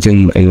 I'll show it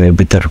in a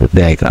better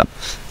diagram.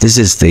 This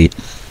is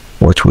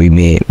what we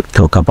may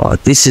talk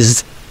about. This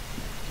is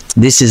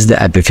the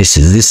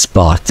epiphysis. This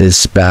part,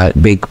 this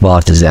big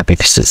part, is the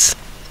epiphysis.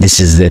 This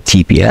is the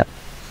tibia.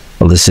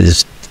 Well, this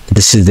is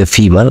the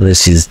femur.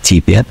 This is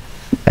tibia,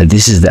 and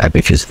this is the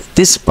epiphysis.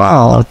 This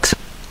part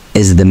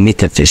is the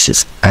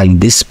metaphysis,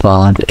 and this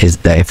part is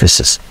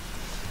diaphysis.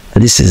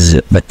 This is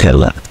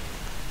patella.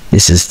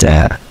 This is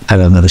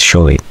another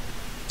showing.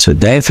 So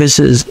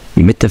diaphysis,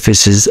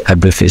 metaphysis,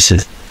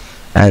 epiphysis,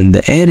 and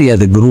the area,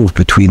 the groove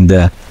between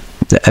the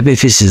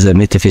epiphysis and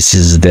metaphysis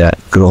is the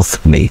growth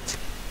plate.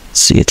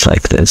 See it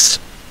like this.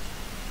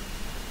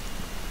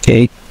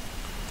 Okay.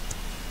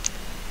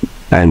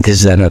 And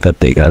this is another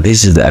bigger.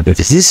 This is the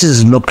epiphysis. This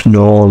is not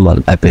normal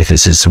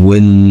epiphysis,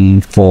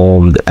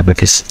 well-formed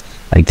epiphysis.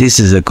 Like this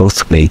is a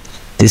growth plate.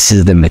 This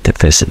is the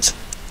metaphysis.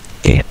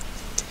 Okay.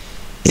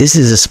 This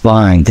is a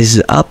spine. This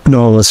is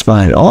abnormal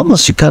spine.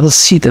 Almost you cannot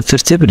see the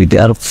vertebrae. They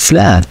are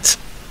flat.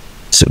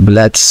 So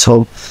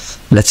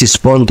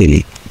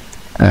latispondily.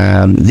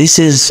 This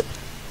is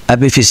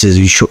epiphysis.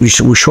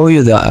 We show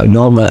you the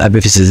normal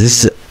epiphysis.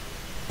 This is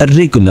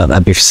irregular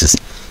epiphysis.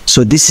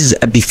 So this is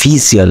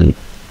epiphyseal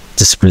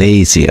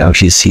dysplasia,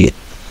 as you see it.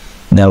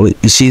 Now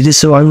you see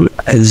this one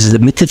is the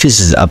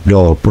metaphysis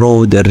abnormal,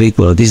 broad,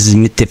 irregular. This is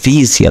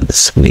metaphyseal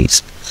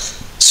dysplasia.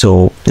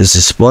 So this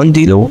is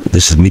spondylo,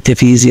 this is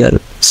metaphyseal,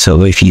 so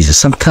epiphyseal.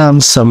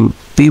 Sometimes some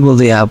people,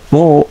 they have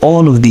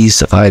all of these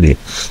divided.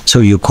 So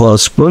you call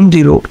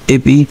spondylo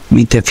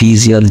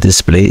epimetaphyseal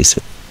dysplasia.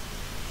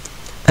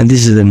 And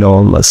this is the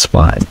normal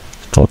spine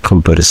for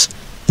comparison.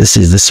 This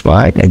is the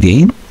spine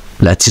again,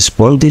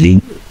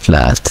 latispondily,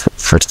 flat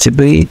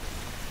vertebrae.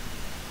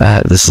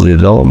 This is the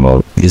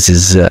normal. This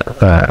is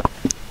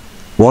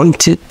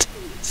pointed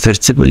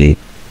vertebrae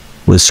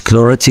with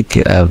sclerotic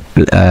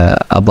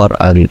upper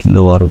and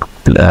lower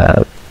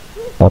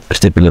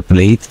vertebral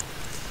plate.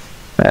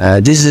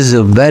 This is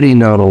a very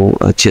narrow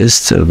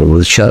chest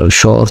with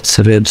short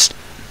ribs,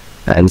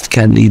 and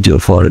can lead you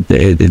for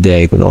the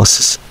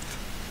diagnosis.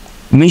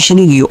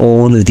 mentioning you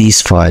all of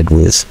these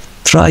findings,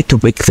 try to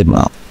pick them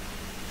up.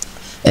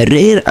 A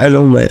rare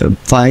anomaly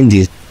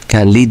finding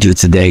can lead you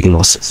to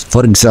diagnosis.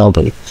 For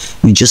example,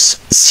 you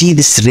just see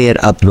this rare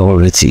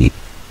abnormality,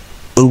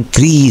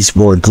 increase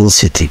bone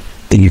density,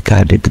 then you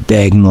can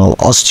diagnose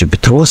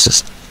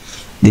osteopetrosis.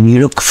 Then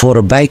you look for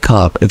a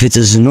bicarb. If it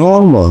is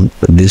normal,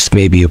 this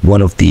may be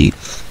one of the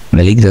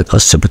malignant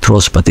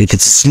osteopetrosis, but if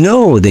it's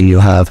low, then you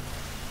have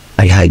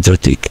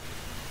anhydrotic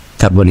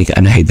carbonic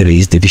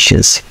anhydrase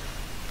deficiency.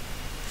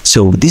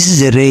 So this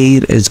is a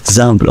rare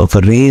example of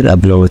a rare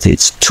abnormality.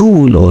 It's a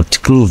tool or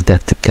technique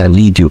that can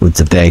lead you to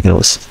the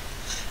diagnosis.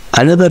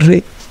 Another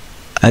rare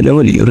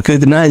anomaly, you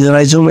recognize the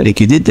rhizome, like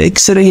you did the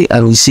X-ray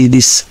and we see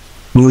this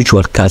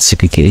mutual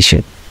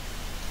calcification.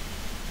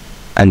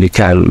 And you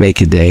can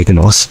make a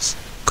diagnosis,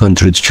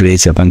 contradictory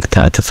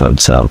punctata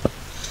salva.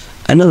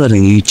 Another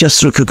thing, you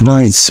just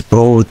recognize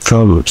broad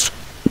thumbs.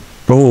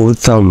 Broad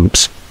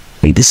thumbs.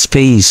 Like this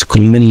face,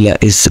 columella,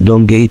 is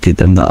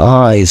elongated and the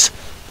eyes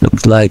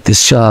look like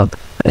this sharp.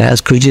 It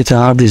has congenital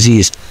heart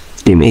disease.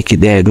 They make a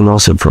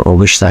diagnosis for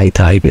oversight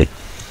type.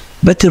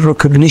 Better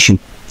recognition.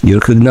 You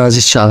recognize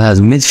this child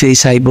has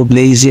mid-face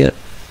hypoplasia,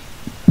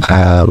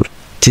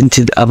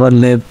 tinted upper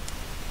lip,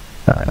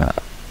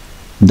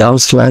 down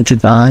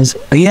slanted eyes.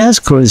 He has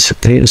chronic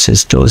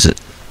cystosis,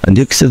 and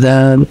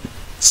ectoderm,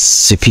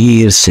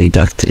 severe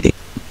seductivity.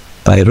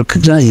 By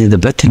recognizing the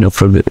pattern of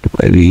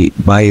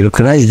by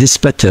recognizing this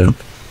pattern,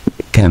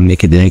 can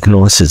make a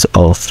diagnosis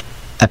of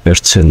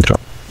Apert syndrome.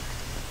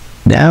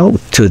 Now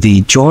to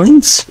the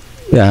joints,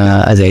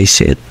 as I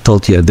said,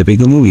 told you at the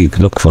beginning, you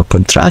can look for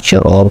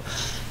contraction or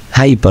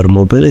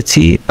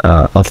hypermobility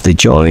of the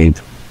joint.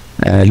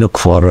 Look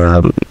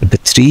for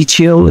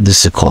petriccio.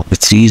 This is called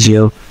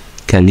petriccio.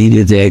 Can lead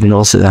to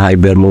diagnosis of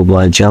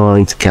hypermobile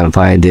joint. Can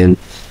find in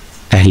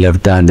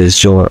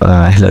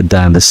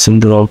Ehlers-Danlos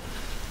syndrome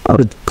or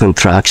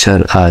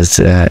contraction as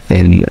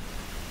in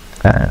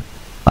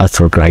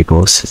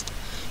arthrogryposis.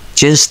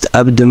 Chest,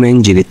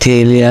 abdomen,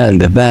 genitalia, and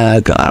the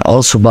back are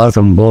also part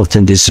of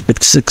important. This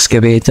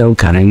excavatum,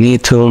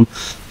 carinatum,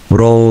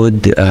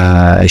 broad,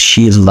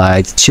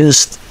 shield-like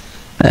chest,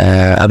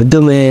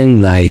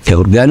 abdomen, like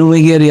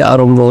organomegaly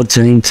are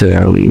important,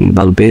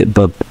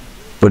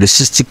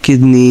 polycystic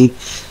kidney,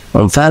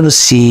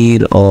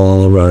 omphalocele,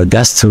 or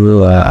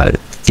gastro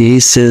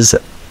cases.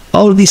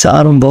 All these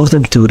are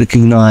important to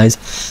recognize,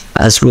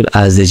 as well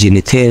as the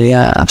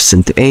genitalia,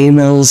 absent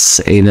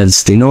anus, anal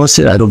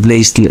stenosis,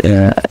 aeroplaced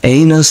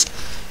anus,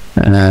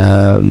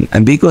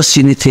 ambiguous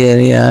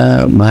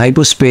genitalia,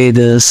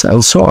 hypospadias,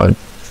 and so on.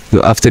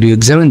 After you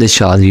examine the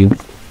child, you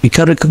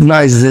can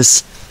recognize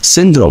this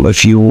syndrome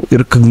if you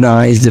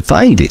recognize the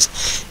findings.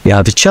 You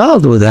have a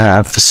child who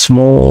have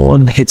small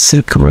head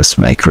circumference,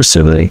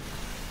 microcephaly,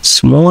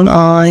 small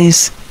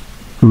eyes,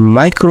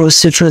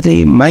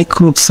 microcephaly,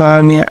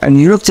 microphthalmia, and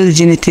you look at the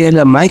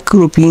genitalia,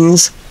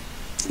 micropenis.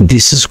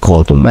 This is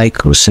called a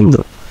micro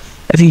syndrome.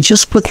 If you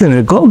just put them in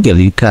a Google,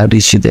 you can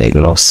reach a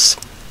diagnosis.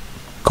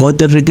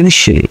 Caudal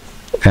regression.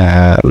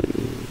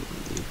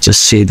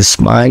 Just say the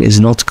spine is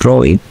not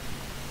growing,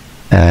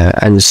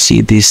 and you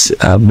see this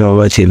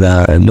abnormality in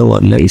the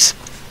lower legs,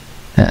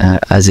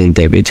 as in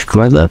diabetic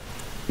mother.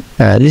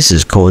 This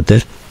is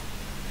caudal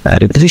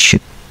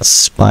regression.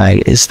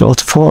 Spine is not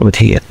formed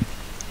here.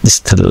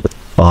 Distal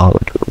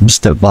part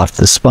of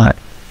the spine.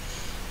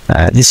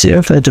 This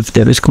effect of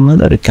diabetic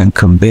mother can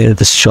compare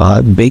this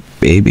child, big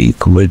baby,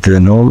 with the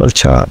normal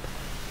child,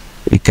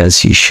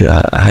 because you should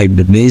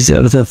hypoplasia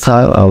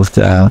of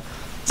the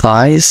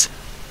thighs,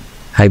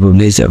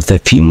 hypoplasia of the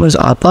femurs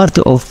are part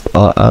of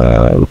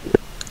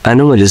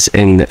anomalies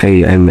in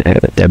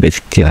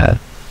diabetic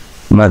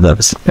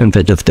mothers,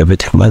 infant of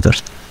diabetic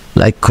mothers,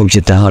 like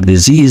congenital heart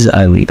disease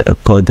and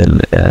caudal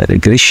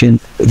regression.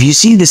 If you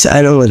see this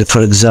anomaly,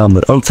 for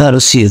example,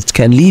 omphalocele, it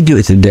can lead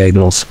you to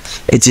diagnosis.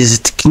 It is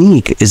a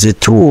technique, is a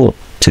tool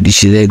to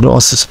reach the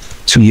diagnosis.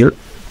 So you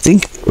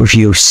think, if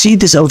you see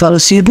this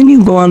omphalocele, then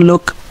you go and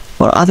look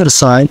for other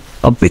sign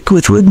of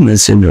Beckwith-Widman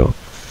syndrome.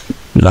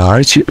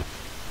 Large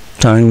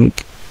tongue,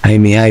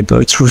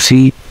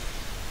 hypertrophy.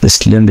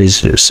 This limb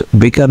is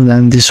bigger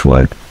than this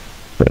one.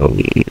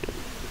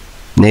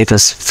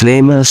 Nefas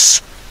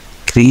flamus,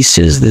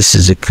 creases. This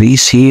is a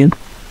crease here,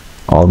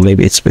 or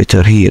maybe it's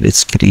better here.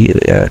 It's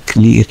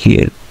clear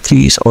here.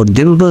 Crease or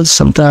dimples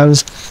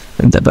sometimes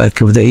in the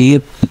back of the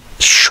ear.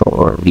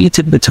 Sure, a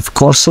little bit of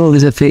corsal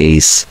with the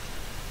face.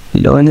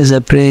 Loin is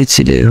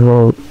separated.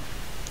 A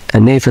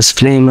nefas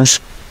flamus.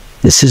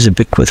 This is a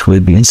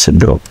Beckwith-Widman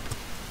syndrome.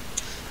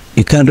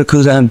 You can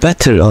recognize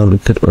better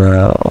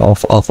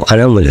of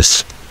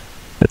anomalies.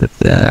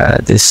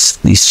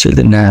 These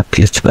children have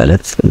cleft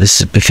palate. This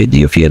is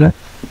bifidiophila,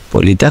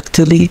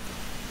 polydactyly,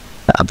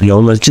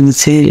 abnormal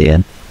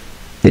genitalia.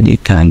 Then you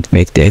can't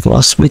make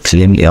diagnosis with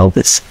limb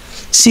Elvis.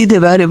 See the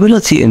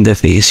variability in the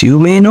face. You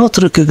may not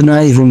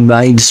recognize them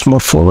by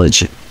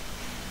dysmorphology,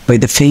 by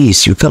the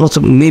face. You cannot,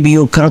 maybe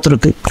you cannot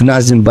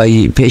recognize them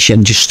by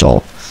patient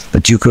gestalt,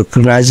 but you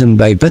recognize them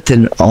by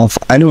pattern of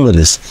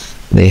anomalies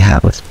they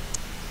have.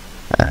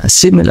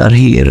 Similar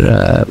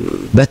here,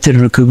 better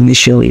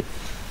recognition,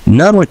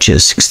 narrow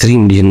chest,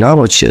 extremely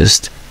narrow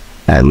chest,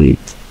 and you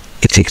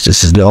think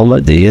this is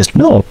normal? Yes,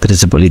 no, it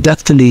is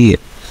polydactyly.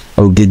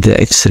 We did the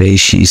X-ray,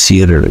 she's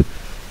here,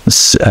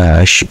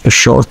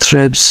 short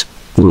ribs.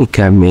 We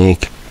can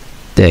make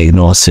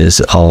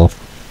diagnosis of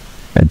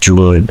a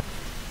joint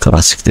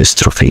thoracic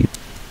dystrophy.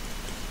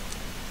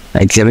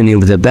 Examining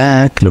the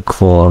back, look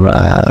for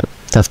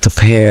tuft of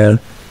hair,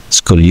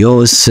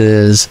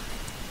 scoliosis,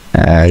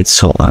 and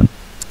so on.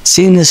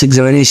 CNS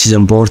examination is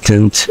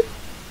important.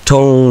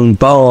 Tone,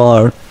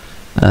 power,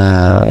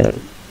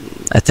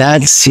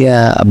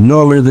 ataxia,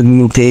 abnormal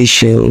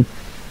pigmentation,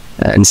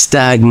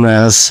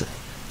 nystagmus,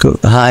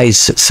 high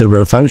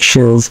cerebral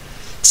functions.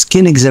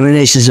 Skin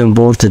examination is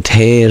important.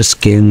 Hair,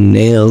 skin,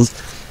 nails.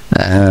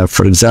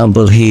 For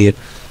example, here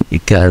you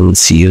can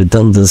see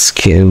redundant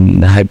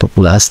skin,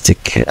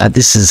 hypoplastic.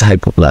 This is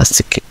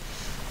hypoplastic.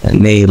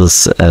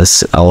 Nails,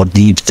 our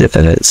deep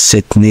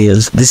set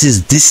nails. This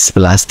is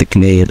dysplastic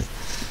nail.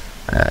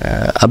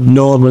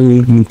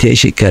 Abnormal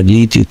pigmentation can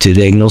lead you to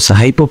diagnose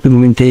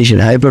hypopigmentation,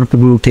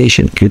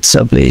 hyperpigmentation, acute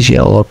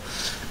dysplasia, or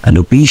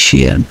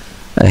alopecia.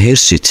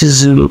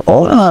 Hirsutism,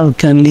 all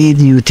can lead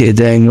you to a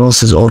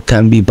diagnosis, or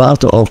can be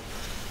part of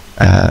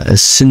a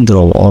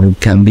syndrome, or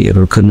can be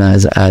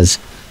recognized as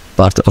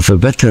part of a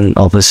pattern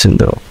of a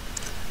syndrome.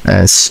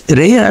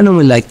 Rare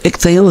anomaly like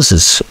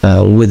ichthyosis,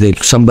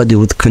 with somebody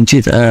with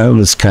congenital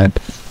anomalies, can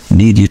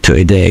lead you to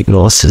a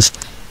diagnosis.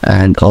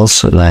 And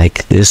also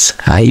like this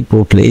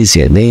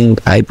hypoplasia, nail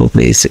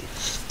hypoplasia.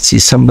 See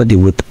somebody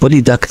with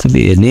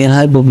polydactyly, nail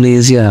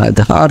hypoplasia,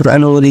 the heart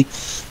anomaly,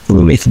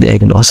 will make the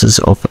diagnosis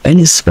of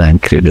any spine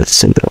cradle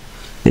syndrome.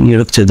 Then you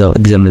look to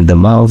examine the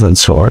mouth and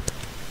so on.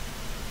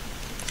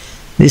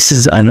 This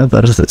is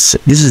another, this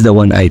is the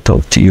one I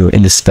talked to you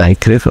in the spine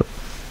cradle.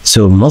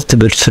 So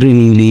multiple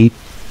frenulae,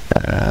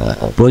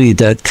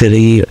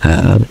 polydactyly,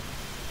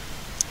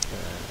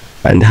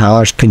 and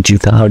heart,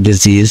 congenital heart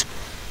disease.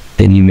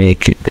 Then you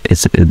make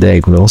a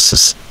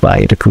diagnosis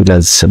by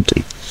recognized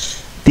symptom.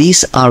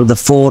 These are the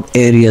 4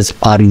 areas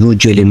are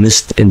usually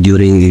missed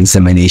during the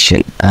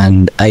examination,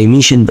 and I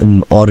mentioned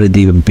them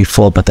already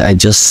before, but I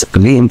just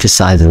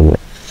re-emphasize them.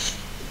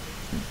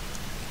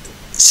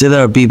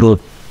 Several people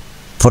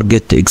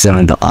forget to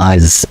examine the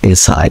eyes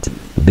inside.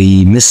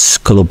 They miss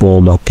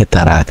glaucoma,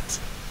 cataract.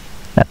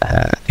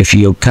 If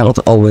you cannot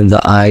open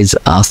the eyes,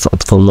 ask the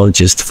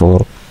ophthalmologist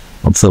for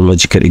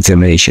ophthalmological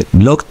examination.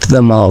 Look to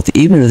the mouth,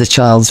 even if the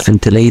child's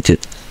ventilated.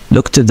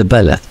 Look to the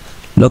palate.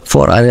 Look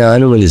for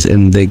anomalies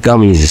in the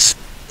gums,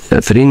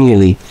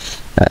 frenulae,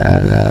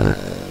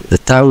 the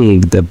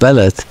tongue, the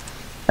palate.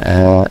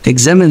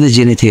 Examine the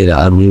genitalia.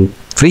 Are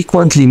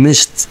frequently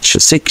missed.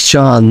 Sick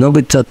child,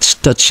 nobody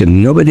touch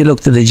him, nobody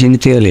looked at the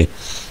genitalia.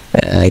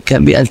 It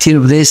can be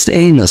anterior placed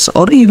anus,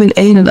 or even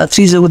anal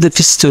atresia with the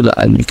fistula,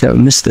 and you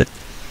can miss it.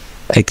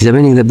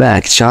 Examining the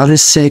back. Child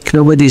is sick,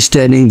 nobody is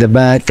turning the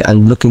back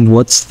and looking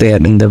what's there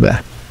in the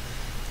back.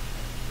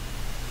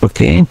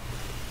 Okay.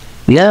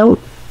 Now,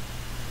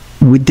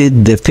 we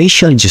did the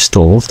facial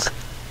gestalt,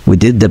 we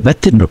did the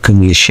pattern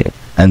recognition,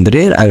 and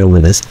rare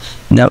anomalies.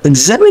 Now,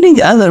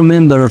 examining other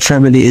member of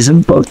family is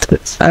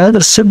important.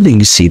 Another sibling,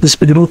 you see this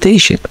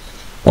pigmentation.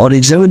 Or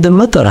examine the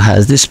mother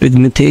has this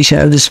pigmentation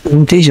and this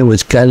pigmentation,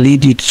 which can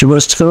lead you to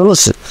tuberous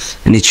sclerosis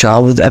in a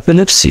child with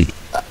epilepsy.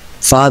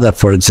 Father,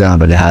 for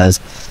example, has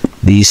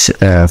these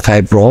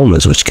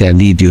fibromas, which can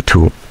lead you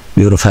to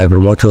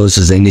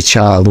neurofibromatosis in a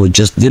child who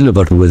just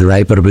delivered with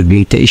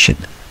hyperpigmentation.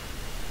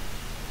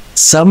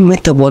 Some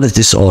metabolic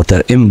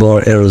disorder,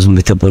 inborn errors in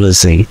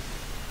metabolism,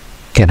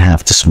 can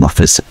have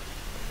dysmorphism.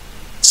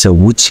 So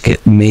which can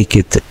make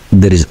it,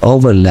 there is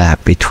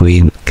overlap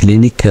between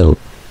clinical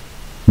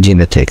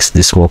genetics,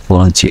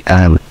 dysmorphology,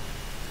 and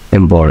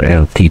inborn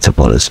error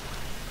metabolism.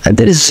 And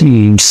there is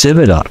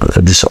similar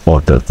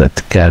disorder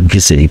that can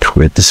result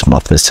with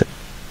dysmorphism,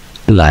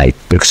 like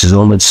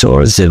peroxisomal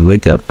disorders. They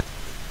wake up.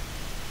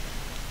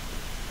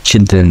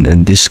 Children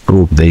in this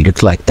group, they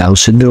look like Down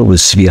syndrome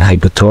with severe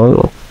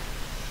hypotonia,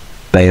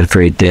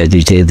 pyruvate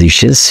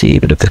deficiency,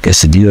 epileptic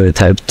aciduria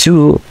type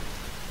 2,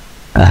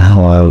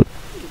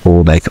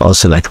 or like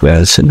also like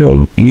Down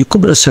syndrome.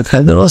 Cubital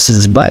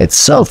sarcoidosis by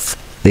itself,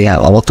 they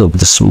have a lot of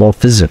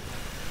dysmorphism,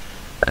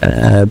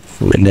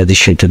 in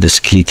addition to the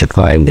skeletal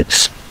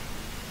findings.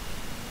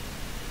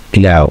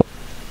 Now,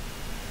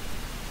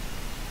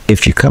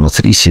 if you cannot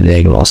reach a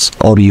diagnosis,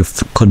 or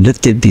you've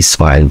collected these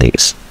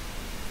findings,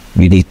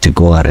 you need to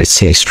go and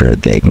research for a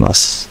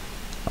diagnosis.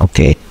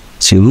 Okay,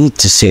 so you need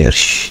to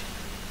search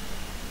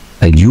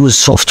and use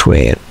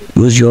software,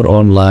 use your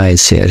online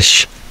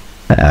search,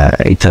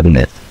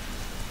 internet,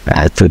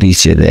 to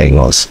reach a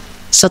diagnosis.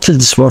 Subtle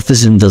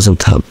dysmorphism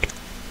doesn't help.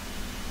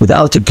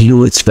 Without a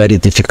clue, it's very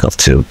difficult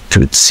to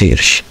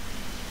search.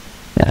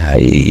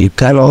 You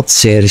cannot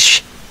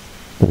search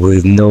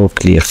with no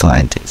clear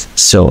findings.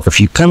 So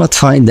if you cannot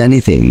find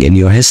anything in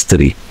your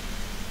history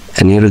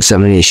and your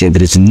examination,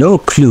 there is no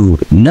clue,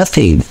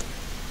 nothing,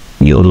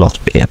 you will not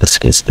be able to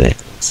get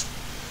diagnosis.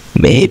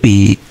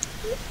 Maybe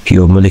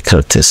your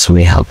molecular test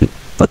may help you,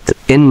 but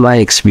in my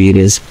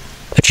experience,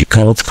 if you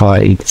cannot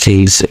find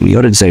things in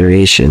your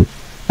examination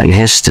and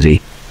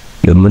history,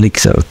 your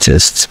molecular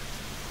tests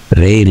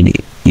rarely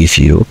give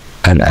you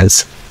an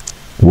answer.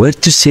 Where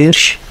to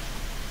search?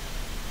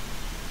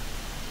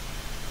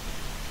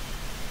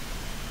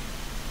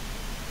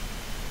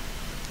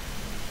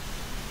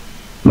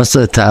 Most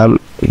of the time,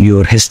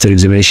 your history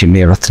examination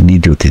may not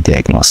lead you to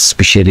diagnose,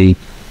 especially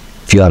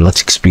if you are not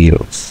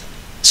experienced.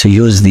 So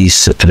use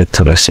these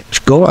predictor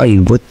research. Go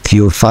and put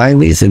your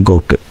findings in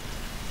Google.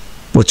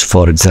 Put,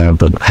 for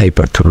example,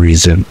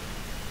 hyperthyroidism,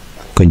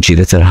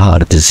 congenital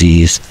heart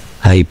disease,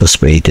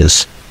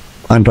 hypospadias,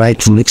 and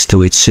write next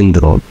to it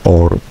syndrome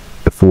or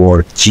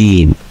for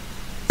gene.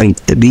 And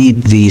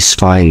read these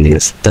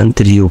findings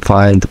until you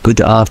find a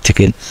good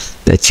article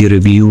that you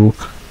review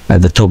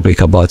the topic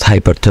about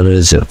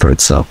hyperthyroidism, for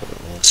example,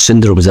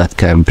 syndromes that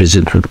can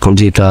present with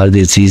congenital heart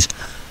disease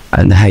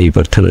and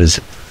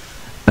hyperthyroidism.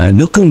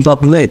 Look in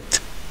PubMed,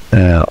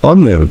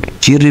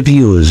 peer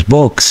reviews,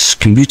 books,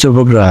 computer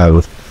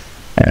programs,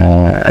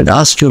 and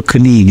ask your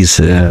colleagues.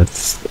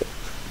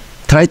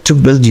 Try to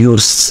build your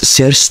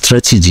search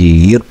strategy,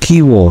 your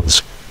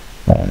keywords.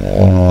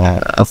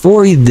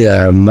 Avoid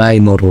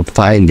minor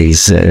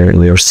findings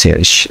in your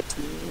search.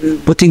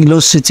 Putting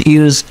lucid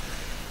ears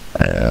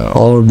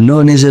or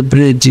no nasal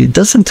bridge, it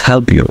doesn't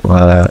help you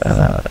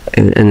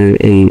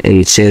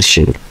in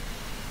searching.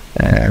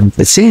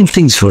 The same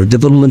things for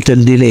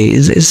developmental delay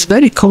is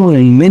very common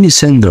in many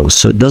syndromes,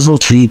 so it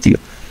doesn't lead you.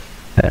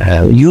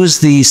 Use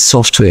these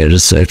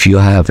softwares if you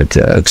have it,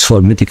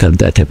 Oxford Medical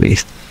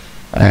Database.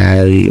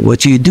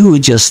 What you do,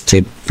 just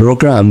a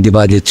program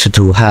divided to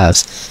two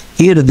halves.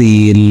 Here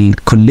the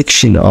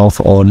collection of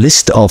or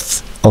list of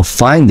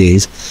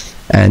findings,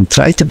 and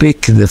try to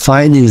pick the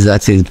findings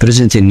that is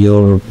present in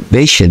your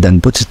patient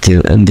and put it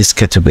in this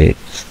category.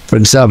 For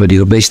example,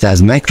 your patient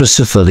has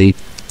microcephaly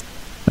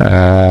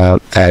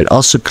and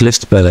also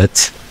cleft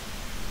palate.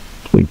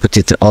 We put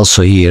it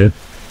also here.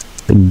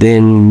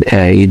 Then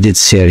you did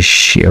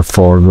search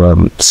for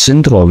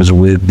syndromes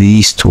with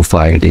these two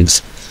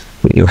findings.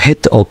 You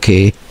hit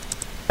OK,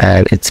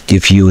 and it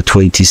gives you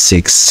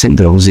 26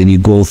 syndromes, and you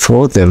go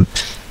through them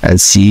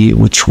and see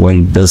which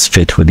one does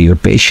fit with your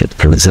patient,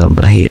 for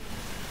example, here.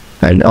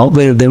 And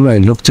over them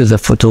and look to the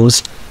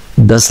photos.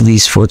 Does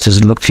these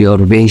photos look to your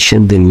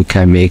patient? Then you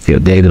can make your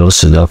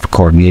diagnosis of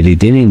coronary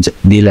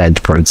deland,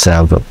 for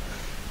example.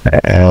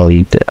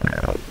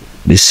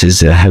 This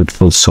is a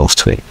helpful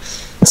software.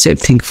 Same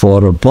thing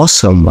for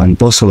BOSOM, and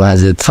BOSOM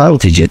has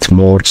advantage, it's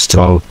more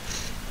strong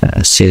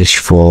search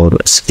for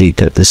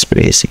skeletal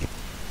dysplasia.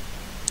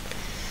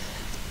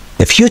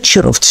 The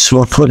future of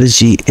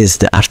dysmorphology is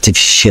the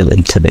artificial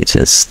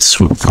intelligence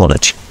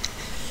dysmorphology.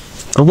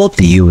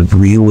 Probably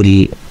we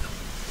will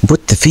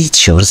put the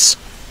features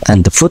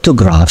and the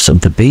photographs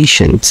of the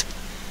patient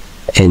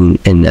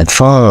in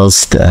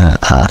advanced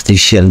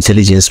artificial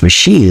intelligence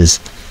machines,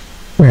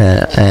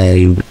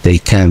 and they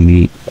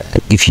can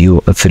give you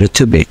a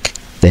phenotypic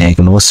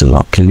diagnosis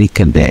or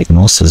clinical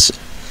diagnosis.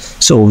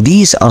 So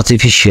these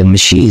artificial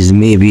machines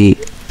maybe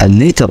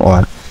later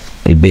on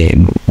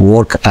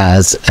work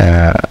as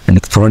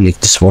electronic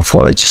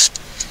dysmorphologists.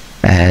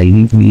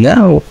 And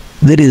now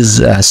there is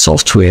a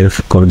software,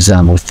 for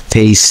example,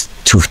 face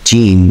to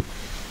gene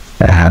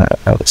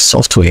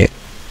software.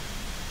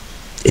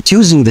 It's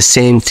using the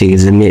same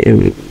things,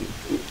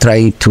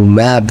 trying to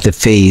map the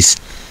face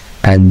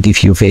and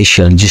give you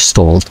facial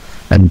gestalt,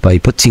 and by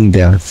putting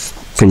the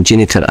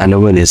congenital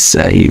anomalies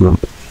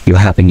you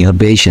have in your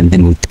patient,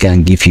 then it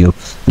can give you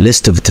a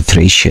list of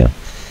differential.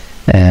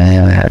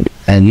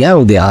 And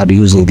now they are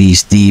using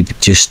these deep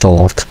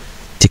gestalt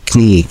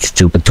techniques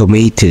to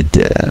automated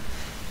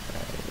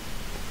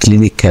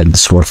clinical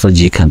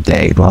dysmorphological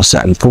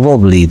diagnosis, and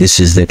probably this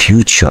is the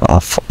future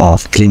of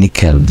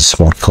clinical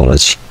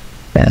dysmorphology.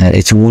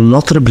 It will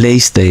not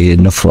replace the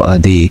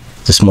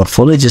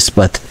dysmorphologist,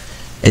 but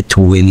it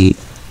will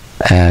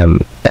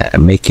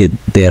make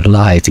their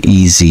life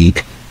easy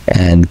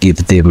and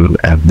give them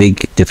a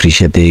big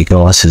differential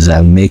diagnosis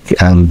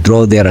and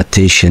draw their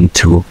attention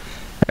to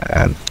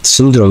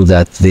syndrome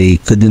that they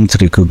couldn't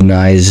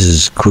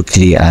recognize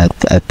quickly at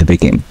the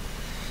beginning.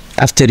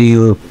 After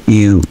you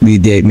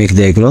make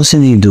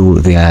diagnosis, you do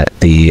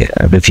the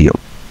review.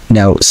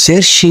 Now,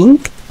 searching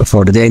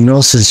for the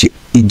diagnosis,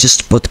 you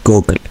just put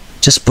Google.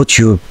 Just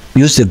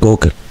use the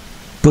Google.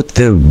 Put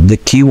the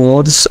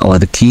keywords or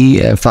the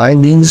key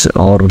findings,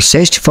 or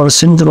search for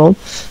syndrome.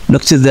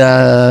 Look to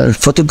the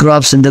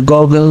photographs in the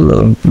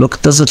Google.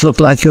 Does it look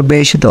like your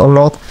patient or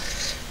not?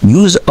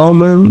 Use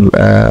OMIM,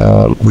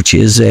 which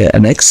is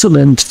an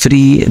excellent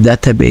free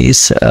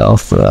database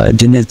of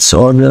genetic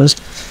disorders.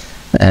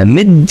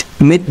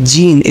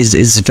 MedGene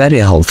is very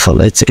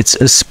helpful.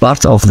 It's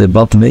part of the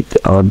PubMed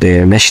or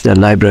the National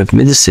Library of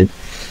Medicine.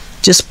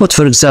 Just put,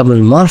 for example,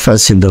 Marfan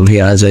syndrome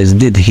here, as I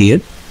did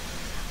here,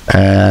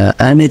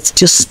 and it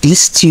just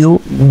lists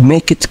you,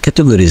 make it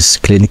categories: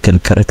 clinical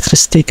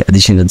characteristic,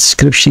 additional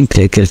description,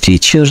 clinical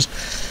features,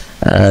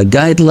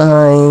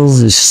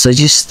 guidelines,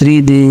 suggest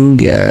reading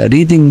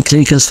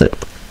clinical study.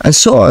 and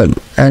so on.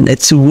 And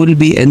it will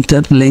be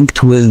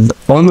interlinked with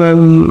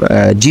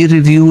gene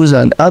reviews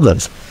and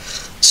others.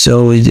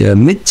 So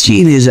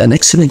mid-gene is an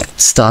excellent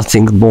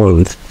starting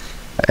point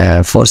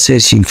for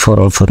searching for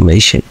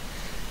information.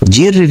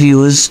 Gene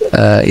reviews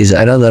is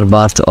another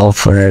part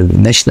of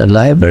National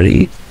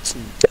Library.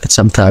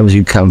 Sometimes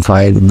you can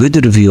find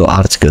good review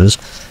articles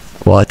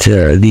what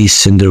these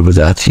syndromes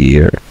that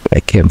here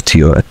came to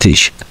your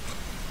attention.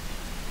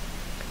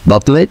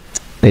 PubMed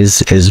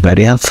is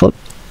very helpful.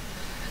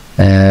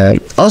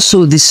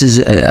 Also, this is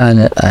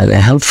a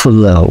helpful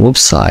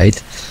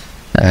website,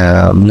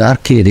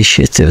 NARC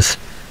initiative.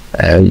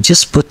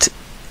 Just put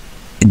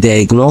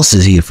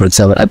diagnosis here. For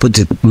example, I put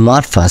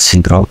Marfan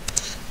syndrome,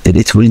 then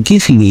it will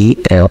give me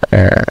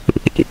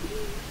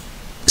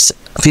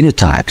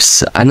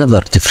phenotypes,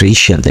 another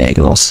differential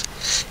diagnosis.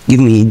 Give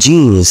me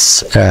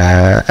genes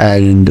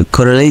and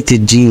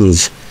correlated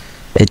genes.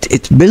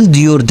 It builds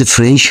your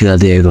differential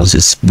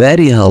diagnosis.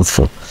 Very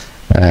helpful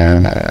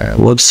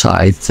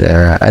website,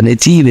 and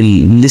it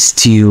even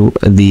lists you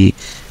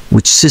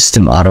which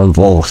system are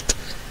involved.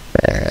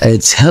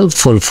 It's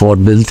helpful for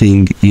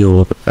building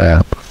your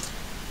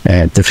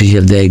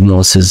differential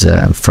diagnosis.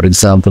 For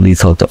example, you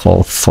thought of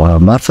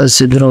Marfan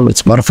syndrome,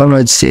 it's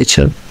Marfanoid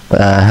stature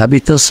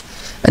habitus,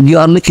 and you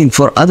are looking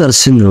for other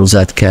syndromes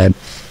that can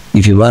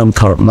give you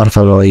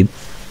Marfanoid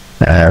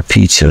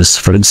features.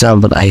 For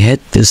example, I had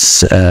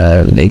this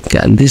link,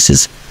 and this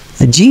is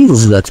the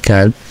genes that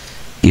can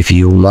give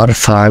you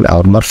Marfan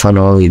or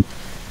Marfanoid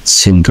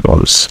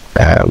syndromes.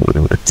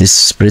 This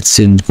spread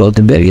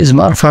Goldenberg is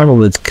Marfan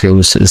with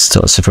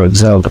chromosynstose, for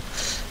example.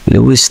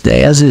 Lewis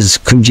Diaz is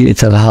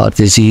congenital heart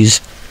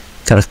disease,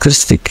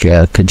 characteristic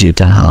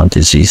congenital heart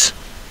disease,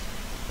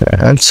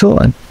 and so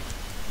on.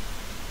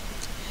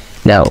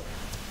 Now,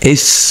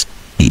 if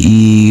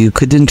you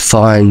couldn't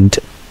find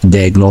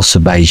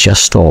diagnosis by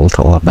gestalt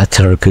or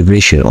pattern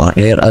recognition or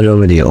hair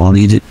anomaly, or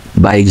you did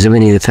by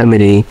examining the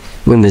family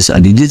members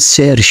and you did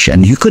search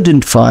and you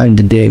couldn't find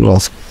the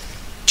diagnosis,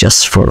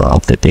 just follow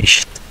up the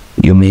patient.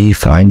 You may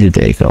find the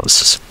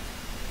diagnosis.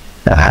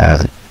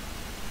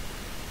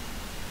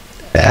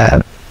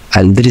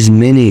 And there is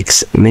many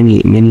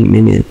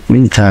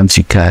times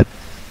you can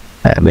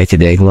make a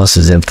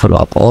diagnosis and follow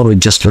up, or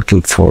just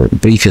looking for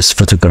previous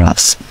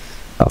photographs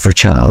of a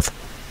child,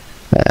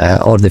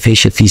 or the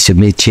facial feature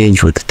may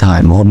change with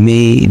time, or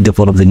may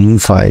develop the new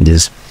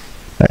findings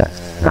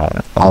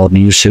or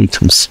new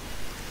symptoms.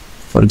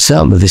 For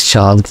example, this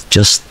child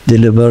just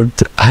delivered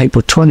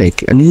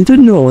hypotonic, and you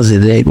don't know the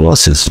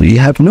diagnosis. You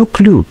have no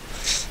clue,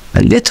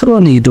 and later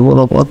on you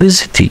develop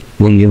obesity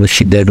when you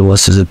see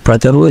diagnosis of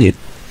Prader-Willi.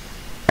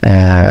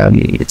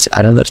 It's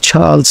another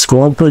child,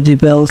 small body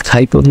belt,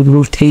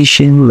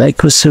 hypopigmentation,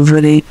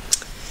 microcephaly,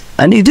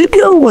 and you didn't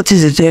know what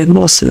is the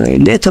diagnosis.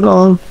 Later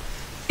on,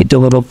 you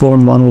develop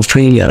bone marrow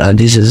failure, and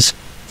this is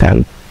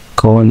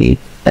Fanconi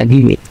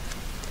anemia.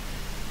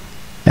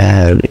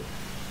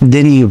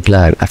 Then you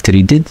plan. After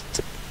you did,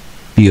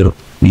 you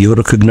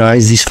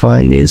recognize these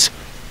findings,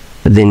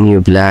 then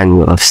you plan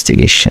your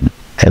investigation.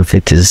 If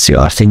it is you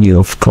are thinking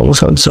of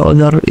chromosome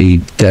disorder,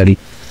 you carry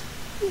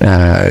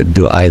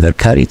do either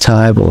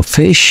karyotype or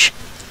FISH,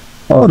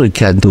 or you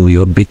can do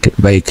your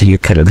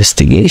biochemical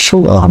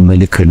investigation or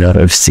molecular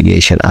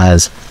investigation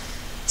as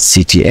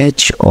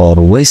CTH or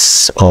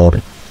WIS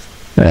or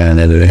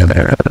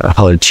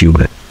whole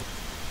tumor,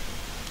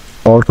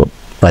 or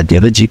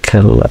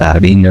radiological,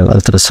 renal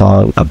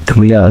ultrasound,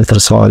 abdominal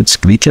ultrasound,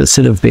 skeletal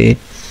survey,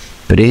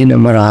 brain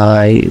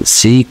MRI,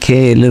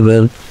 CK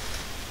level,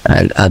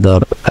 and other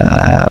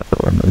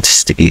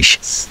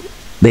investigations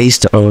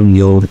based on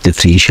your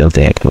differential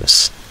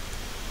diagnosis.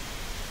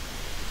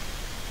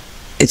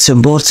 It's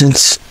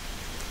important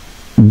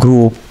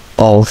group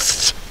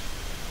of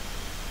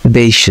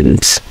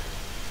patients,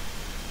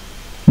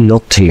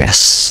 not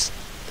less.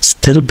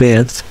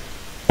 Stillbirth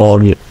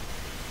or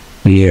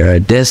near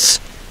death,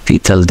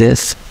 fetal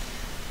death,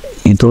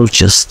 you don't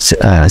just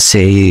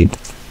say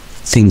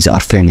things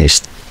are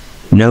finished.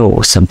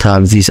 No,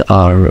 sometimes these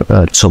are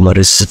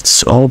tumorous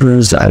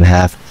disorders and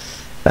have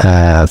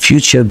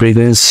future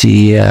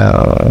pregnancy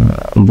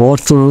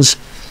importance.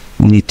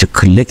 You need to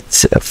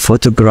collect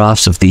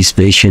photographs of these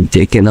patients,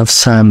 take enough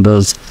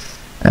samples,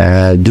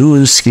 do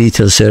a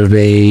skeletal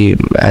survey,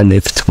 and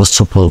if it's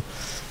possible,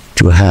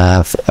 to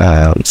have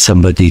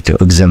somebody to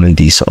examine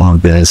these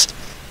organs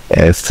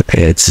if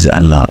it's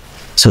allowed.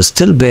 So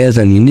stillbirth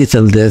and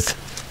neonatal death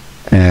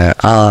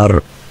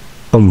are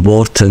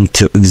important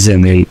to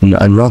examine,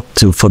 and not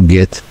to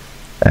forget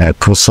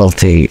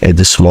consulting a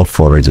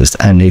dysmorphologist.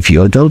 And if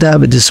you don't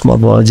have a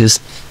dysmorphologist,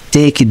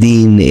 take a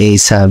DNA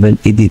sample,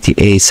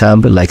 EDTA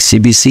sample like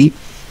CBC,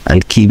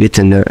 and keep it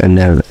in the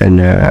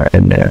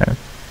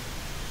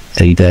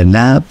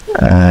lab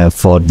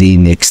for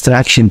DNA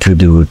extraction to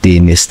do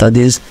DNA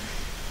studies,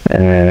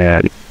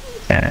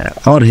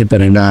 or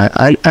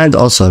hyperanalyze, and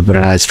also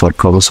hyperanalyze for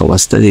chromosomal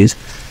studies,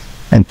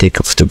 and take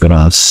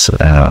photographs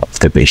of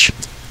the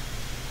patient.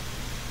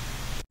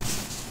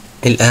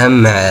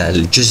 الآن مع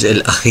الجزء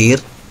الأخير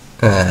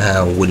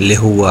واللي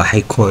هو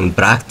حيكون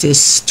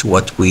practice to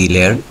what we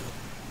learn.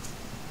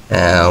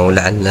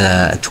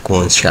 ولعل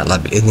تكون إن شاء الله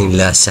بإذن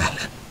الله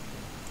سهلة.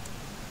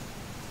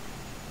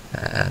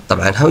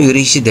 طبعا how you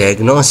reach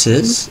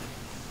diagnosis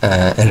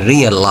in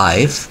real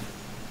life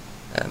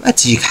ما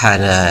تجيك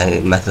حالة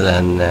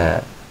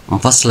مثلا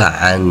منفصلة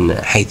عن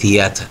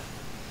حيثياتها.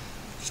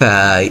 ف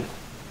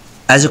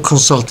as a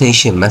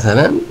consultation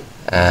مثلا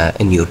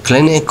in your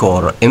clinic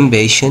or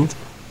inpatient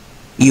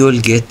you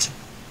will get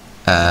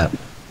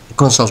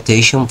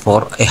consultation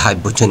for a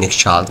hypotonic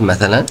child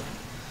مثلا,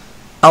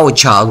 أو a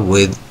child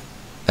with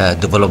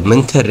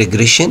developmental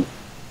regression,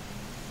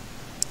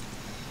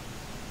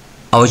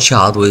 or a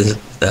child with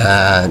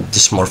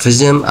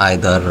dysmorphism,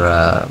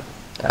 either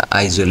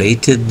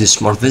isolated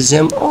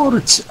dysmorphism or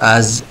it's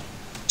as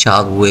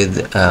child with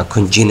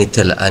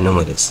congenital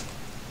anomalies.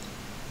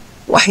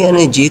 وأحيانا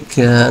يجيك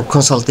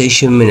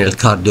consultation من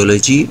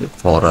الكارديولوجي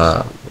for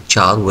a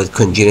child with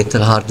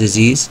congenital heart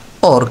disease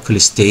or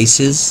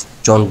cholestasis,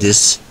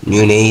 jaundice,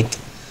 neonate,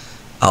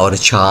 or a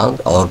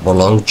child or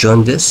prolonged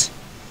jaundice,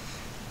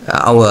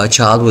 or a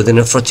child with a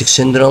nephrotic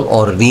syndrome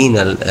or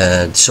renal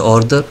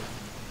disorder,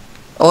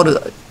 or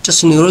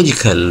just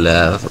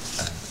neurological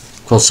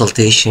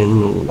consultation.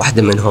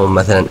 واحدة منهم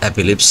مثلا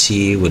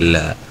epilepsy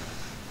ولا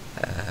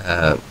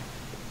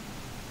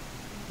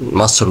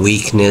muscle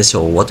weakness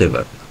or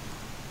whatever.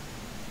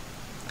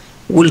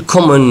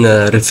 والcommon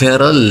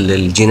referral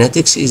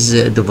للgenetics is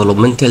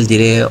developmental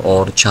delay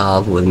or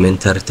child with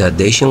mental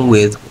retardation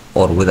with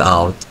or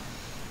without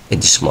a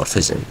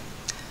dysmorphism.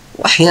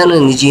 وأحيانا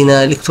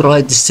يجينا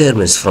electrolyte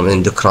disturbance from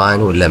endocrine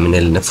ولا من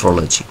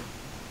النفرولوجي,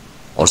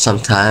 or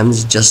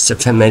sometimes just a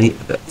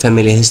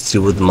family history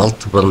with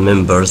multiple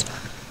members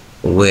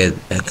with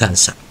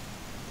cancer.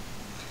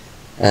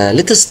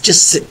 Let us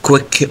just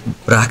quick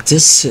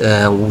practice.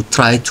 We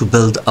try to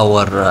build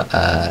our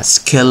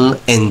skill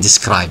in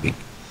describing.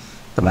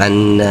 طبعا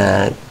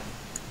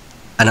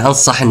أنا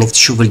أنصح إنك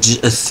تشوف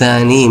الجزء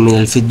الثاني من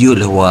الفيديو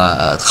اللي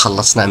هو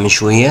خلصنا من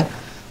شوية,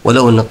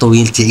 ولو إنه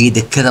طويل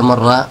تعيده كذا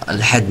مرة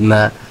لحد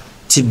ما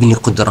تبني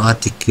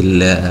قدراتك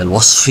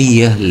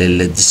الوصفية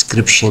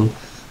للدescription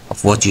of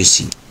what you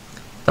see.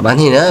 طبعا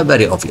هنا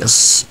very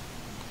obvious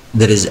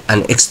there is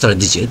an extra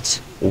digit,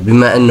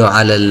 وبما إنه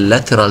على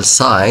lateral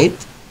side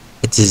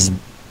it is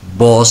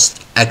post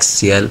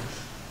axial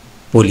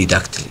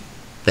polydactyly.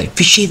 طيب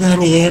في شيء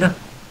ثاني غيره؟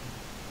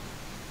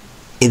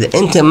 إذا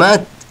أنت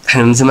ما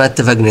إحنا مثل ما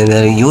اتفقنا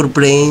إذا your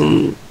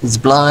brain is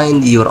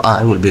blind your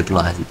eye will be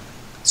blind,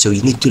 so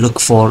you need to look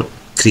for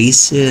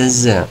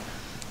creases,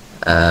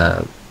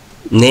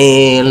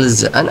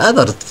 nails and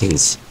other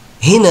things.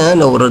 هنا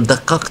لو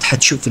دققت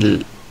حتشوف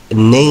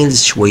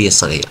النيلز شوية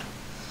صغيرة,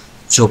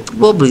 so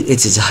probably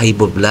it is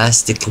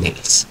hypoplastic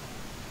nails.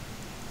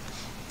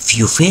 If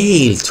you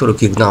fail to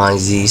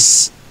recognize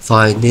these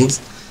findings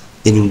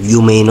then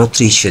you may not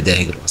reach the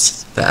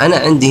diagnosis. فأنا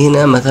عندي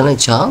هنا مثلا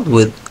child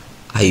with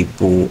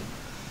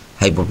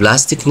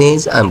hypoplastic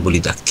nails and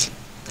polydactyly.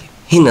 طيب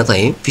هنا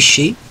طيب في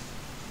شيء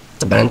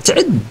طبعا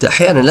تعد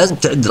أحيانا لازم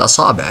تعد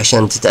الأصابع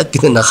عشان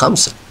تتأكد إنها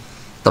 5.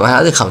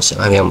 طبعا هذه 5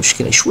 ما فيها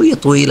مشكلة, شوية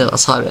طويلة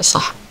الأصابع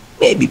صح.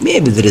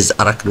 maybe there is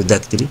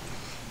arachnodactyly,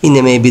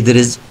 هنا maybe there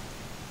is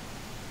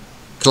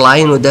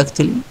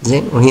clinodactyly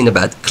زين, وهنا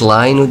بعد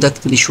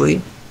clinodactyly شوية.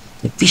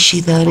 طيب في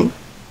شيء ثاني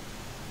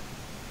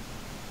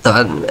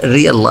طبعا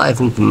real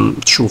life ممكن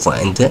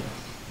تشوفها أنت.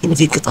 هنا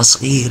في قطعة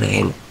صغيرة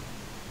هنا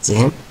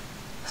زين,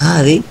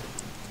 هذه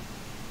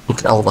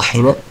ممكن أوضح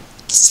هنا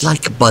it's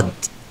like a bud,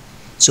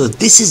 so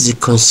this is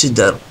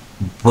considered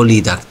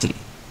polydactyly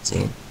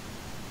زين,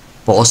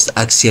 post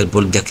axial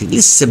polydactyly,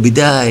 لسه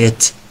بداية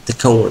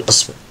تكون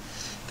أصبع.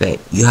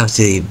 you have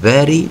to be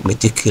very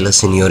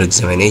meticulous in your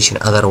examination,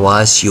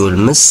 otherwise you will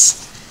miss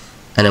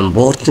an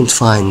important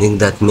finding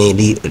that may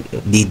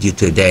lead you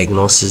to a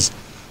diagnosis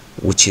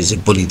which is a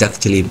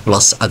polydactyly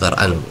plus other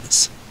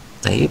anomalies.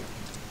 طيب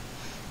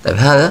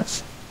هذا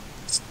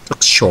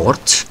looks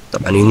short.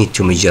 طبعا you need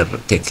to measure,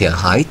 take a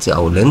height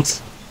or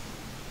length.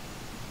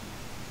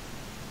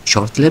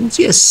 Short limbs,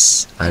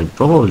 yes, and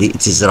probably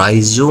it is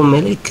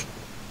rhizomelic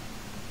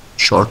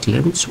short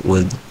limbs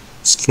with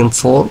skin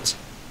folds.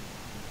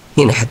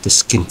 هنا حتى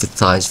skin في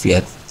الثايز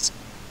فيها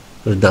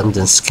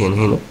redundant skin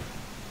هنا.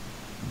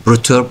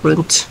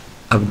 Protuberant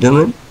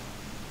abdomen,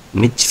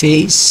 mid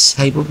face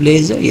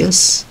hypoplasia,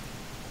 yes.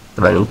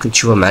 طبعا ممكن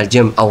تشوفها مع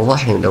الجنب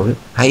أوضح. لو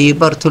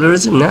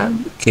hypertelorism نعم,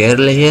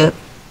 curly hair.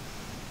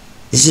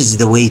 This is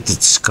the way to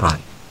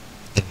describe.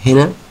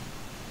 هنا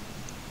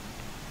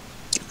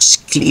it's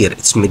clear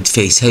it's mid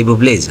face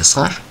hypoplasia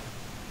صح.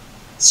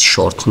 It's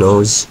short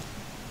nose.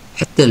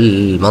 حتى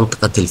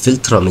منطقة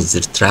الفلترم is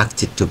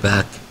retracted to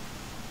back.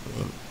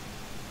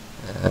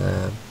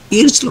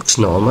 Ears looks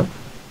normal.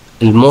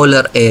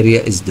 المولر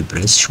area is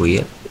depressed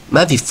شوية.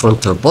 ما في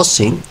frontal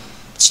bossing.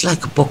 It's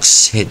like a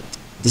box head.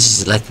 This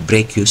is like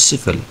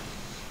brachiocephaly.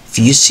 If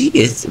you see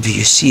it, if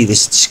you see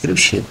this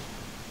description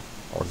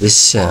or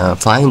this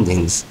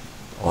findings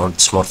or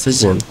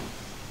dysmorphism,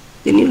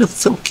 then you look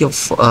think of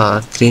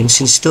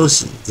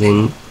craniosynstosis. Then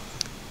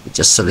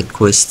just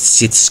request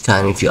CT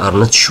scan if you are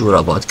not sure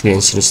about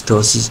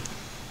craniosynostosis,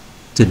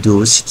 to do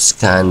CT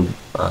scan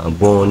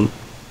bone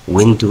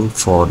window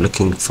for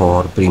looking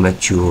for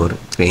premature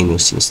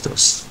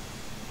craniosynostosis.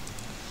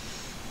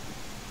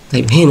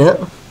 طيب هنا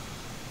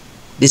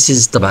this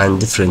is طبعا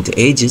different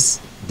ages,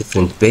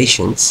 different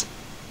patients،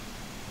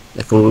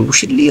 لكن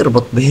وش اللي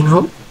يربط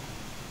بينهم؟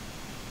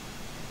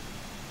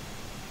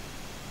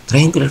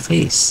 triangular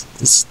face.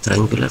 This is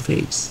triangular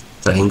face.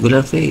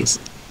 triangular face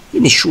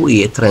يعني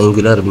شوية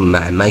triangular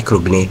مع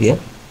micrognathia.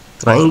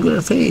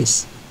 triangular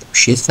face.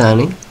 الشيء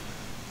الثاني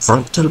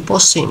frontal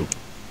bossing,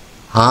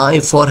 high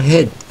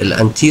forehead, ال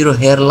anterior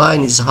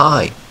hairline is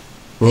high.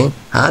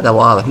 هذا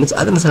واضح،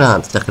 هذا مثل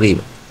هذا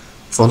تقريبا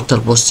frontal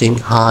bossing,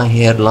 high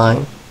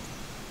hairline.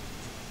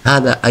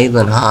 هذا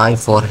أيضا high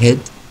forehead,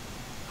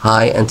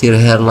 high anterior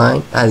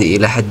hairline. هذه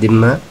إلى حد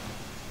ما.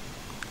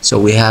 So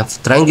we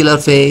have triangular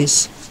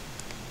face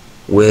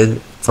with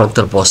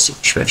frontal bossing.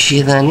 شوف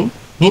شيء ثاني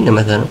هنا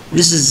مثلا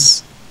this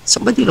is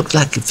somebody look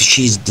like if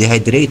she's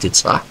dehydrated،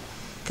 صح؟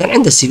 كان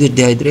عنده severe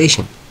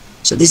dehydration.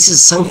 So this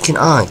is sunken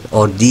eye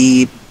or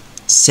deep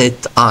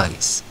set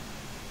eyes.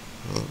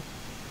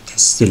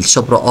 تحس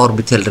السوبرا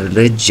اوربيتال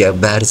ريدج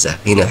بارزة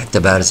هنا، حتى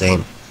بارزة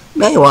هنا،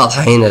 ما هي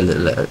واضحة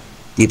هنا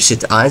deep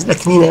set eyes،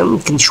 لكن هنا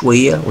ممكن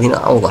شوية وهنا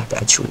أوضح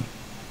بعد شوية.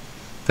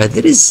 ف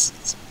there is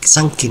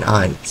sunken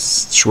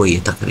eyes شوية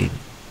تقريبا.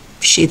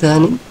 في شيء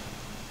ثاني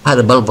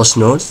هذا bulbous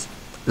nose،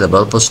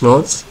 هذا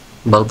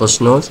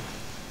bulbous nose،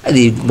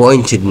 هذه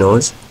pointed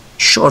nose،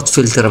 short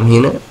filtrum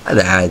هنا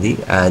هذا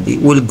عادي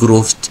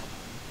والgrooved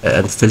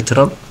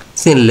filtrum،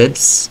 thin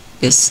lips،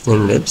 yes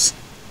thin lips.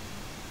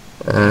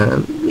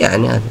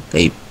 يعني هذا.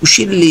 طيب وش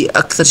اللي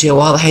أكثر شيء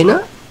واضح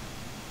هنا؟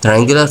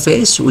 triangular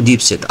face و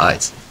deep set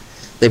eyes.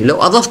 طيب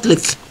لو أضفت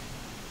لك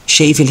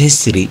شيء في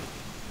الهيستوري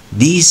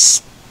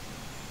these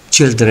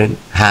children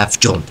have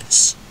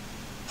jaundice،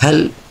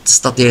 هل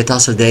تستطيع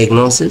تصل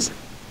diagnosis؟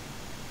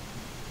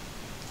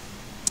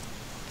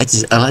 it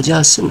is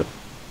Alagille syndrome.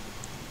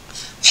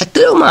 حتى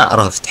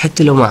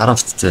لو ما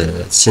عرفت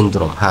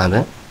السندروم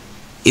هذا،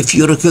 if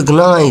you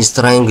recognize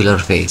triangular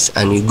face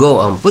and you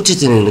go and put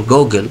it in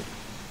Google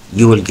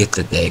you will get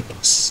the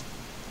diagnosis.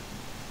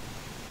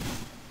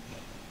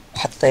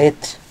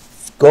 حطيت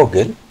في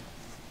جوجل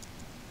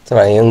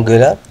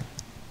triangular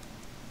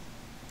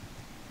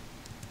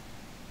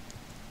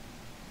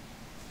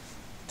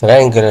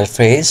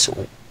face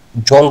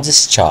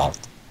jaundice child،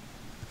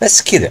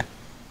 بس كذا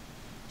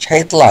ايش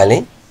حيطلع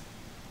لي؟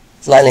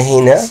 يطلع لي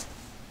هنا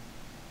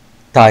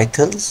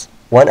titles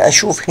وانا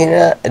اشوف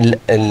هنا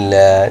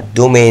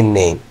الدومين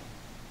نيم،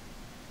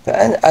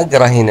 فانا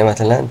اقرا هنا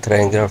مثلا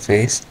triangular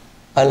face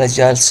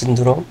Alagille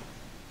syndrome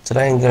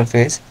triangular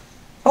face،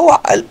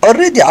 هو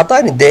already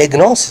اعطاني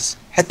الدياجنوسيس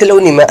حتى لو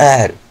اني ما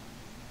اعرف.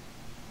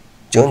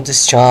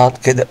 jaundice child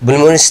كذا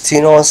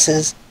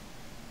بالمونستينوسيس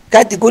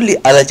قاعد يقول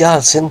لي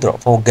Alagille syndrome،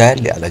 فهو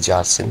قال لي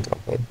Alagille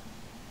syndrome.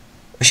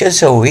 وش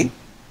اسوي؟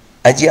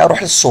 اجي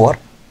اروح للصور.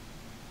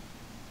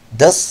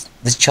 Does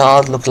the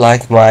child look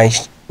like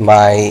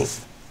my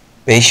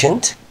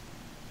patient?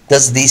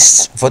 Does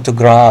these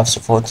photographs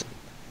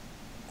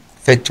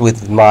fit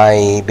with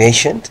my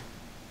patient?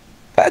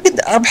 فأقعد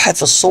أبحث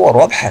في الصور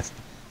وأبحث،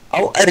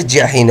 أو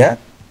أرجع هنا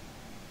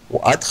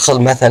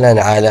وأدخل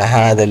مثلا على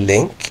هذا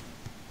اللينك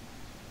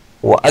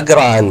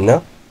وأقرأ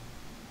عنه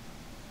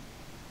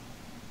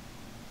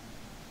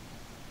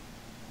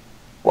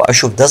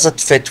وأشوف does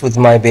it fit with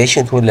my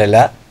patient ولا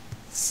لا،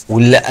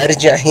 ولا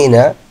أرجع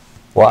هنا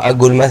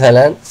وأقول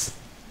مثلا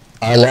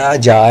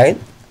Alagille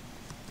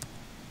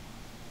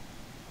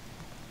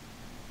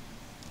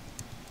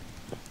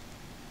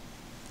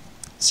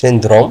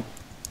syndrome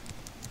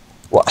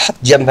وأحط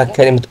جنبها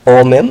كلمة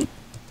OMIM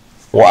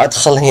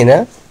وأدخل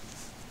هنا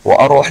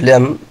وأروح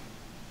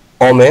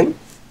OMIM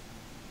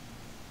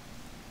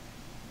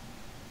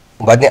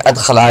وبعدين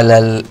أدخل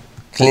على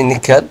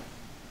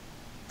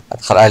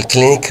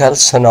الكلينيكال،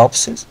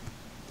 synopsis.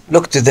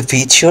 Look to the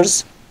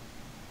features.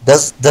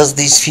 Does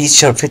these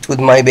features fit with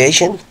my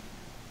patient?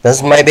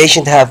 Does my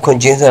patient have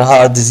congenital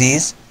heart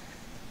disease?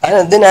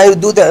 And then I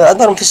do the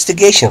other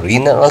investigation,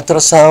 renal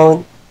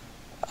ultrasound,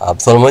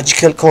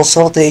 ophthalmological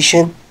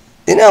consultation.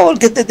 Then I will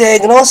get the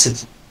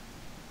diagnosis.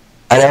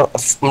 And I'm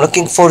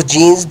looking for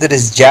genes. There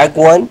is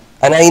JAG1,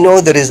 and I know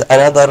there is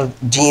another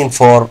gene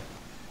for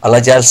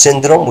Alagille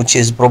syndrome, which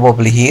is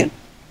probably here.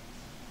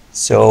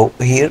 So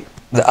here,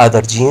 the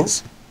other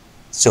genes.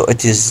 So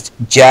it is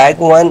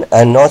JAG1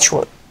 and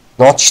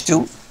Notch2.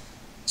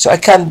 So I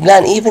can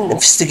plan even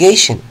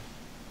investigation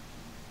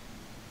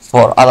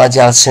for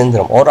Alagille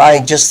syndrome, or I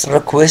just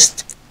request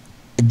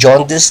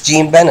jaundice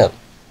gene panel.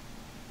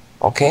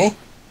 Okay,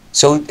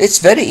 so it's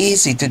very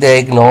easy to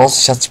diagnose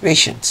such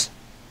patients.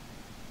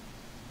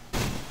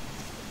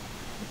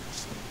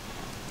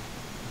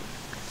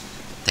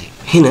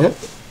 هنا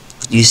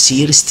you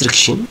see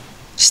restriction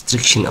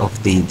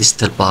of the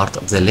distal part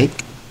of the leg.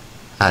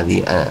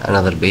 هذه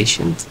another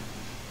patient.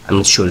 I'm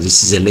not sure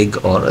this is a leg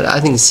or I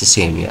think it's the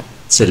same. Yeah,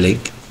 it's a leg.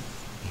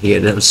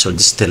 Here also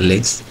distal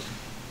legs.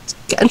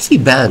 كأن في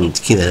band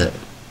كذا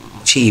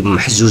شيء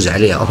محزوز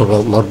عليه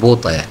أو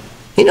مربوطة يعني.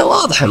 هنا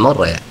واضحة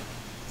مرة يعني.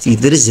 See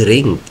there is a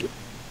ring,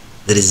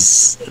 there is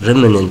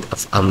remnant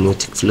of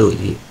amniotic fluid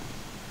here.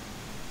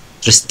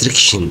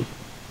 Restriction,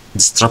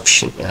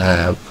 disruption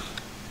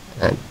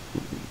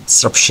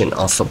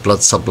of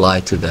blood supply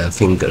to the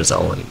fingers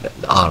or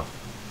the arm.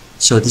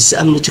 So this is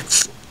amniotic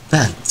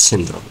band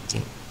syndrome.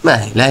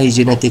 ما هي لا هي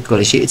genetic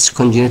ولا شيء. It's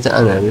congenital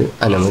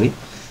anomaly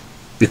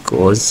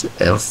because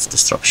of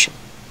disruption.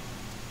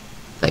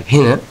 طيب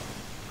هنا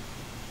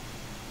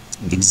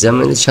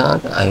examine the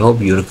chart. I hope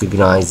you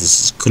recognize this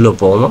is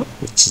coloboma,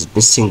 which is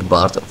missing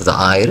part of the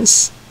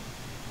iris.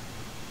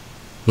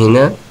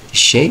 هنا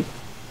الشيء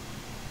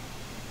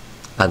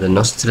هذا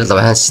النوستريل،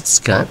 طبعا هذا سيت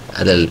سكان،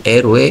 هذا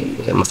الاير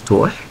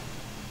مفتوح.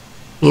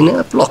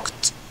 هنا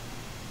بلوكت،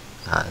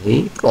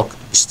 هذه بلوكت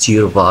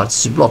posterior part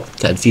is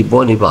blocked، كان في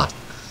بوني بارت.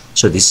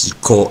 so this is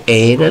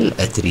choanal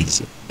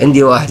atresia.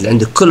 عندي واحد اللي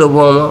عنده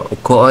كولوبوما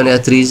وكوانال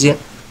اتريزيا،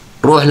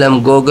 روح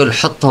لهم جوجل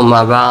حطهم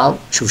مع بعض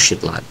شوف ايش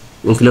يطلع لك.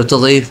 يمكن لو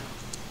تضيف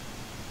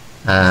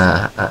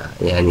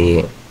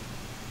يعني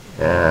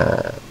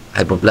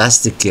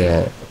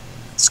هايبوبلاستيك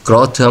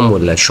سكروتم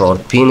ولا شورت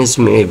بينس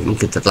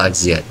يمكن تطلع لك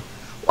زياده.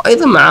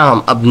 وايضا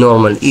معاهم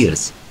abnormal ears،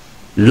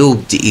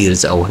 looped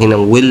ears او هنا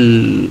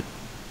well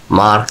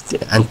marked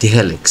anti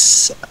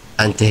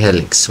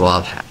helix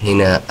واضحه،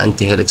 هنا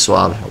anti helix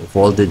واضحه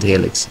وfolded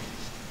helix.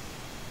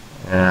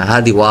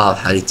 هذه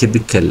واضحه، هذه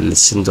typical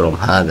السندروم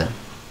هذا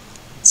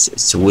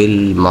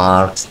well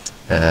marked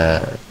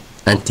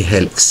anti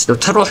helix. لو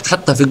تروح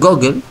تحطها في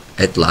جوجل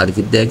هيطلع لك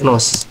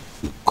الدياجنوستس.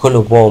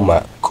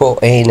 كولوبوما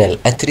كوانال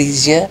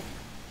اتريزيا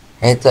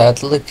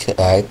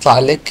هيطلع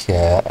لك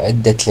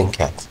عده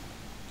لينكات.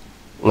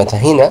 مثلا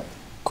هنا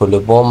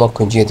كولوبوما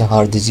كونجيتال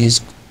هارت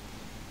ديزيز،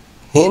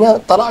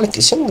 هنا طلع لك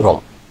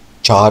سندروم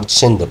تشارج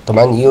سندروم.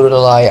 طبعا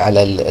يوريلاي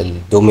على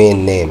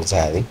الدومين نيمز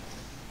هذه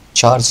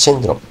تشارج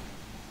سندروم.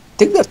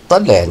 تقدر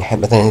تطلع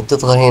يعني مثلا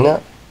تضغط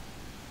هنا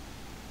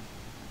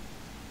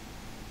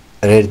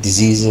rare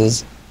diseases،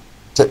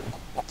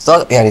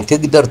 يعني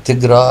تقدر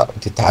تقرا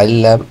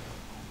وتتعلم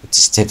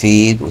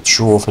وتستفيد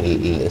وتشوف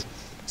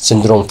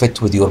السندروم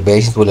fit with your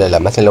patient ولا لا.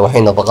 مثلا لو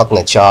هنا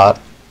ضغطنا تشار،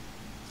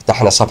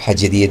 فتحنا صفحة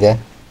جديدة،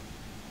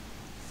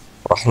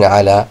 رحنا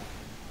على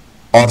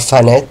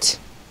اورفانت،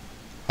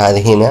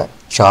 هذه هنا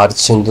شارد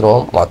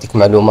سندروم، معطيك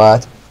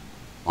معلومات،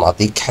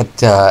 معطيك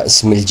حتى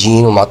اسم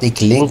الجين،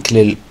 ومعطيك لينك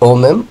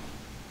للأومم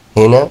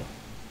هنا،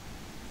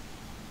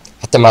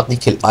 حتى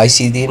معطيك الاي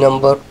سي دي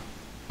نمبر،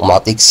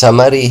 ومعطيك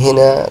سمري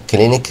هنا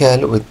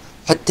كلينيكال،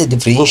 حتى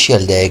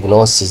ديفرنشال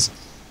دايجنوسيس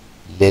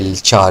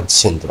للشارد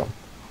سندروم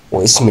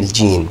واسم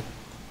الجين.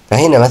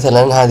 فهنا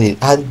مثلا هذه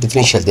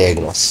الديفرنشال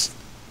دايجنوس.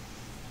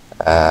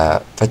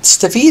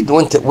 فتستفيد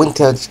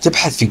وانت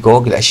تبحث في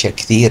جوجل اشياء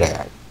كثيره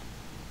يعني.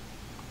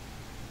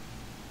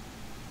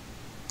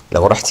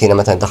 لو رحت هنا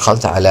مثلا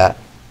دخلت على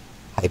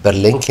هايبر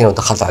لينك هنا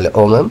ودخلت على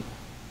اومم،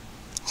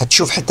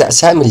 هتشوف حتى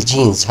اسامي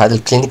الجينز. هذا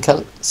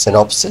الكلينيكال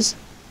سينوبسيس،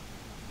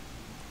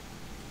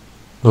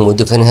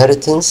 مود اوف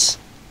انهيرتنس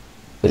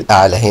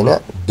بالاعلى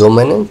هنا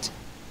دوميننت.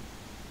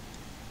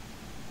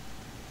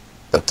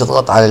 لو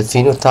تضغط على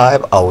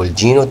الفينوتايب او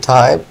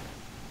الجينوتايب،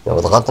 لو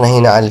ضغطنا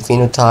هنا على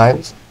الفينوتايب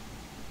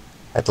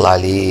يطلع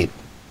لي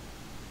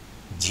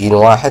جين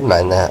واحد، مع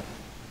انها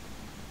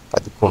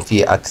قد يكون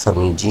فيه اكثر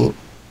من جين.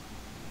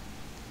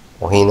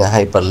 وهنا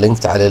هايبر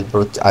لينكت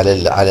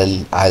على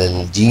على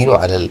الجين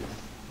وعلى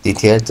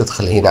الديتيل.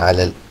 تدخل هنا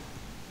على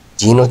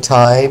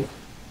الجينوتايب،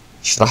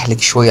 يشرح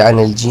لك شوي عن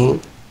الجين.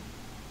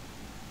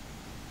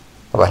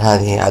 طبعا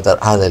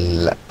هذا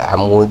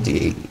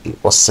العمود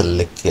يوصل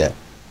لك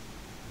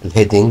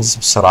الهيدنجز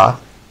بسرعة.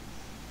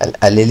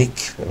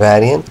 الاليليك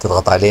فاريانت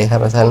تضغط عليها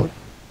مثلا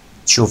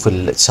تشوف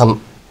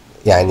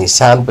يعني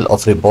sample of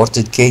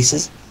reported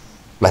cases،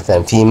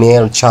 مثلا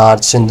female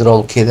child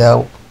syndrome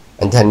كذا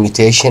عندها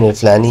الميوتيشن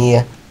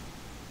الفلانية،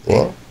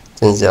 زين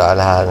تنزل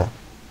على هذا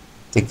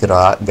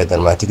تقرا قدر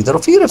ما تقدر،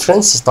 وفي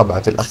ريفرنسز طبعا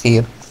في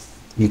الأخير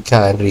you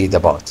can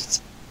read about it.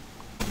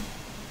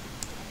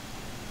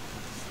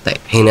 طيب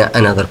هنا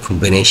another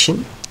combination،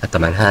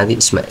 طبعا هذه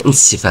اسمها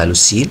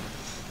encephalocele.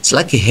 It's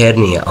like a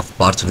hernia of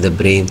part of the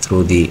brain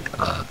through the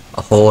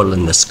a hole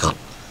in the skull.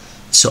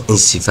 So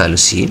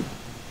encephalocele.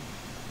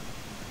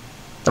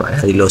 طبعا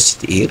هذه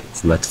لوست اير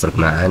ما تفرق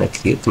معانا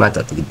كثير، ما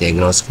تعطيك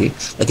الدياجنوز كثير،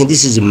 لكن this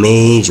is a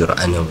major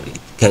anomaly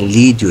can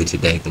lead you to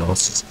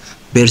diagnosis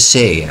per se.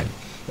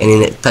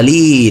 يعني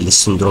قليل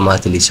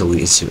السندرومات اللي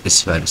يسوي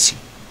انسفالوسيل.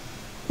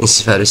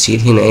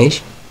 انسفالوسيل هنا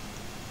ايش؟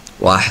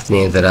 1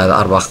 2 3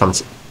 4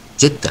 5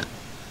 6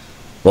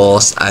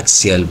 بوست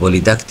اكسيال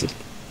بوليداكتيل.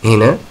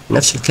 هنا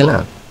نفس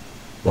الكلام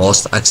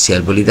بوست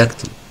اكسيال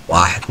بوليداكتيل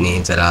 1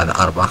 2 3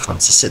 4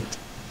 5 6.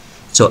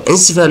 سو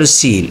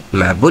انسفالوسيل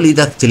مع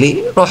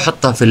بوليداكتيلي، روح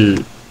حطها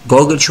في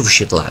الجوجل شوف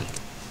ايش يطلع لك.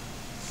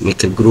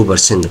 ميكل جروبر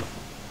سيندروم.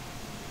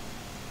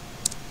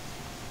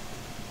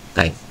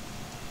 طيب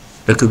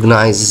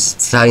recognize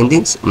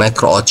findings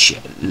microotchia،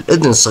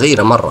 الاذن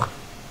صغيره مره،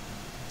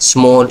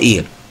 small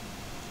ear.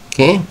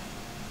 اوكي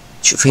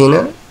شوف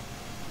هنا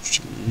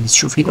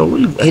شوف هنا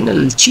هنا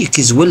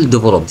التشيك is well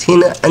developed،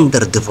 هنا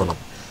under developed.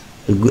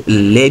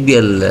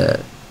 اللابيال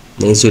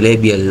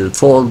nasolabial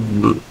fold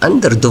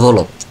under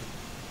developed.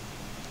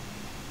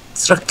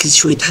 تركز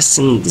شوي تحس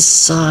ان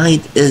this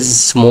side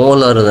is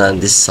smaller than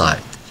this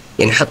side.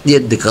 يعني حط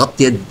يدك،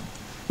 غط يد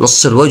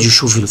نص الوجه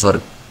وشوف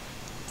الفرق.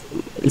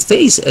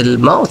 الفيس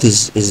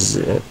الماوث is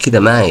كده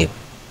مايل،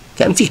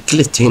 كان في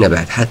كلت هنا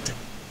بعد حتى.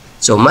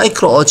 So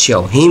micro-otia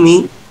or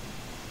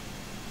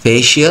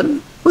hemi-facial,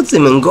 put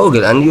them in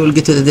Google and you will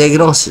get the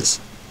diagnosis.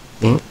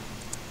 Okay?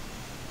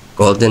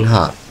 Golden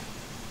heart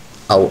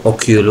or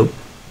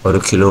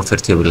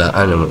oculovertebral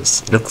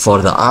anomalies. Look for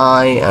the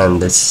eye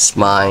and the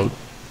spine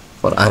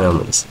for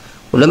anomalies.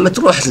 ولما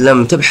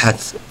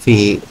تبحث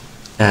في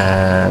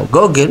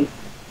Google,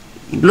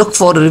 look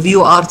for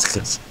review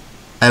articles.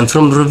 And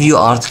from review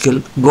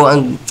article, go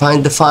and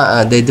find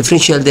the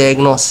differential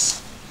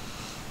diagnosis.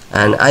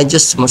 And I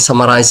just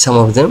summarize some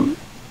of them.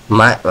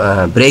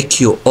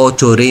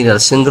 Brachio-otorenal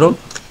syndrome.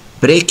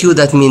 Brachio,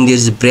 that means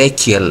there's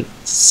brachial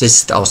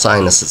cyst or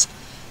sinuses.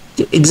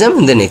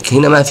 Examine the neck.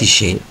 هنا ما في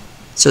شيء.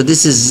 So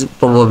this is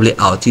probably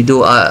out. You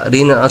do a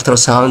renal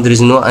ultrasound. There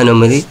is no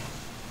anomaly.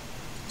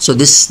 So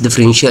this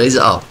differential is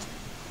out.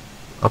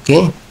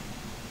 Okay.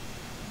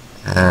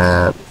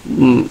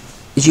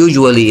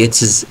 Usually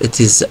it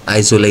is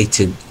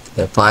isolated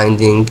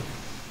finding.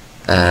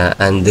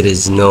 And there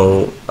is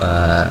no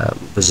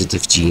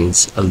positive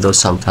genes, although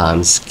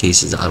sometimes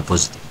cases are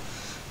positive.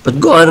 But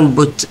go and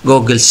put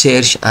Google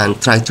search and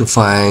try to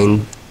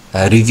find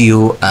a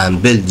review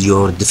and build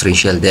your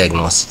differential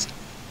diagnosis.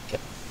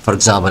 For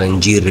example, in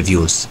gene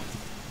reviews.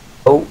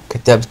 أو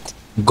كتبت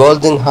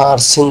golden heart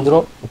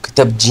syndrome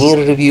وكتبت gene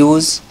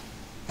reviews،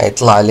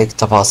 هيطلع لك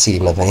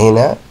تفاصيل. مثلا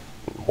هنا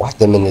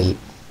واحدة من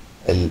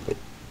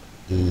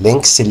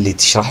اللينكس اللي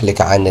تشرح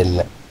لك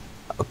عن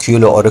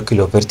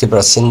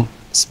oculovertebral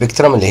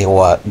spectrum اللي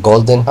هو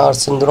golden heart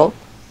syndrome،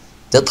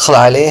 تدخل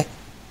عليه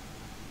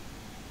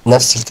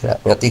نفس الكلام،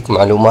 يعطيك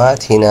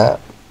معلومات. هنا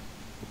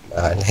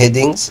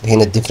الهيدنجز،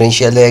 هنا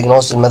الديفرنشال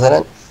diagnosis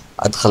مثلا،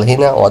 ادخل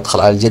هنا وادخل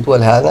على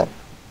الجدول هذا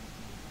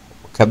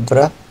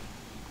وكبره.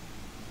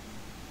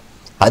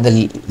 هذا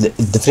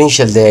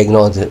الديفرنشال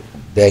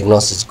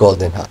diagnosis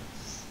golden heart.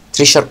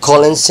 Treacher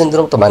Collins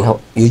syndrome طبعا هو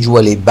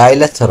usually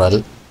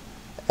bilateral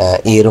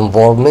ear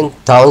involvement.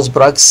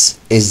 Townes-Brocks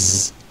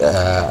is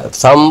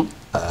thumb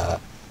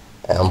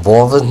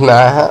involvement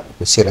معها،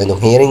 يصير عندهم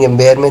hearing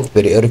impairment.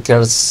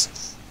 Periauricular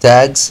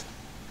tags.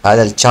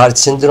 هذا الشارت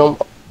syndrome.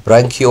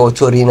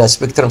 Brachio-otorenal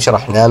spectrum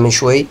شرحناه من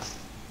شوي،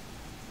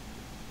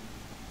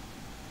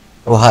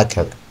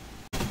 وهكذا.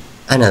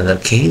 Another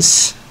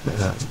case.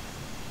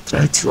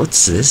 Right,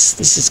 what's this?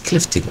 This is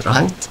clifting,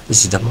 right?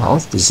 This is the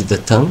mouth, this is the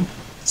tongue,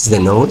 this is the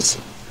nose.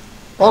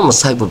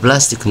 Almost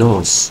hypoplastic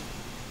nose.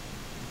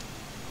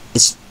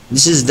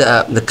 This is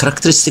the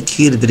characteristic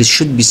here. There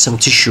should be some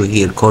tissue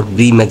here called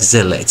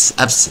premaxilla. It's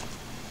absent.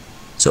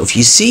 So if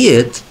you see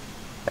it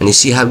and you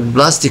see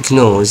hypoplastic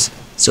nose,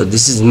 so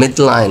this is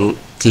midline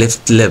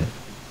cleft lip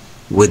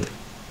with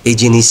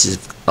agenesis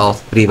of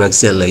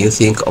premaxilla. You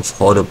think of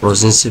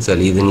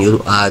holoprosencephaly, then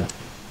you add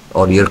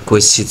or you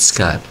request CT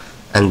scan,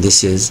 and this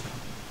is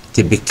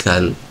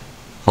typical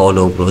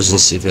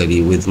holoprosencephaly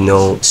with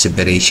no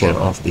separation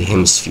of the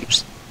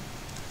hemispheres.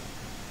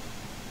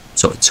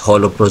 So it's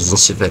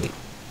holoprosencephaly.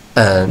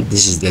 And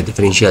this is the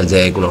differential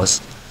diagnosis.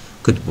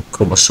 Could be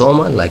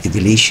chromosomal like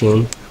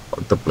deletion or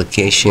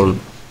duplication,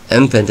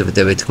 infant of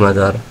diabetic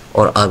mother,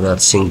 or other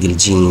single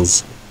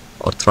genes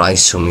or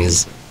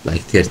trisomies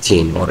like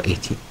 13 or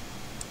 18.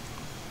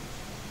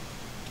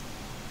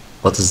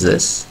 What is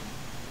this?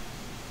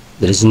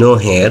 There is no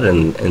hair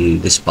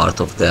in this part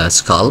of the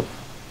skull.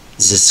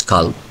 This is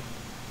skull.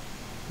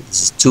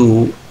 This is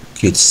 2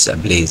 cutis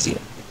aplasia.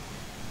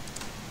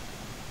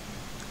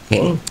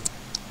 Okay.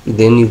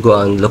 Then you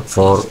go and look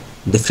for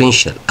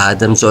differential.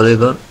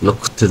 Adams-Oliver,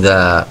 look to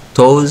the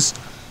toes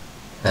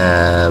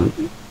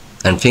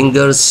and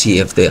fingers, see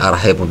if they are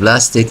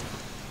hypoplastic.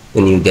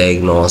 Then you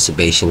diagnose a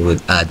patient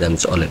with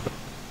Adams-Oliver.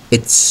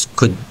 It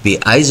could be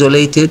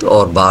isolated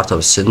or part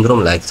of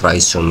syndrome like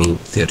trisomy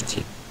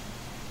 13.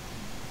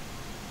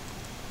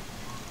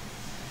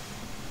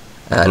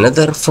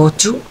 Another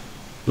photo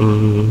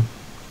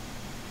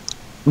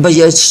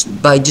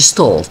by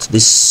Gestalt.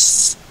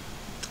 This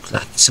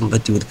like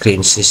somebody with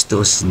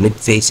craniosynostosis,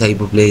 mid-face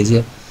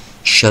hypoplasia,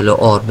 shallow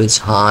orbits,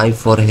 high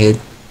forehead,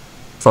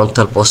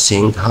 frontal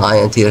bossing, high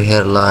anterior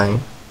hairline,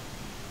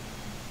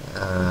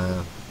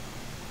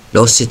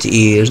 low set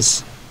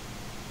ears.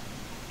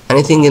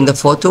 Anything in the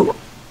photo?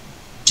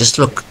 Just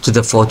look to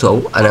the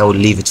photo and I will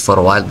leave it for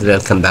a while, then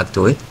I'll come back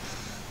to it.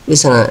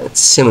 This is a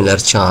similar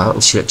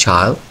child.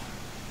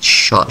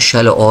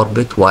 Shallow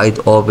orbit, wide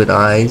open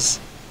eyes,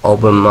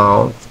 open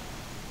mouth,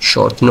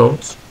 short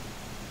nose,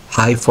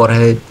 high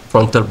forehead,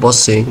 frontal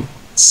bossing.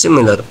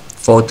 Similar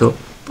photo,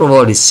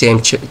 probably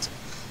same.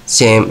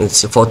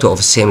 It's a photo of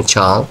the same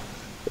child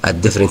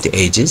at different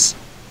ages.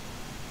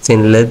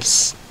 Thin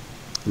lips,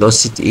 low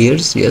set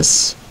ears.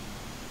 Yes.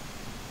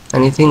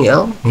 Anything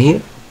else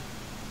here?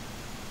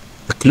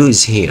 The clue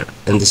is here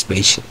in this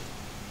patient.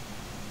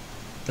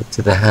 Look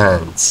to the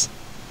hands.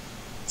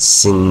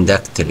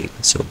 Syndactyly.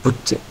 So put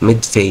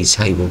mid-phase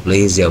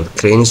hypoplasia with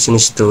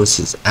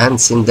craniosynostosis and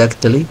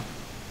syndactyly,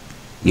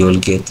 you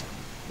will get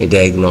a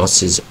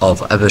diagnosis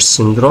of Upper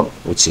syndrome,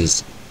 which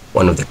is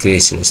one of the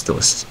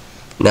craniosynostosis.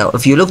 Now,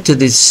 if you look to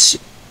this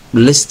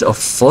list of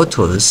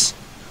photos,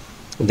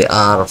 there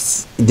are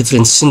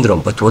different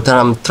syndrome, but what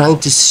I'm trying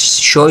to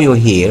show you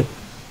here,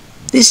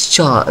 this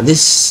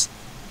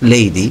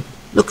lady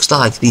looks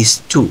like these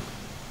two,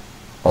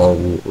 or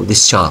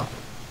this child.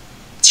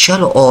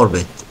 Shallow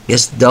orbit,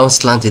 yes, down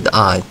slanted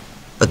eye,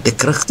 but the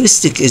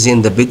characteristic is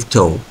in the big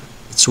toe.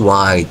 It's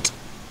wide,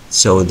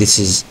 so this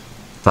is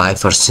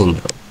Pfeiffer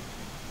syndrome.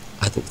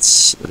 I think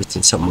it's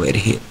written somewhere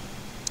here.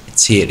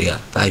 It's here, yeah,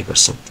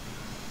 5%.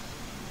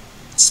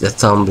 It's the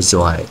thumb is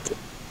wide.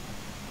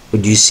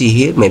 What do you see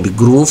here? Maybe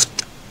grooved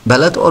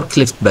palate or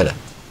cleft palate.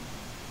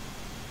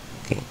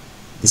 Okay,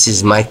 this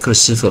is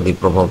microcephaly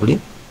probably.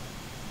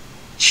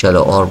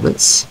 Shallow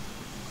orbits.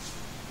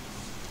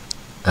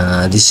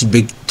 This is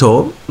big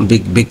toe,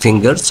 big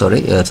finger.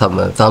 Sorry,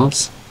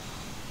 thumbs.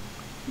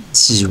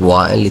 This is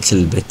wide, a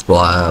little bit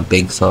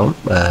big thumb.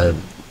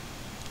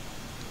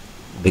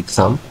 Big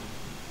thumb.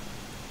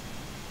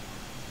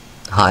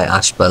 High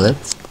arch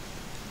palate.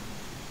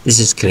 This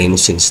is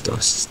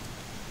craniosynostosis.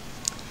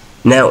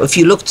 Now, if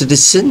you look to the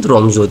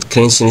syndromes with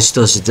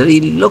craniosynostosis,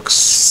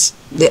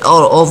 they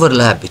all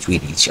overlap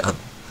between each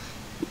other.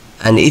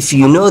 And if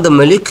you know the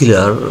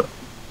molecular,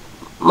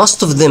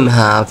 most of them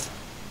have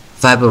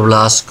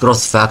fibroblast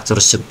growth factor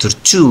receptor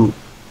 2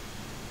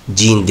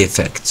 gene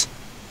defect.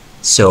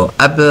 So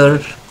upper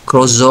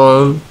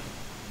chromosome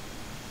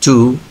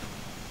 2,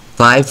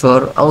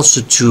 Pfeiffer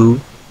also 2,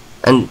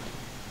 and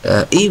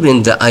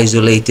even the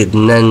isolated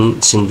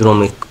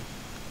non-syndromic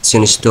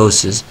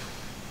synostosis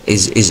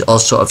is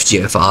also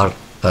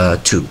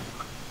FGFR2.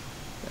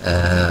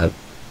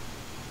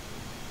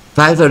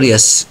 Pfeiffer,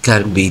 yes,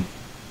 can be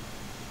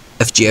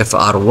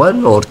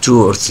FGFR1 or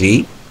 2 or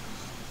 3.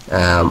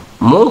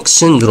 Monk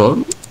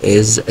syndrome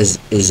is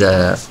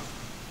a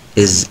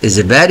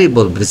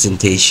variable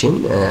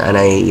presentation, and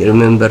I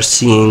remember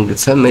seeing a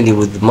family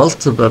with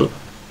multiple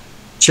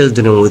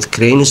children with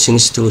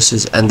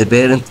craniosynostosis, and the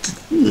parent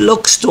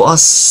looks to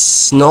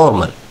us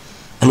normal,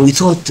 and we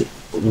thought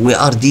we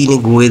are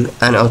dealing with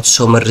an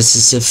autosomal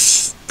recessive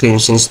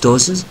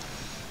craniosynostosis,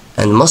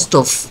 and most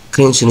of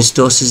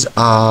craniosynostosis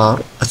are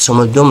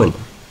autosomal dominant.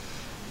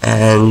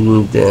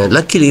 And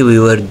luckily we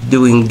were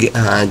doing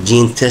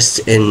gene tests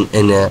in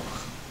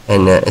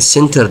a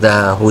center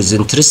that was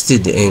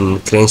interested in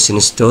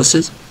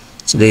craniosynostosis,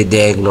 so they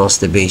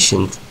diagnosed the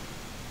patient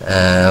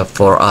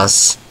for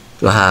us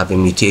to have a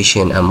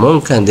mutation and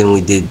monk, and then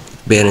we did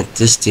parent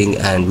testing,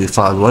 and we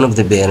found one of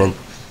the parents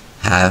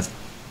have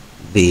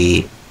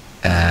the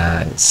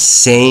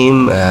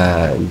same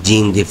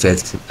gene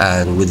defect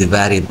and with a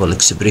variable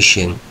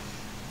expression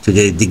to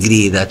the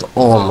degree that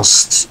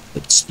almost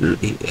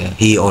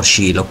he or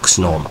she looks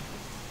normal.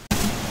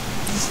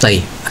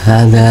 طيب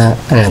هذا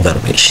another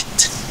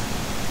patient.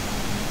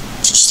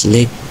 Just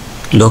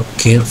look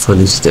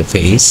carefully at the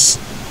face.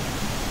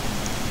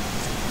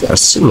 They are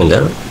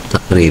similar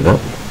تقريبا.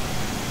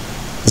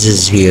 This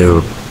is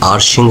here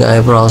arching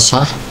eyebrow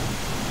صح؟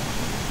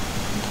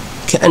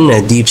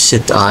 كأنه deep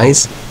set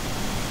eyes,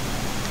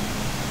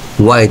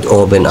 wide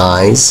open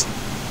eyes.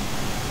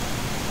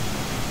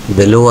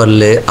 The lower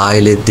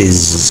eyelid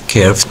is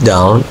curved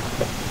down.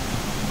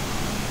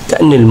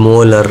 كأن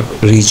المولر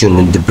region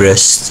in the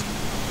breast.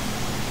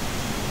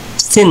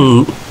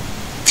 Thin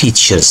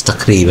features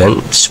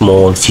تقريبا,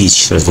 small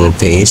features in the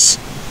face.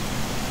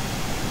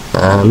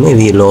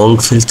 Maybe long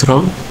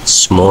philtrum,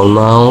 small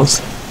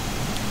mouth,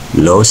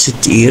 low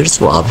set ears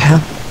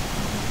واضحة.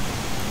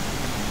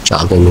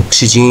 Child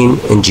oxygen,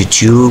 NG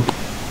tube.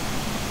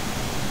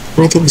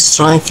 Anything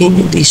striking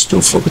in these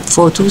two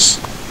photos?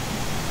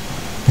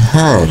 The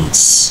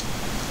hands,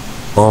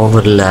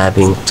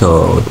 overlapping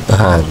toe,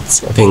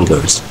 hands,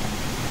 fingers.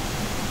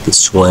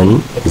 This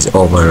one is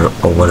over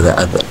the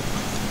other.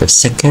 The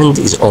second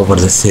is over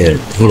the third.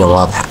 هنا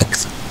واضح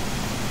أكثر.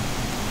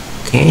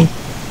 Okay.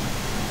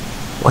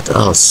 What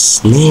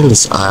else?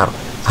 Nails are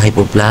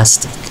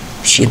hypoplastic.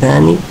 شيء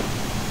ثاني.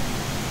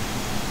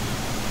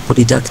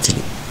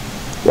 polydactyly.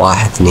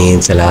 1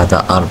 2 3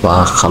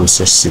 4 5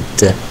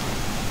 6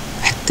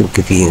 حتى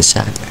يمكن فيه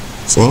نساعد.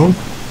 زين.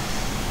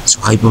 So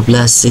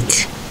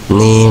hypoplastic,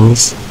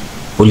 nails,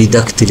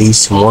 polydactyly,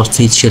 small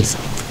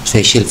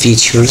facial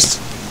features.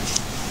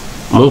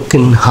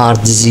 ممكن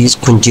heart disease,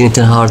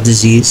 congenital heart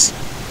disease.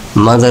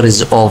 Mother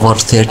is over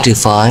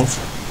 35.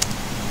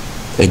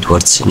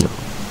 Edwards syndrome.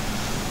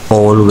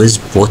 Always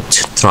put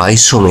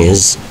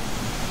trisomies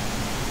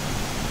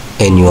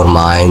in your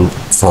mind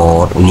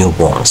for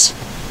newborns.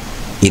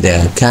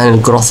 إذا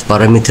كان growth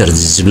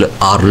parameters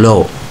are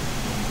low,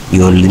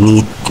 you will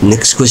need,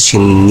 next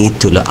question you need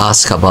to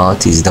ask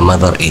about is the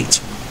mother age.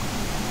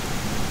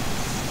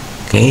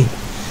 Okay,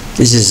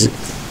 this is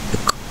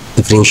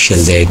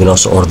differential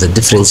diagnosis or the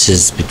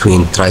differences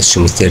between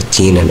trisomy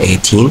 13 and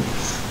 18.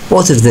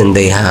 both of them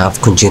they have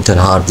congenital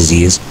heart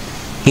disease.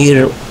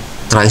 Here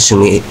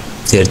trisomy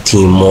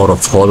 13 more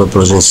of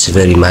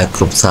holoprosencephaly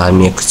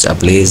microphthalmia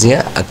aplasia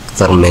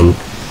أكثر من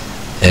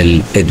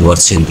الإدوارد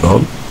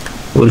syndrome.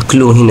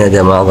 والكلو هنا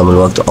ده معظم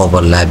الوقت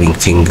overlapping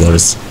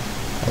fingers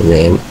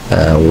زين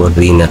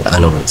والرينال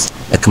anomalies.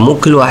 لكن مو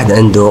كل واحد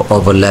عنده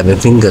overlapping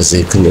fingers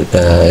زي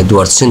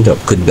إدوارد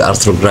syndrome. could be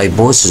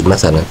arthrogryposis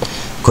مثلا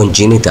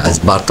congenital as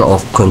part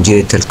of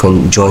congenital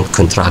joint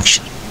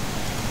contraction.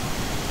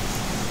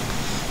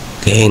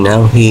 Okay,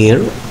 now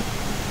here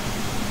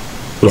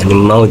يعني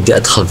ما ودي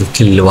أدخل في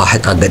كل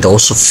واحد أقعد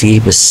أوصف فيه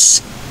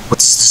بس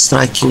what's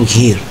striking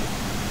here.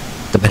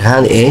 طبعا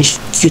هذا إيش؟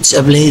 acute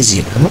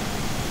aplasia.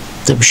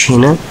 طيب إيش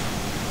هنا؟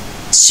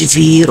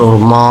 severe or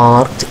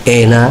marked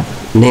ALA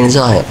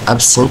لينزاي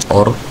absent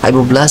or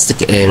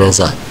hypoplastic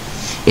لينزاي.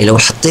 يعني لو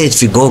حطيت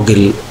في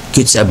جوجل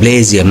acute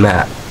aplasia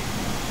مع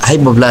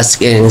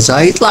hypoplastic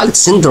لينزاي يطلع لك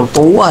syndrome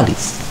طوالي.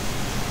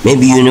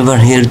 Maybe you never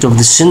heard of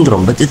the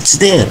syndrome but it's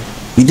there.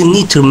 You don't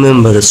need to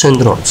remember the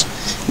syndromes.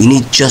 You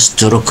need just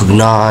to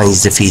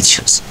recognize the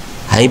features.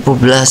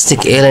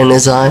 Hypoplastic ALA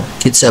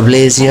acute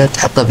aplasia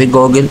تحطها في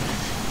جوجل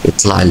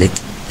يطلع لك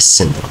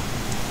السندروم.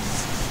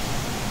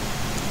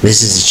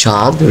 This is a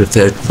chart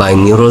referred by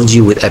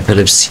neurology with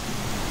epilepsy.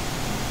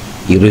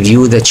 You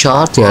review the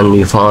chart and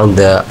you find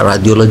the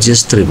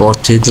radiologist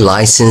reported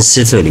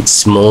lyssencephaly,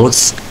 smooth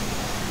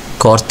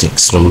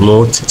cortex,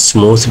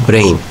 smooth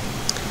brain.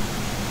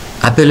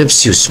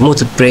 Epilepsy,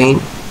 smooth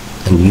brain,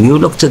 and you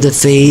look to the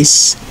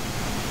face,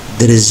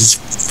 there is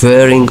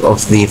furring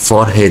of the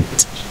forehead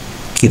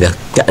كذا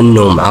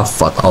كأنه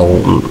معفط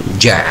أو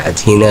جعد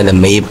هنا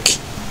لما يبكي.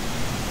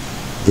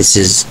 This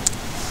is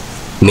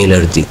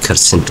Miller-Dieker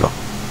syndrome.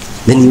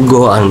 Then you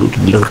go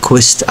and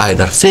request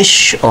either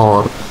FISH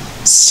or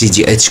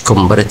CGH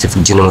comparative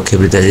genomic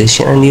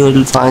hybridization and you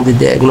will find the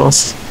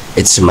diagnosis.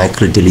 It's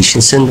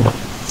microdeletion syndrome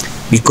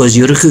because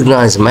you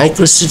recognize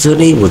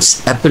microcephaly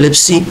with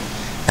epilepsy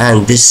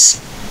and this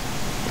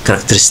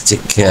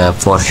characteristic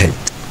forehead.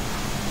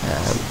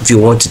 If you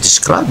want to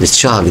describe the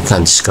child, you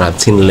can describe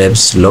thin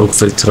lips, long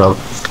philtrum,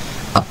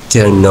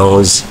 upturned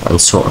nose, and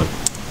so on.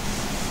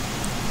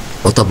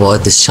 What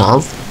about this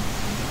child?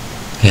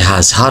 He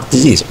has heart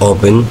disease,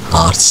 open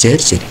heart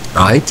surgery,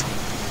 right?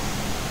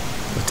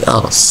 What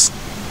else?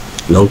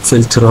 Long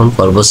philtrum,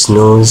 bulbous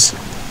nose,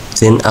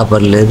 thin upper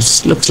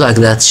lips. Looks like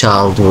that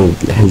child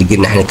اللي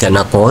قلنا احنا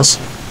كأنها قوس.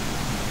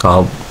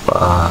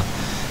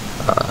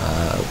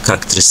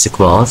 Characteristic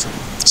mouth.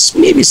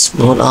 Maybe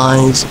small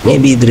eyes,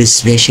 maybe there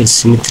is facial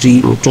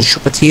symmetry,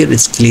 but here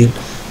it's clear.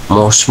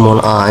 More small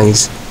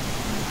eyes,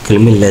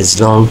 Camillus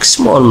long,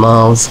 small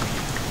mouth.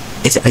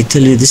 If I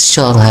tell you this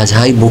child has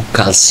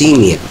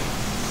hypocalcemia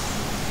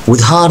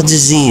with heart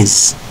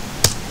disease,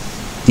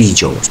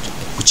 George,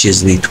 which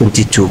is the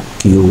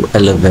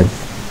 22q11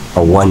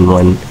 or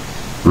 11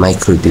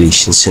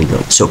 microdeletion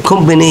syndrome. So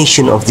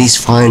combination of these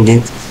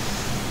findings,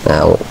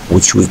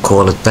 which we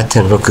call it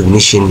pattern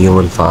recognition, you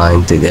will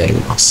find the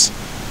diagnosis.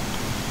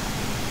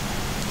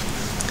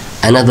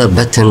 Another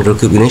pattern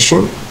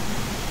recognition,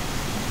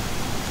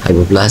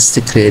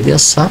 hypoplastic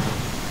radius,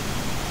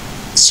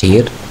 it's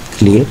here,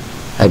 clear,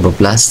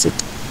 hypoplastic.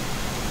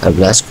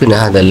 hypoplastic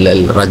هنا هذا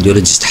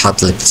الراديولوجيست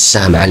حاط لك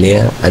السهم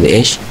عليها، هذا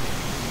ايش؟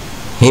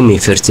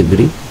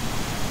 hemivertebrae.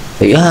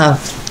 You have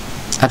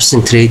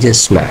absent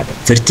radius مع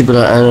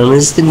vertebral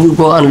anomalies, then you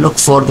go and look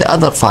for the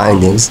other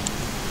findings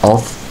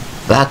of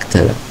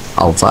factor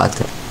or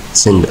factor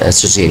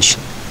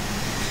association.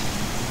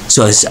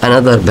 So it's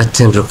another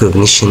pattern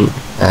recognition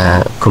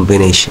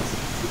combination.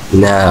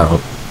 Now,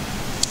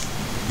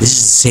 this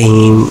is the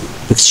same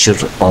picture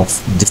of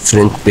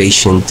different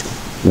patient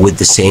with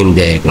the same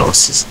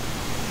diagnosis.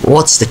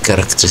 What's the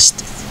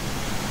characteristic?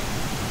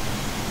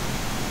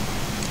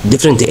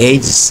 Different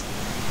ages.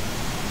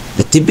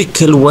 The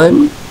typical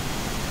one,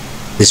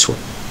 this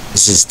one.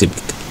 This is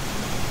typical.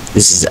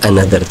 This is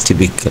another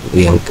typical.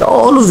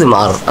 All of them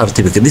are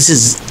typical. This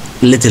is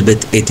a little bit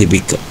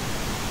atypical.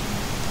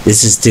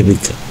 This is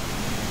typical.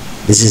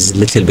 This is a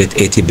little bit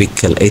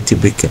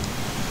atypical.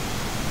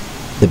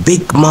 The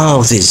big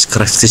mouth is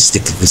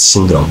characteristic of this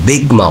syndrome.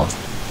 Big mouth.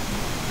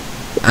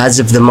 As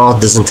if the mouth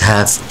doesn't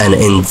have an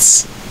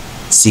ends.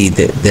 See,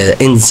 the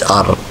ends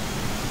are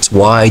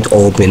wide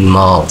open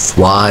mouth.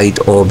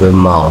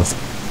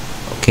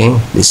 Okay,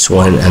 this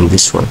one and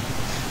this one.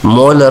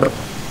 Molar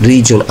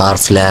region are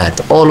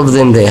flat. All of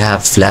them, they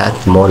have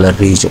flat molar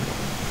region.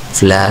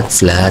 Flat.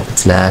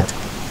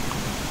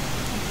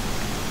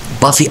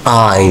 Puffy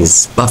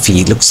eyes,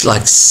 puffy, looks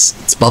like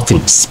it's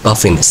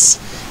puffiness,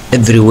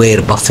 everywhere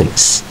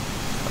puffiness.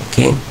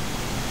 Okay,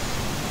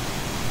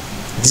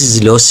 this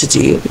is low city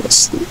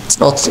ears.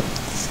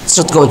 It's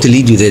not going to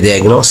lead you to the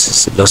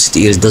diagnosis. Low city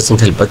ears doesn't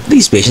help, but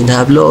these patients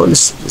have low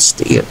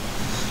city ear.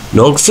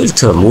 Long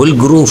philtrum, well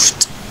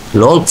grooved.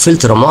 Long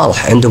philtrum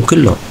واضح عندهم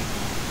كلهم.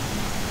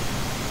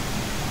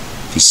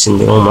 في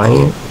syndrome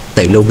معين.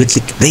 طيب لو قلت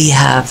لك they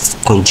have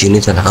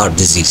congenital heart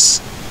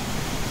disease.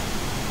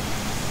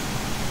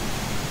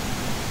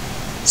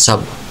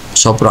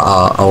 supra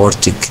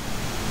aortic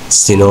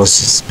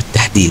ستينوسيس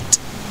بالتحديد،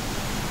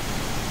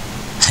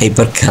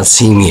 هايبر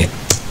كالسيميا.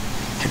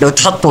 لو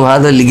تحطم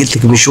هذا اللي قلت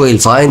لك من شوي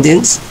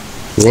الفايندنجز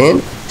زين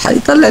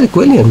حيطلع لك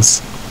ويليامز.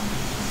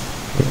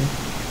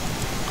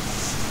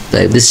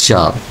 طيب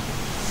ديسشارج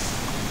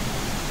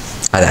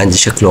هذا عندي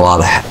شكله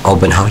واضح،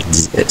 اوبن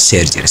هارت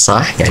سيرجري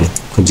صح؟ يعني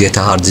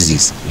كونجيتا هارت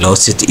ديزيز،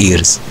 لوست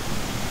ايرز.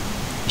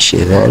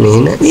 شيء ثاني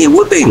هنا اي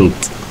ويبنج،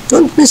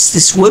 دونت ميس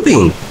ذيس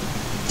ويبنج،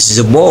 ذيس از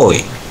ا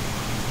بوي،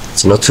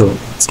 اتس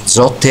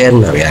نوت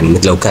تيرنر. يعني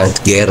مثل لو كانت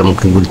جير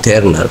ممكن نقول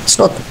تيرنر، اتس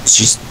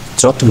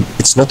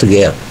نوت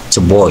جير، اتس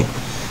ا بوي.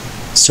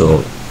 So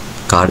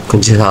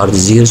congenital heart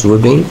disease,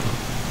 webbing,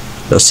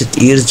 lost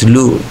ears,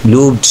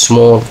 looped,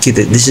 small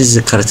كده. This is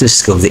the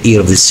characteristic of the ear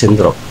of this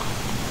syndrome.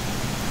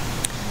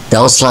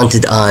 down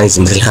slanted eyes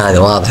مثل هذا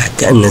واضح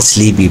كأنه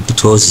sleepy,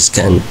 ptosis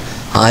كأن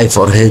high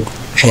forehead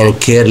أحيانا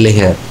curly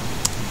hair.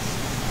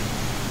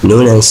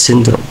 Noonan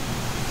syndrome.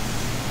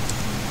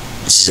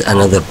 This is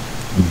another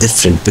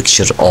different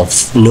picture of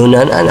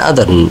Noonan and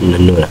other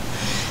Noonan.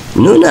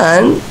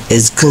 Noonan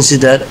is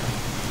considered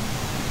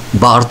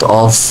part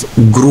of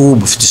group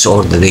of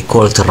disorder, they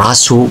call it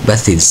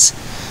rasopathies.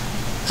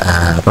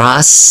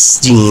 RAS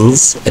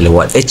genes اللي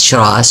هو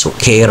HRAS و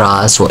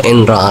KRAS و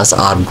NRAS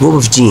are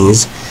group of genes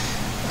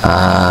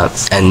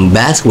and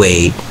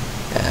pathway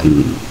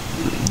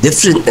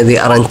different. They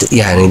aren't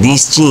يعني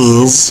these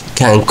genes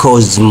can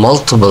cause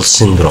multiple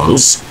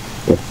syndromes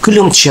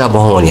وكلهم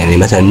تشابهون. يعني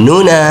مثلا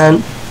نونان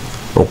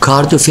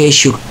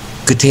وكارديوفيشيو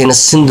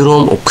كوتينس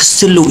سيندروم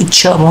وكستلو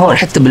يتشابهون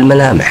حتى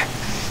بالملامح.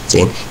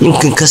 زين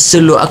يمكن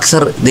كستلو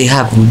أكثر they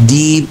have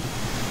deep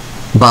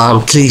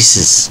palm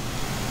creases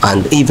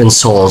and even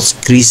soles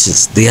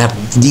creases, they have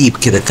deep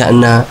كذا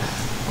كأنها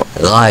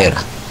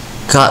غايرة.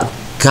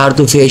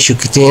 كارديوفيشيو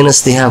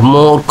كوتينس they have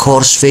more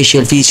coarse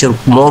facial feature,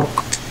 more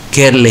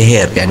curly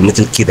hair يعني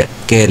مثل كذا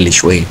curly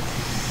شوي.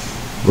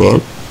 زين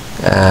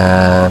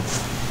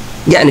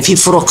يعني في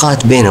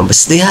فروقات بينهم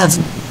بس they have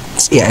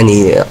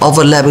يعني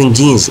overlapping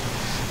genes.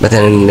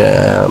 مثلا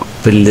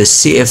في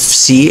السي اف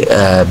سي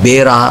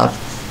بيرا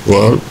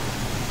زين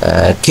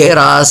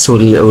كيراس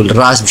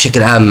والراس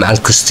بشكل عام مع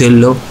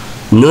الكوستيلو.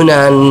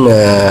 نونان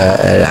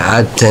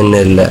عادة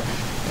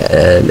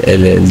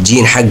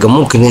الجين حقه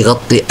ممكن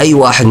يغطي اي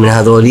واحد من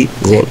هذولي.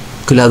 زين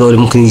كل هذول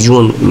ممكن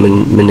يجون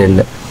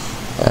من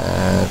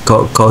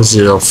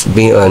causes of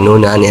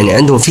نونان، يعني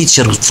عندهم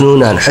فيتشر في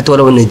نونان حتى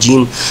ولو ان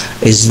الجين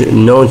is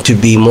known to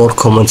be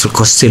more common في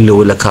الكوستيلو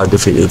ولا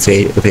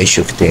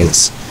كارديوفيشيو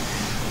كوتينس.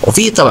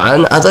 وفي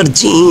طبعا other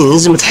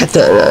genes مثل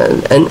حتى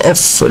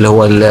NF اللي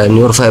هو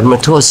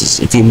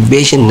النيوروفايبرماتوسيس، في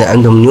بيشنت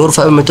عندهم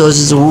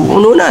نيوروفايبرماتوسيس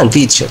ونونان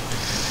فيتشر.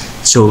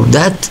 So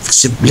that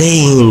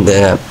explain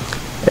the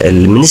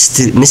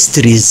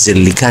الميستريز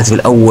اللي كانت في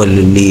الأول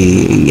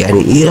اللي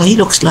يعني he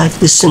looks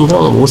like this syndrome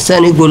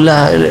والثاني يقول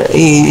لا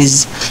he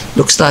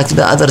looks like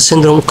the other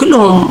syndrome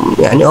كلهم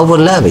يعني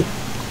overlapping.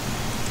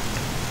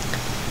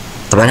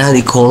 طبعا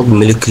هذه called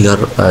molecular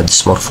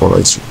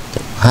dysmorphology.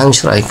 هذا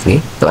ايش رايك فيه؟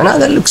 طبعا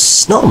هذا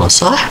لوكس نورمال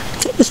صح؟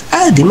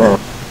 عادي ما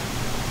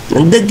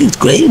ندقق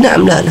تقول اي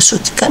نعم لا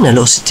صوت كان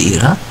لو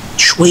ستير ها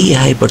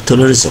شويه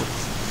هايبرتوليرزم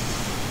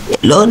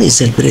لون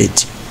از البريد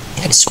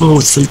يعني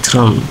سموث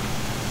فلترم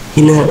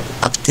هنا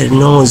ابتر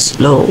نوز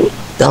لو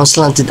داون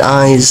سلانتد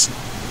ايز.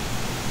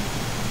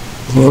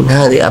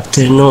 هذه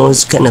ابتر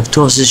نوز كان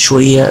بتوسس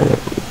شويه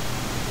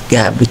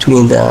gap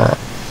between the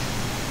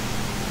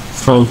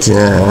front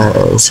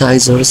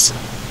incisors.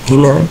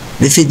 هنا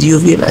ليفيد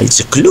يوفيلا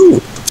از كلو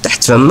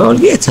فتحت فمه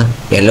ولقيتها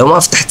يعني لو ما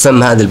فتحت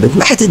فم هذا البنت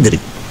ما حتدري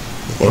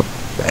يعني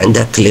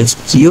عندها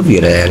كليفت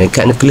يوفيلا يعني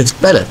كان كليفت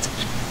بلد.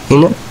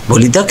 هنا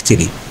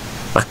بوليداكتيلي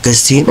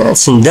ركزت هنا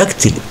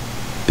سنداكتيلي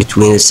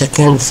between the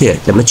second and third.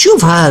 لما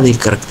تشوف هذه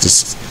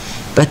الكاركترز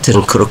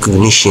pattern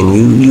recognition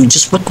you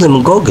just put them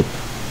in Google.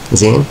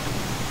 زين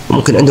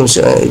ممكن عندهم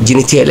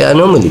جينيتيال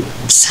انومالي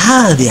بس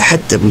هذه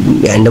حتى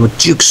يعني لما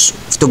تجيك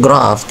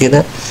فوتوغراف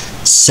كذا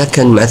second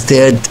مع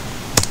third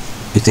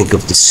you think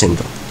of this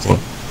syndrome. زين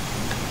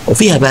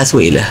وفيها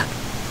باثوي لها.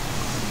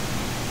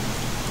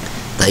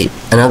 طيب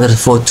another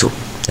photo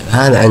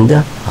هذا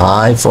عنده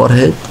high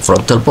forehead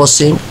frontal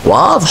bossing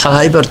واضحة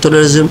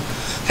هايبرتوليرزم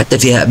حتى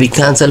فيها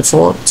apicanthal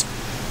fold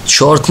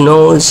short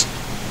nose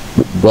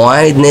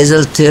wide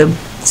nasal tip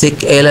thick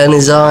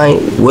alanizine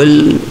well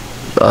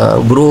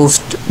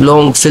grooved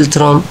long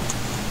philtrum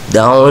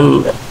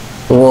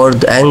downward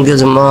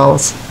angles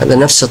mouth هذا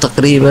نفسه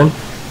تقريبا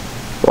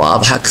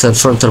واضح اكثر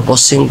فرونتال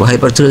بوسنج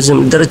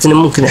وهايبرتوريزم لدرجه انه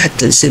ممكن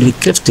حتى يصير في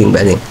كليفتنج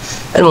بعدين.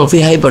 المهم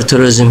في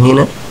هايبرتوريزم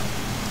هنا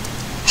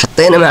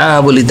حطينا معاه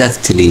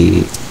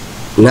بوليداكتيلي.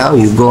 now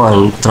you go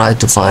and try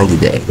to find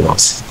the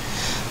diagnosis.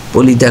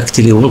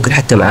 بوليداكتيلي وممكن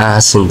حتى معاه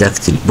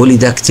سنداكتيلي.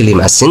 بوليداكتيلي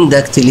مع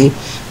سنداكتيلي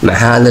مع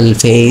هذا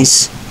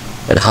الفيس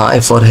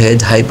الهاي فور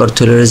هيد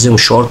هايبرتوريزم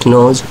شورت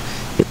نوز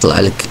يطلع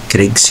لك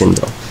كريغ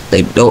سيندروم.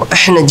 طيب لو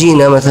احنا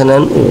جينا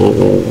مثلا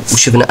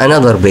وشفنا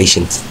another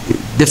patient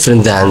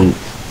different than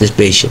this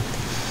patient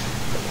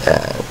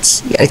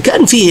يعني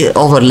كان في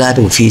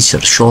overlapping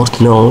feature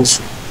short nose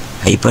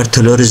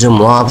hypertolorism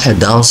واضحة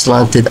down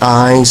slanted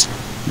eyes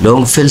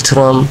لونج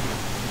فلترم،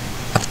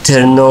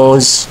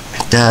 ابترنوز،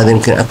 حتى هذا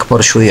يمكن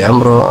اكبر شوي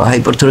عمره،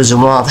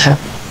 هايبرتوريزم واضحه.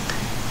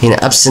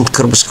 هنا ابسنت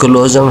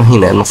كوربسكولوزم،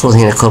 هنا المفروض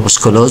هنا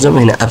كوربسكولوزم،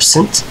 هنا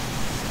ابسنت،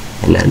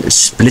 هنا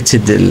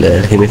سبليتد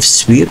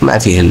الهيميسفير ما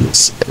فيه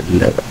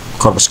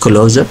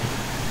الكوربسكولوزم.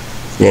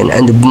 لان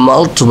عندي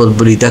مالتيبل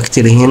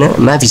بوليداكتيلي، هنا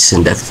ما في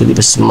سنداكتيلي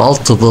بس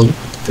مالتيبل،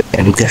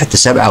 يعني يمكن حتى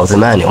 7 أو 8،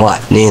 1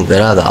 2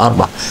 3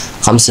 4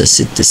 5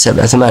 6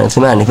 7 8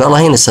 8، فالله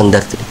هنا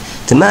سنداكتيلي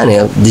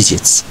 8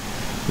 digits.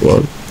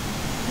 يعني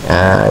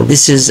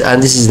this is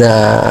the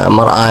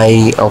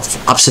MRI of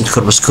absent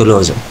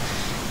corpusculosum.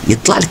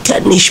 يطلع لك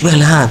كأنه يشبه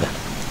هذا،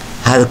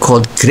 هذا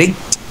called كريج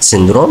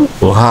syndrome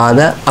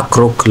وهذا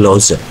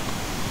acroclosal.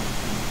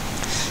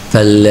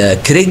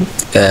 فالكريج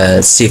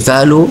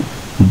سيفالو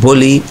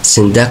بولي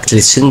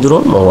سنداكتيلي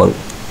syndrome هو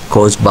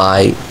caused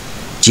by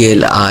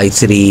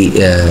GLI3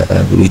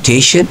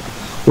 mutation.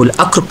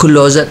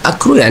 والاكروكلوزال،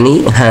 اكرو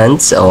يعني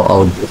hands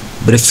او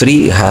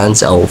periphery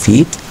hands او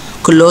feet،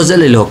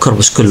 كلوزال اللي هو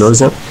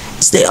corpusculosum.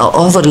 they are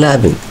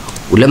overlapping.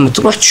 ولما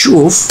تروح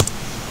تشوف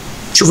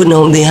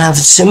انهم they have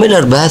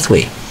similar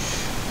pathway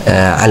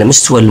على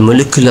مستوى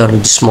الموليكولار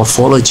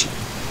dysmorphology.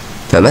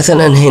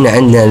 فمثلا هنا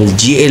عندنا ال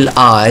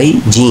GLI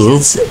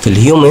genes في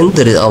الهيومن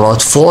there is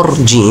about 4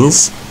 genes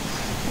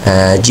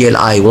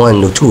GLI 1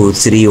 و 2 و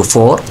 3 و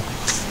 4.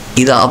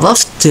 إذا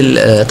أضفت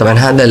طبعا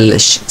هذا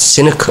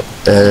السينيك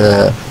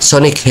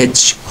سونيك هيدج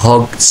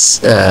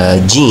هوجز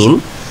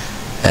جين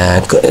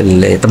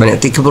طبعا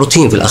يعطيك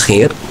بروتين في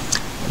الأخير،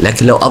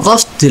 لكن لو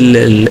أضفت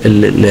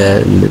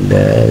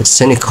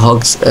السينيك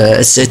هوجز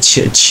اس اتش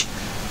اتش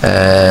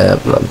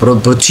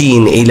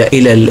بروتين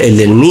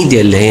إلى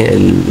الميديا اللي هي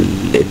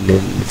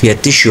فيها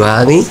التشيو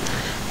هذه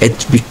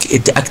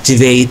it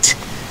activate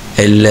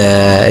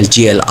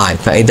الجي ال اي.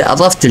 فإذا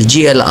أضفت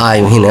الجي ال اي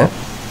هنا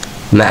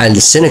مع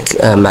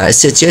السينك مع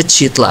اس اتش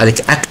اتش يطلع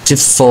لك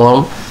اكتف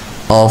فورم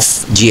اوف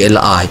جي ال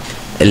اي،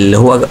 اللي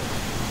هو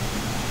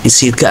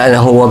يصير كأنه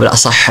هو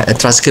بالاصح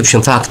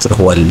ترانسكريبشن فاكتور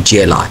هو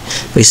الجي ال اي،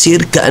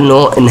 فيصير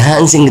كأنه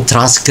enhancing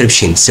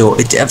transcription so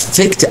it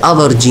affect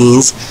other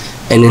genes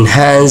and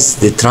enhance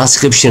the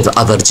transcription of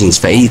other genes.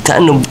 فهي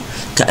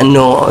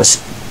كأنه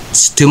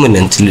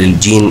stimulant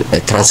للجين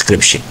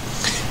transcription.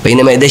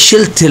 بينما إذا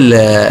شلت ال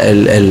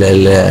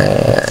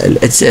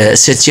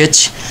SHH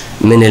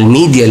من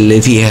الميديا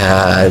اللي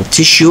فيها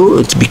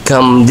تيشيو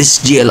become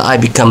this GLI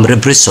become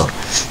repressor،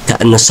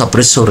 كأنه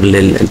suppressor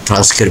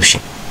للترانسكريبشن.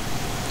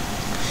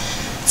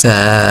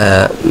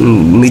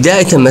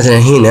 فبداية مثلا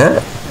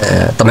هنا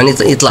طبعا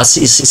يطلع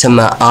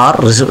يسمى R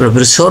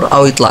repressor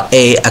أو يطلع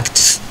A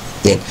active.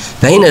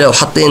 فهنا لو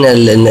حطينا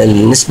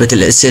نسبة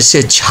ال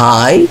SHH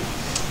high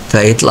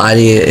فيطلع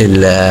لي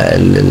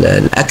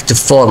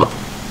الأكتف فورم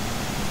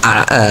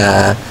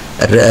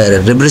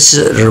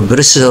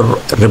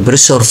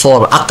الريبريسور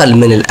فورم اقل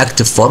من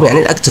الاكتف فورم، يعني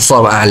الاكتف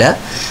فورم اعلى،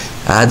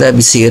 هذا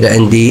بيصير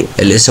عندي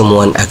الاسم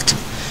 1 اكتف.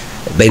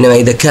 بينما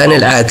اذا كان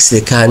العكس،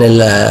 اذا كان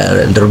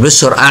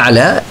الريبريسور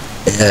اعلى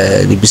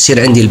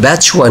بيصير عندي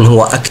الباتش 1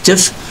 هو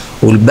اكتف،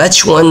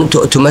 والباتش 1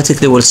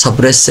 اوتوماتيكلي ويل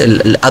سبريس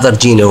الاذر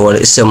جين اللي هو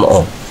الاسم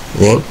او.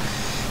 زين،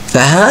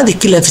 فهذه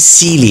كلها في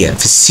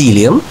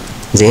السيليوم.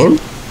 زين،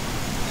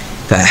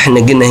 فاحنا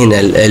قلنا هنا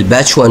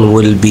الباتش 1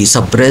 will be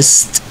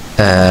suppressed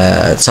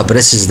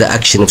suppresses the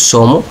action of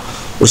SOMO،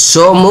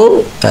 والSOMO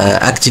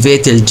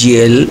activate ال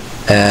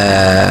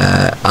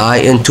GLI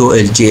into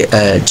ال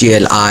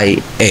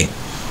GLI-A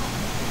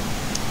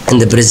in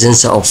the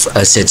presence of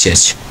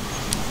SHH.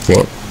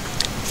 زين،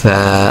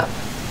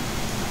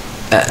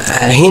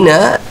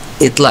 هنا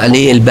يطلع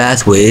لي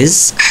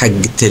الباثويز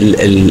حقت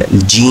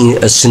الجين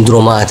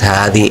السندرومات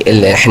هذه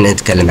اللي احنا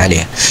نتكلم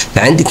عليها.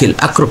 فعندك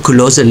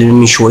الاكروكلوزا اللي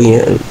من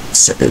شويه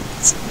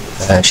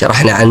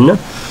شرحنا عنه،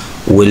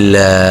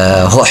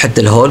 هو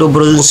حتى الهولو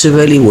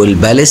برونسيفالي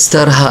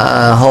والباليستر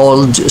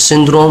هولد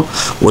سيندروم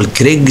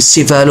والكريج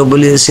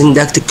سيفالوبولي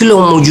سنداكتيك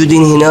كلهم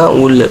موجودين هنا.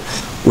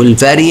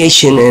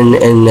 والفاريشن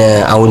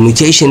او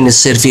الميوتيشن اللي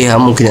يصير فيها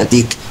ممكن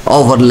يعطيك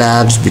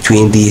overlaps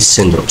between these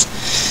syndromes،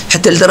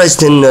 حتى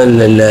لدرجة إن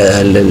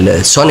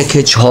السونيك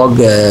هيدج هوج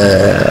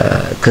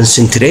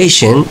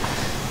concentration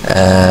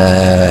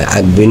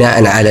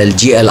بناء على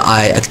الجي ال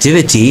اي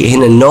اكتيفيتي.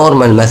 هنا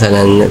النورمال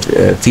مثلا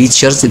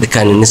فيتشرز اذا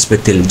كان نسبة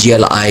الجي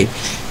ال اي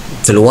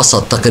في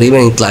الوسط تقريبا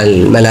يطلع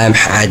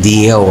الملامح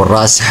عادية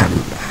والراس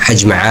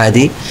حجمه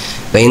عادي،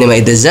 بينما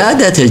اذا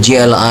زادت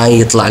الجي ال اي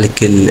يطلع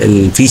لك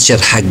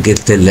الفيتشر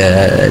حقت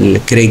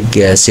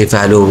الكريج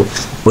سيفالو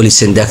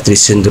بوليسنداكتري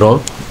سيندروم.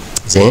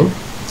 زين،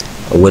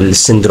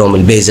 والسندروم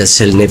البيزل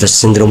سيل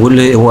نيفس سيندروم،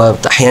 واللي هو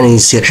احيانا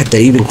يصير حتى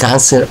ايفن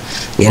كانسر،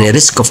 يعني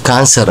ريسك اوف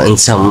كانسر ان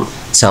some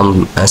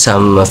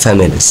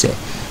families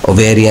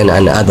ovarian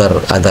and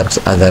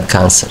other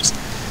cancers.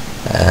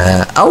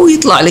 او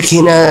يطلع لك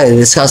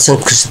هنا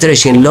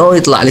concentration لو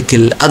يطلع لك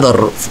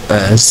الاذر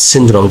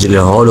syndromes اللي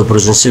هو هولو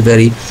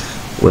بروزنسيفري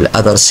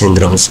والاذر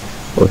syndromes،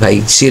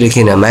 ويصير لك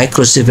هنا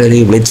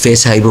مايكروسيفري ميد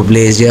فيس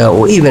هايبوبليزيا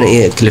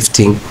وايفن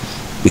كليفتنج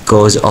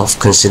because of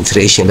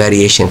concentration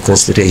variation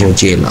concentration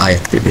GLI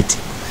activity.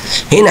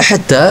 هنا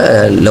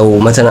حتى لو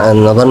مثلا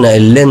نظرنا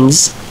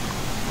الليمز،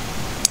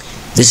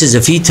 this is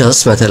a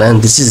fetus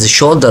مثلا، this is the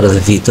shoulder of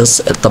the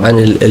fetus. طبعا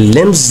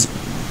الليمز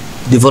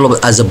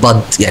develop as a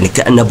bud، يعني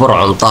كأنه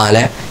برعم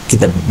طالع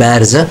كذا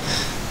بارزة،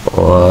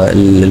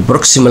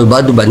 البروكسيمال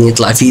باد وبعدين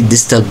يطلع فيه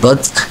الديستال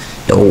باد.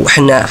 لو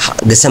احنا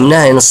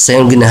قسمناها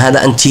نصين قلنا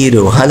هذا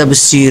انتيريور وهذا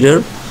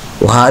بوستيريور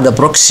وهذا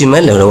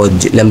بروكسيمال اللي هو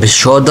لما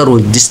الشولدر،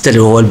 والديستال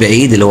اللي هو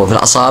البعيد اللي هو في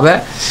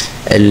الاصابع.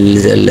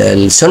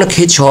 السونيك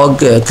هيدج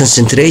هوج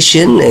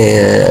كونسنتريشن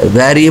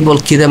فاريبل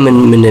كذا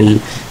من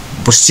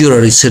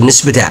البوستيريور يصير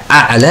نسبته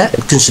اعلى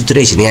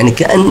الكونسنتريشن، يعني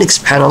كانك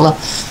سبحان الله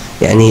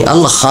يعني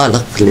الله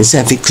خالق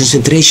الانسان في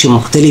كونسنتريشن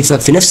مختلفه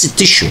في نفس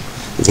التشو.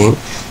 زين،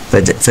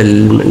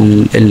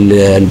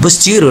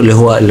 فالبوستيريور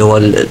اللي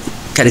هو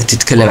كانت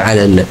تتكلم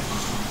على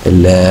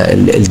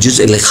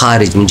الجزء اللي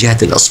خارج من جهه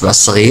الاصبع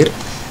الصغير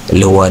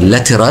اللي هو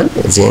اللاترال،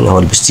 زين، هو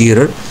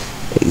البوستيريور،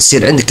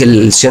 يصير عندك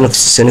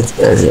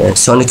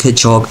السونيك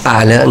هيدج هوج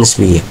اعلى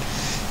نسبيا.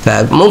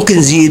 فممكن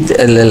نزيد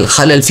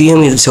الخلل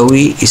فيهم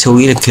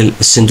يسوي لك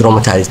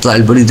السندرومات هذه، يطلع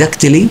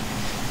البوليداكتيلي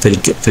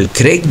في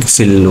الكريج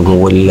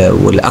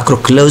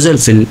والاكروكلوزال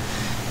في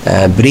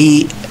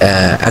بري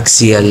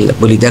اكسيال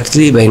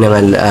بوليداكتيلي، بينما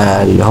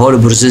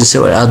الهولوبرزنس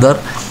والاذر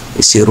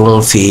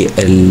يصيرون في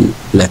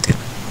اللاتر.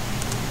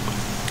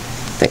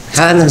 طيب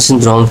هذا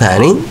سندروم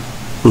ثاني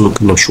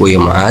ممكن شويه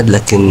معاد،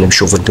 لكن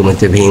نشوف انتم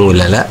منتبهين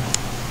ولا لا.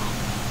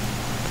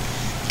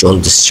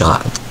 جوندس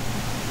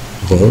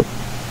تشايلد،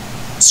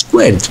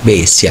 سكويرد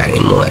بيس، يعني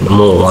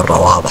مو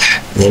مره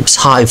واضح، بس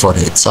هاي فور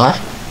هيد صح؟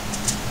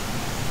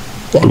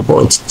 يعني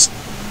بوينت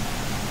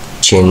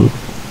تشين،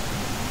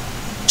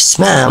 بس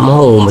ما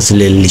هو مثل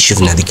اللي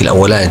شفنا ذيك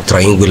الاولاني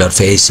تراينجولار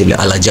فيس اللي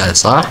الاجال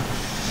صح؟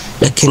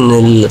 لكن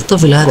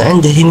الطفل هذا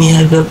عنده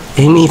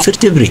هيمي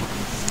فيرتبري،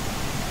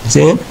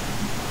 زين.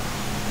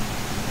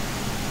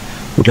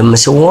 ولما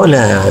سووا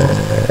له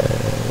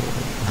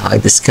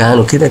هايد سكان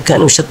وكذا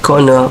كانوا شكوا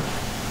انه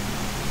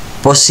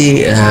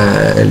بوسي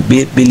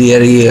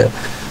بيلياري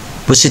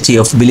بوسيتي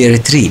اوف بيلياري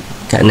تري،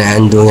 كان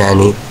عنده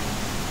يعني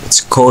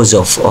it's cause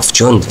of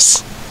jaundice.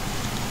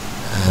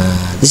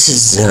 This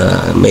is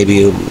maybe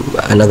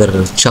another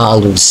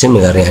child with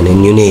similar يعني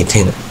neonate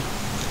هنا.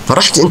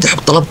 فرحت انت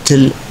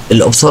طلبت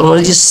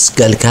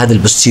الاوبثالمولوجيست قال لك هذا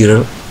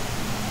البوستيريور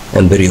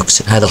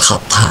امبريوكس، هذا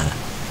الخط هذا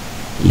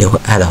اللي هو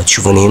هذا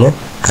تشوفون هنا،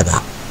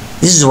 هذا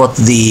this is what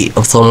the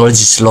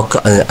ophthalmologist look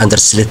under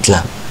slit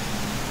lamp.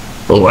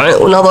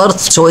 ونظرت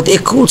سويت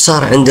ايكو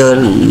صار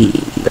عنده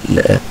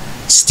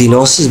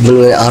ستينوسيس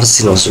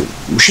بالارسينوس.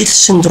 وش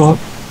السندروم؟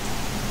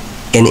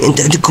 يعني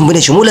انت عندك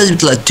كومبينيشن، مو لازم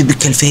يطلع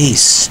تيبيكال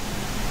فيس،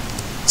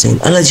 زين.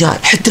 الاجال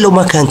حتى لو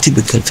ما كان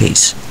تيبيكال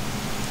فيس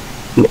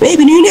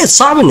ميبي نيونيت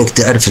صعب انك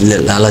تعرف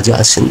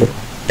الاجال سندروم،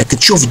 لكن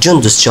تشوف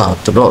جوندس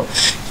شارت،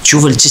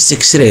 تشوف التشست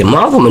اكس راي،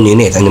 معظم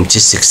النيونيت عندهم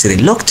تشست اكس راي،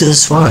 لوك تو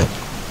ذس فاين،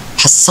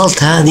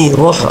 حصلت هذه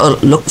روح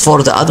لوك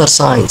فور ذا اذر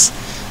ساينز،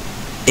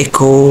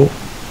 ايكو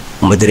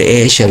ومدري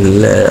ايش،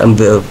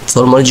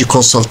 الثورمولوجي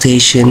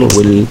كونسلتيشن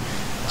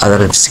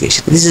والاذر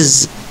انفستيجيشن. This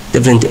is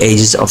different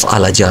ages of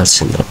Alagille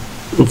syndrome.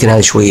 يمكن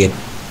هذا شوية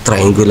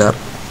triangular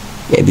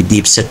maybe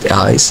deep set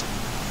eyes،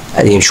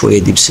 هذه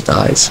شوية deep set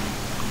eyes،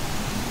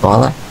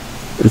 واضح؟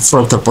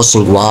 الفرونتال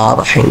بوستنج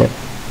واضح هنا،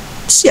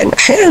 بس يعني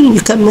أحيانا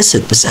you can miss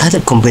it، بس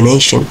هذا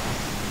combination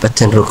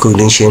pattern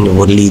recognition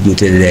will lead you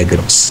to the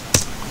diagnosis.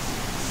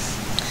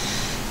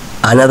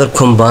 Another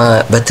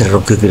pattern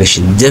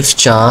recognition deaf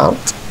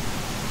child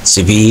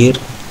severe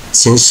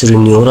sensory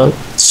neural،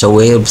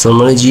 سويه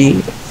ophthalmology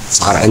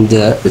صار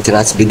عنده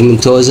retinitis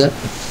pigmentosa،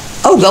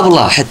 أو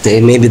قبلها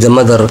حتى maybe the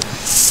mother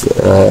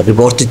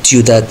reported to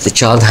you that the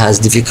child has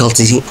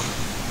difficulty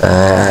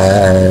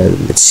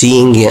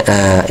seeing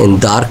in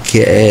dark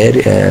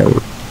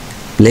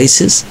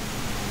places،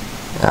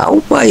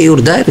 أو by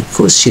your direct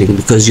questioning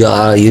because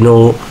you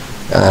know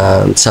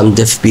some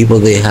deaf people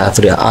they have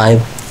their eye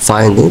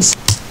findings.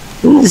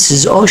 This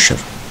is Osher.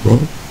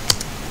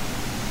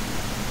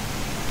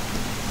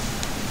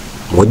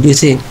 What do you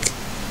think؟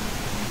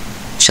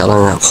 إن شاء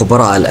الله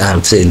خبراء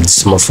الآن في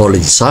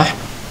الديسمورفولوجي صح؟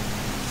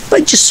 but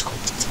just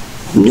hold it.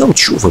 من يوم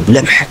تشوفه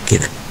بلمحك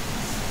كذا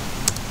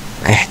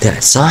ما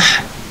يحتاج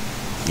صح؟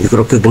 You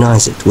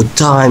recognize it. With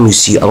time you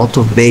see a lot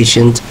of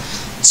patients,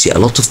 see a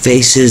lot of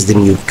faces,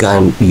 then you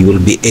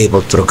will be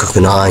able to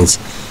recognize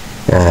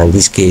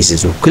these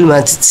cases. وكل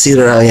ما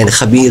تصير يعني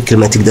خبير كل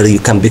ما تقدر you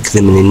can pick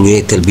them in the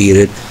neonatal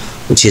period,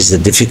 which is the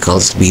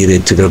difficult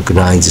period to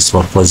recognize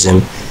dysmorphism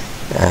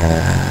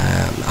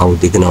أو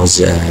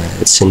diagnose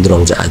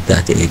syndromes at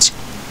that age.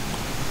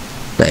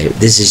 طيب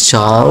this is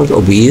child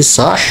obese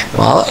صح؟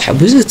 واضح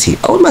obesity.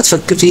 أول ما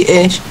تفكر فيه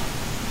إيش؟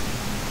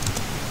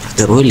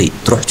 ضروري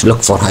تروح to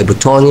look for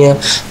hypotonia,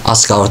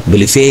 ask about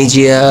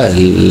polyphagia,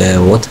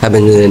 what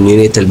happened in the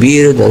neonatal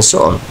period and so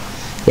on.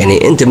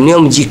 يعني أنت من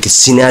يوم يجيك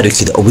السيناريو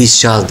كذا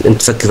obese child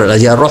أنت تفكر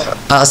الأجيال، روح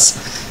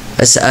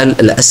أسأل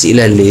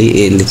الأسئلة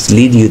اللي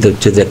lead you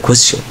to the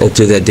question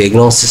to the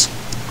diagnosis.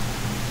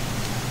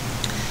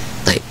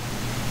 طيب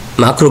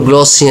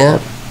ماكروجلوسيا،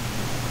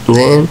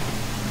 زين،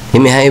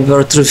 هيمي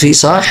هايبرتروفي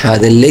صح،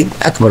 هذا الليج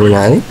اكبر من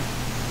هذه.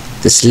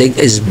 this leg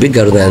is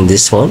bigger than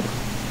this one.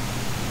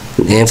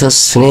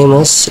 نيفس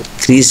فنيمس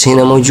كريس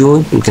هنا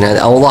موجود، يمكن هذا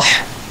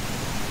اوضح.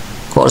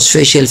 كورس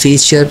فيشيال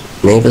فيتشر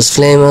نيفس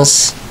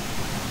فليمس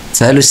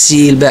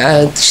فالوسيل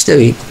بعد. ايش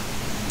تبي؟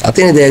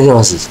 اعطيني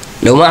دايجنوستس.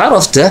 لو ما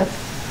عرفته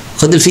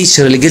خذ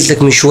الفيتشر اللي قلت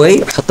لك من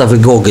شوي حطها في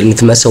جوجل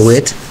مثل ما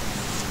سويت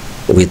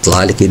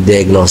ويطلع لك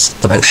الدايجنوستس.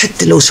 طبعا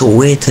حتى لو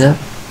سويتها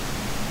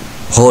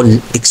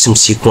whole exome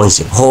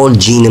sequencing, whole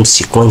genome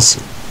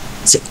sequencing,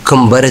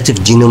 comparative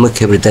genomic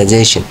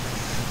hybridization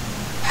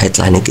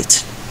هيطلع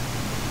negative.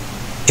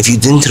 If you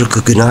didn't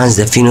recognize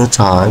the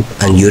phenotype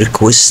and you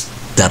request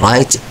the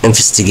right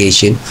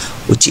investigation,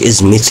 which is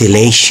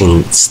methylation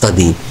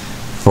study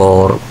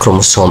for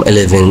chromosome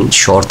 11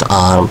 short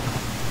arm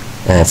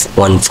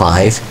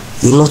 1-5,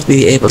 you will not be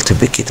able to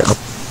pick it up.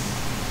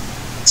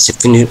 So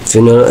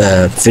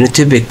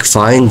phenotypic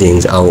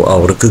findings or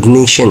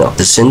recognition of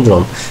the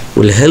syndrome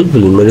will help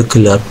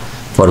molecular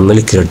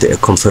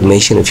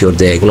confirmation of your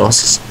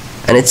diagnosis,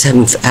 and it's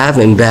have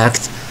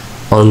impact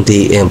on the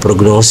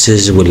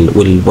prognosis.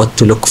 will what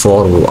to look for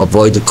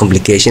avoid the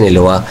complication اللي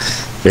هو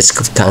risk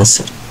of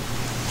cancer.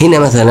 هنا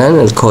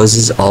مثلا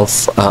الكوزز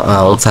اوف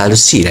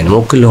فالوسيل، يعني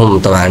مو كلهم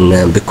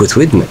طبعا بيكويت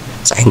ويدمان،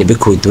 صحيح ان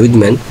بيكويت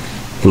ويدمان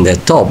in the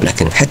top،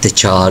 لكن حتى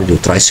تشارج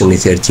وترايسومي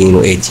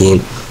 13 و18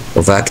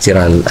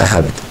 وفاكتورال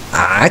هابت.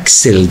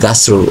 عكس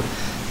الجاسترو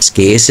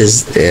cases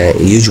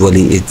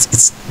usually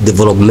it's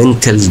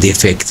developmental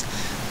defect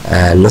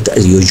not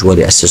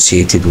usually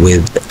associated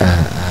with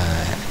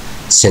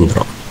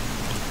syndrome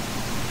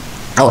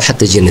او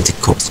حتى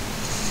genetic cause.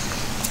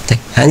 طيب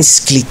هذه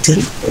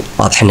سكليتل،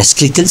 واضح انها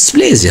سكليتل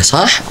ديسبليزيا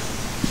صح؟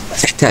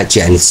 تحتاج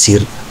يعني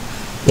تصير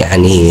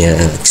يعني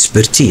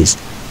اكسبرتيز.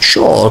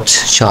 شورت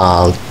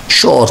شالد،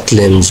 شورت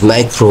ليمز،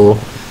 مايكرو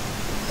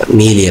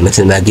ميليا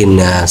مثل ما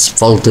قلنا،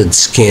 فولتد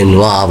سكين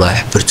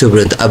واضح،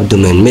 برتوبرنت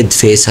ابدومين، ميد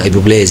فيس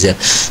هايبوبليزيا،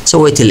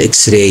 سويت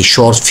الاكس راي،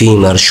 شورت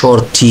فيمر،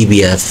 شورت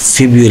تيبيا،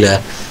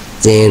 فيبولا،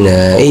 زين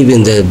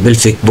even the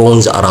pelvic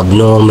bones are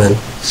abnormal.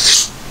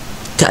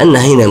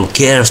 كأنها هنا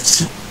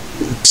مكيرفت،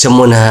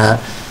 يسمونها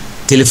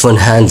تليفون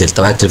هاندل،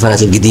 طبعا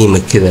التليفونات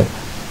القديمة كذا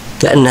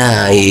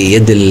كأنها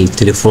يد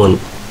التليفون.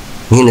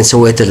 هنا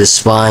سويت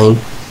السباين،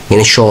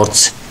 هنا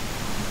شورت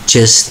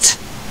تشست،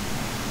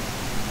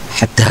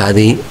 حتى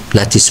هذه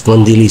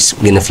بلاتيسبونديليس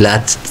قلنا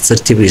فلات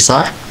فيرتبري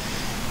صح؟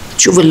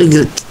 تشوف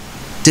اللي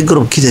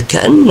تقرب كذا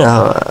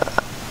كأنه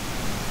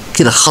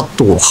كذا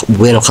خط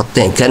وبينه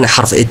خطين كأنه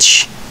حرف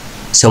اتش،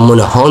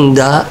 يسمونه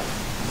هوندا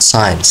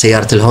ساين،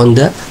 سيارة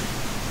الهوندا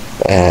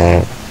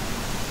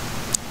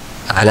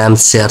علامة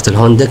سيارة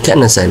الهوندا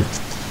كأنها ساين،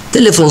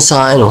 تليفون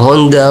ساين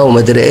وهوندا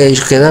ومدري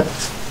ايش كذا.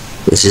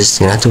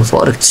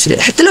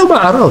 حتى لو ما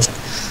عرفت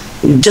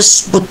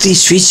just put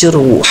these feature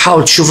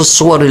وحاول تشوف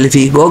الصور اللي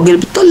في جوجل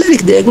بتطلع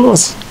لك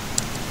diagnosis.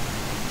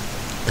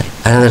 طيب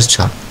another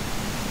chart،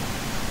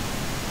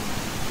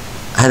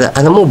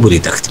 هذا مو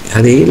بوليدكتري،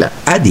 هذه لا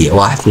عادية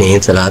 1 2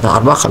 3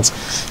 4 5،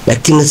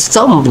 لكن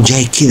الثumb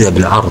جاي كذا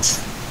بالعرض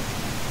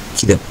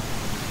كذا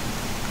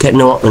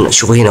كأنه،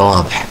 شوفوا هنا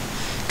واضح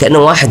كأنه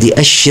واحد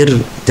يأشر،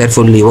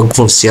 تعرفوا اللي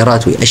يوقفون في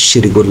السيارات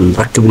ويأشر يقول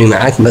ركبني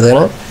معاك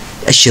مثلا،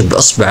 يأشر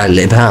بإصبع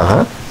الإبهام،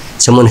 ها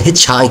يسمونه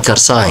هيتش هايكر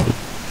ساين،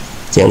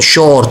 يعني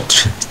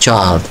شورت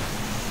تشارد،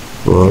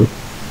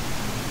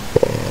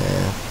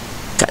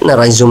 كأنه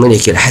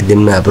رايزومينيك لحد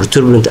ما،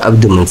 برتوربنت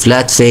ابدومن،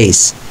 فلات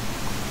فيس.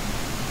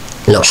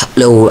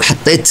 لو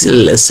حطيت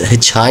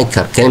الهيتش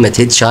هايكر، كلمة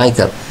هيتش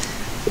هايكر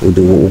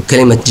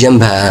وكلمة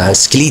جنبها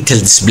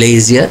سكليتال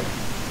ديسبليزيا،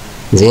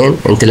 زين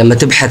انت لما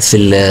تبحث في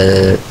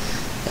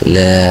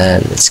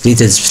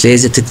السكليتال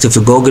ديسبليزيا تكتب في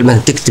جوجل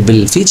مثلا، تكتب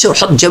الفيتشر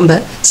وحط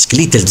جنبها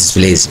سكليتال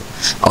ديسبليزيا،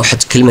 او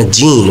حط كلمه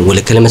جين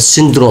ولا كلمه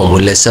سيندروم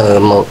ولا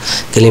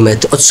كلمه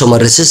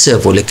اوتوسومال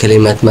ريسيسيف ولا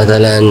كلمه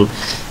مثلا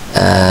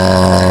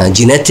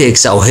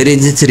جينيتكس او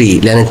هيريديتري،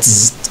 لان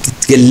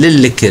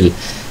تقلل لك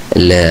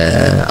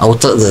او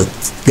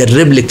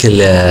تقرب لك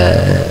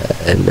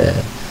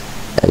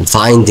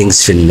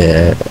الفايندنجز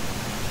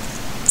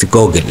في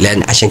جوجل.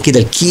 لان عشان كده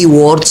الكي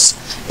ووردز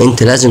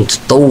انت لازم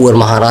تطور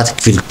مهاراتك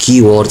في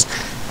الكي ووردز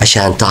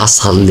عشان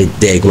توصل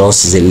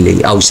للدياجنوستس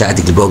اللي، او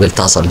يساعدك جوجل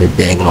تصل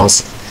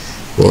للدياجنوستس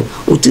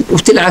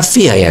وتلعب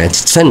فيها، يعني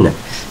تتفنن.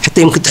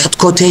 حتى يمكن تحط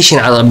كوتيشن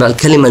على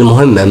الكلمه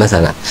المهمه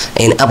مثلا،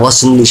 يعني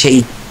ابغى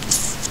شيء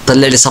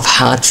طلع لي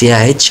صفحات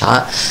فيها هيتش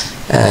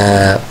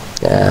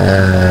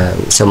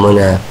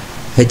يسمونه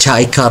هيتش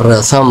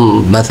هايكر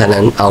ثم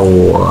مثلا،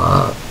 او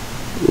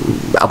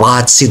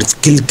ابغاها تصير في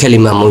كل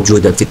كلمه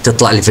موجوده في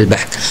تطلع لي في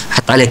البحث،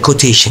 حط عليها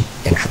كوتيشن،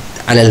 يعني حط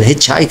على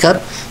الهيتش هايكر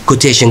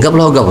كوتيشن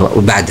قبلها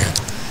وبعدها،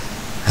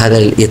 هذا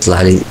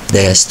يطلع لي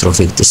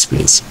دايستروفيك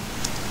ديسبليز.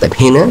 طيب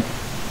هنا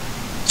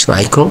ايش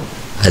رايكم؟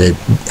 هذا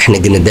احنا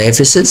قلنا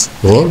دايفيسز،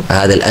 زين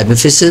هذا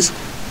الابيفيسز،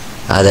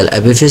 هذا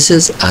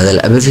الابيفيسز، هذا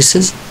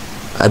الابيفيسز،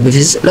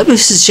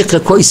 الابيفيسز شكله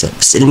كويسه،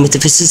 بس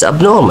الميتافيسز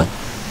ابنورمال.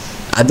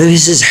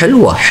 ابيفيسز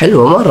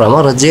حلوه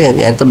مره زين،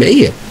 يعني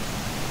طبيعيه.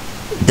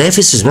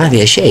 دايفيسز ما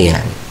فيها شيء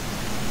يعني.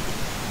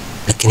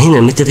 لكن هنا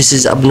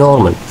الميتافيزيز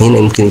ابنورمال، هنا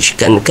يمكن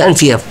كان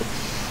فيها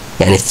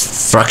يعني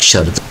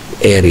fractured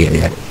area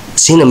يعني،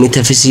 بس هنا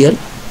ميتافيزيال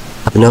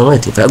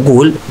abnormality،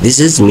 فاقول this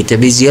is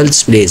metaphyseal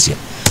dysplasia.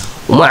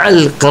 ومع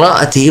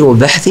قراءتي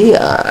وبحثي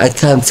I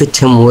can fit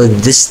him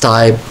with this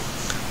type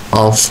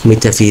of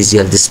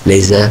metaphyseal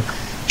dysplasia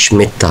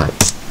Schmidt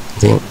type.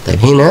 طيب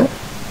هنا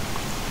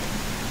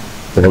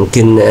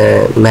يمكن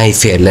ما هي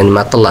فير لان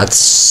ما طلعت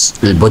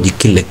البودي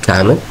كله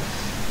كامل،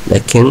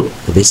 لكن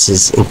this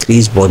is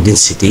increased bone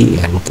density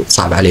يعني ممكن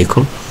صعب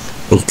عليكم.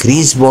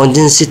 increased bone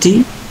density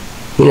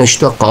هنا ايش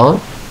توقعون؟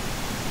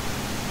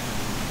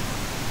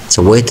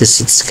 سويت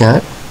السيت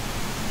سكان،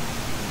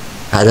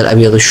 هذا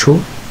الابيض شو؟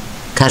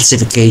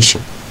 calcification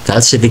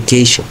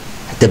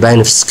حتى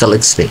باينه في السكال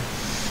اكس راي.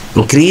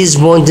 increased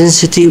bone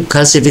density و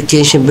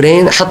calcification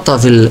brain، حطها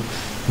في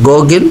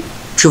الجوجل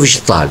شوف ايش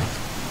يطلع لك.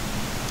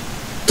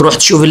 تروح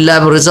تشوف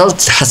اللاب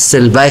ريزلت تحصل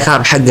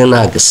البايكارب حقه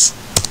ناقص.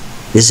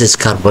 This is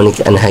carbonic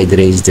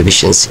anhydrase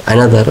deficiency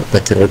another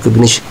pattern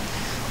recognition.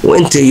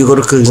 وانت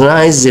you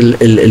recognize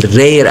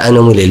الرير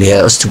anomaly اللي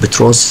هي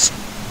osteopetrosis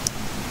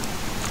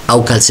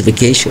او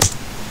calcification.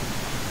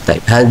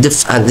 طيب هذا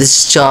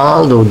this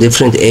child و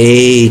different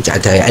age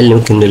حتى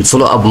يعلمك ان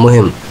الفولو اب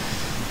مهم.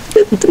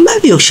 ما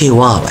بيه شيء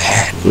واضح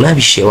يعني، ما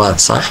بيه شيء واضح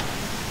صح؟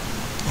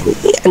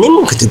 يعني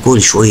ممكن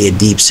تقول شوية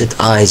ديب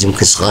سيت ايز،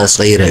 ممكن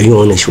صغير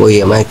عيونه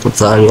شوية مايكرو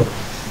ثانية،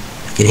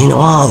 لكن هنا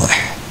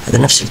واضح هذا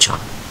نفس الشعر.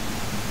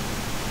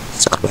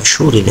 4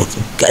 شهور لكن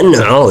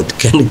كأنه عود،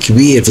 كأنه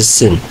كبير في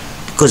السن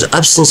because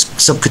absence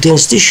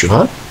subcutaneous tissue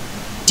ها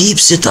deep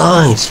set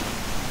eyes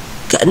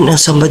كأنه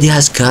somebody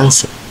has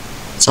cancer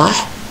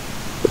صح؟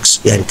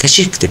 يعني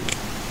كشكتك.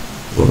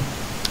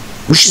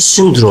 وش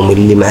السندروم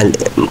اللي مع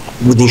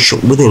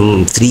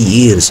within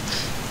 3 years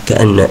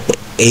كأنه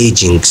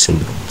aging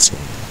syndrome.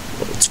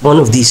 It's one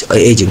of these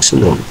aging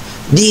syndrome.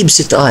 deep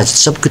set eyes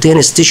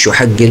subcutaneous tissue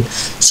حق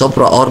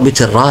السوبرا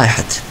orbital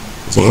رايحت.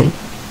 زين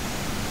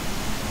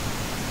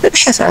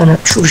ابحث عنها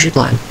شوف ايش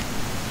يطلع لك.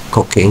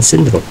 كوكين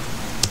سندروم.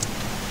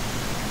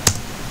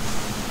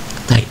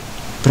 طيب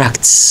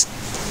براكتس،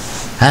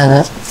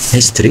 هذا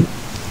history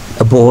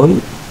a boy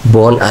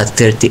born at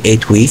 38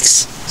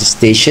 weeks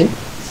gestation.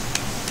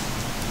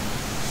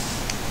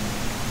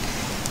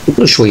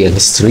 نقول شوية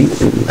الهيستوري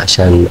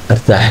عشان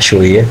ارتاح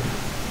شوية.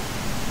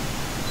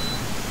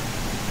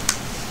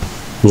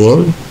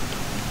 زين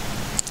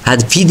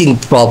هذا feeding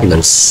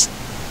problems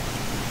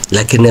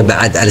لكنه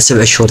بعد على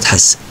 7 شهور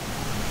تحسن.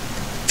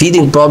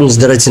 feeding problems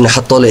لدرجة انه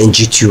حطوا له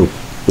NG tube.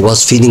 he was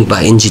feeding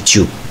by NG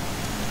tube.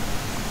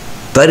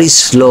 very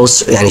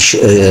slow يعني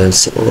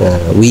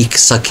weak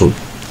sucking.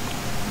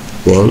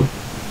 زين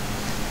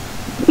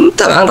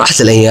طبعا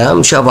راحت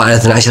الايام شافوا على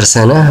 12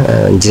 سنة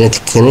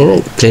جينيتك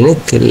كلينيك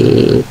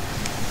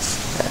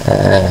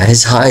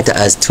his height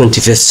as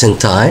 25th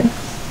centile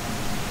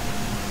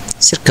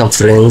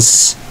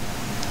circumference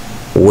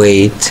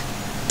weight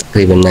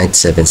تقريبا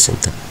 97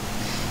 centile.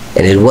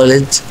 يعني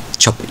الولد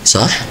شوبي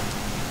صح؟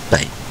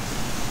 طيب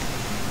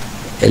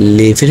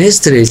اللي في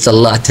الهيستوري اللي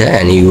طلعتها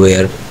يعني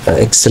were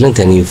excellent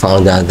and you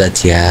found out that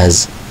he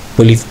has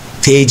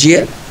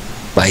polyphagia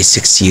by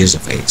 6 years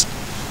of age.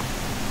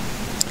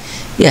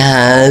 He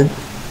had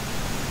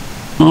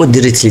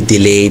moderately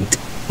delayed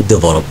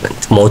development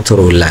motor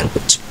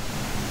language.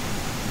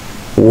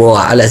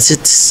 وعلى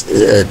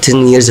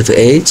 10 years of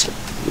age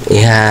he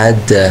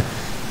had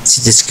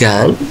CT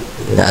scan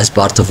as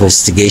part of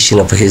investigation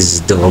of his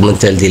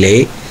developmental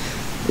delay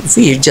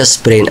في just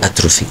brain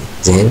atrophy.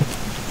 زين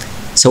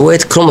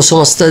سويت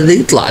كروموسوم ستدي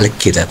يطلع لك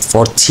كذا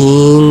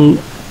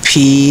 14p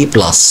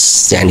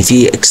بلس، يعني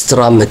في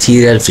اكسترا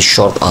ماتيريال في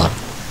الشورت ارم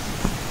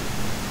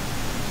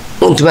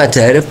وانت ما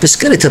تعرف، بس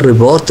قالت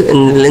الريبورت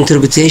ان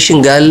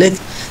الانتربريتيشن قال لك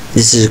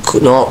this is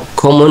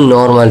common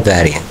normal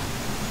variant.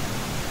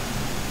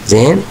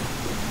 زين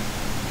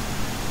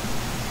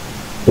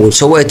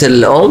وسويت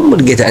الام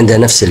لقيت عندها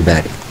نفس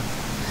الفاريانت.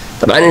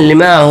 طبعا اللي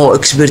معه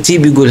اكسبرتي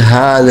بيقول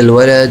هذا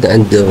الولد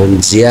عنده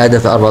زياده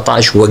في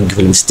 14 ووقف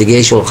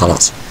الانفستيجيشن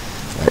وخلاص.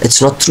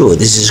 It's not true.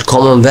 This is a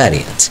common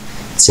variant.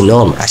 It's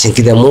normal. عشان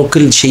كذا مو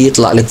كل شيء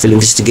يطلع لك في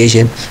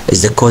الانفستيجيشن is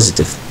the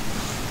causative.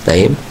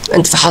 طيب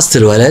انت فحصت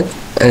الولد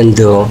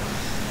عنده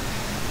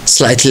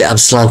slightly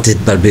abslanted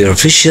barbier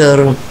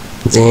fissure.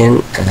 زين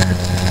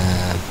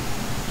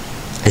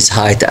his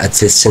height at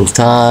 5th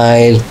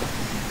centile.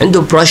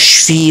 عنده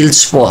brush field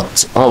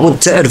spot.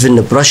 وانت تعرف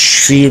ان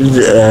brush field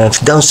في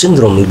داون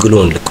سيندروم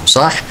يقولون لكم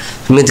صح؟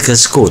 في ميديكال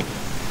سكول.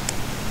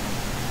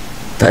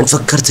 فانت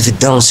فكرت في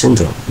الداون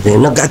سيندروم،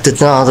 لانه قعدت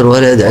تناظر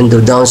ولد عنده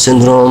داون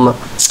سيندروم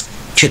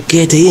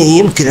شكيت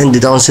يمكن عنده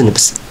داون سيندروم،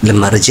 بس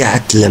لما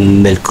رجعت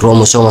لما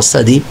الكروموسوم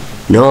ستدي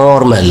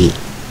نورمال،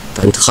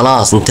 فانت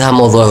خلاص انتهى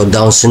موضوع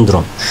الداون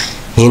سيندروم.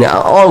 هنا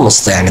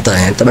اولموست يعني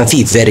طبعا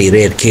في فيري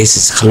رير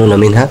كيسز خلونا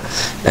منها،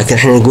 لكن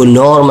احنا نقول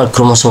نورمال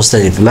كروموسوم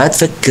ستدي، فما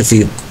تفكر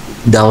في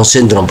داون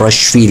سيندروم برش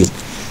فيلد،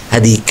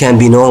 هذه كان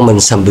بي نورمال ان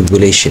سم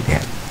بوبوليشن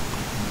يعني.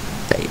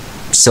 طيب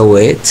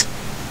سويت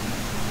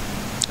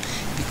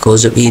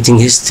because of eating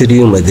history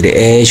وما ادري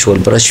ايش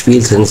والبرش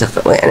فيلد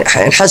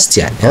يعني حست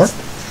يعني ها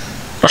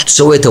رحت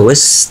سويته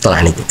ويس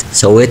طلع نيجاتيف،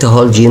 سويته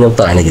هول جينوم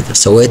طلع نيجاتيف،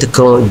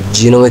 سويته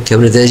جينوميك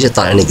هيبريديشن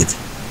طلع نيجاتيف.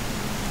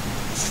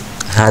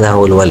 هذا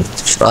هو الولد،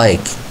 ايش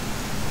رايك؟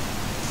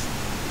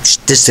 ايش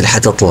التست اللي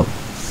حتطلب؟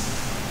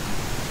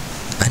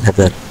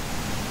 another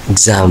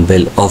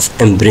example of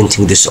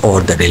imprinting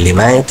disorder اللي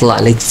ما يطلع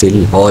لك في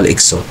الهول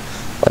اكسون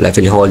ولا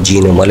في الهول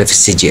جينوم ولا في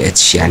السي جي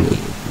اتش، يعني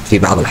في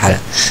بعض الحالات.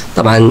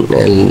 طبعا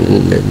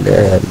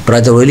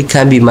البرادر ويلي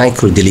كان بي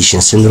مايكرو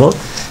ديليشن سيندروم،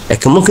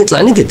 لكن ممكن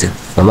يطلع نيجاتيف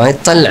فما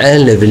يطلع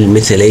له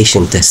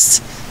بالميثيليشن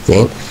تيست.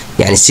 زين،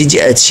 يعني السي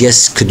جي اتش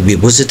يس could be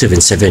positive in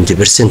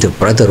 70% of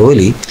brother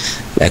ويلي،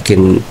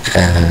 لكن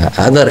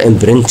other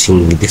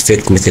imprinting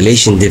defect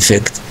methylation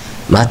defect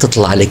ما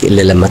تطلع لك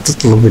الا لما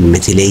تطلب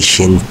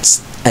الميثيليشن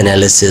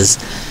اناليسيس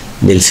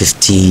لل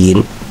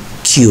 15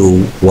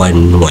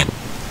 Q11.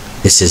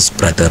 This is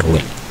brother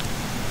will.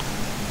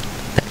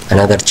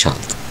 Another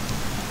child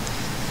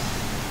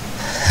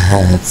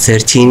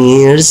 13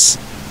 years،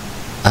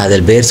 هذا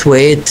البيرث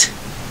ويت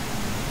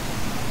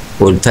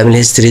والفاميلي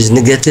هيستوري is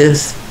negative،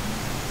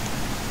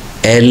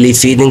 early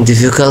feeding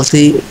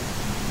difficulty،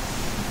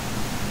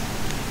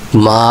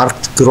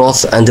 marked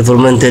growth and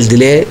developmental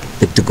delay.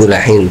 تقول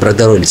الحين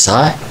brother will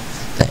صح؟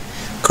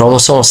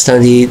 كروموسوم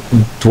ستادي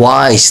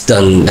twice done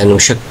لانه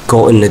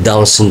شكوا انه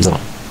داون سندروم.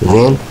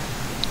 زين،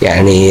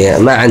 يعني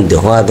ما عنده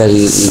هذا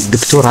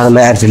الدكتور، هذا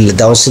ما يعرف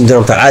الداون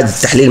سندروم، فعاد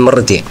التحليل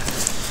مرتين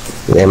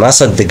يعني ما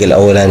صدق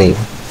الاولاني.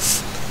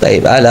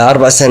 طيب على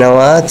 4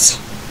 سنوات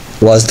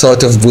was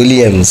thought of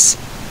Williams،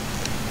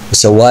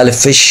 وسوالف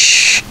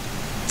فيش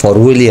for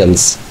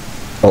Williams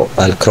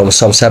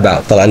الكروموسوم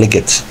 7 طلع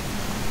نيجاتيف،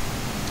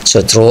 so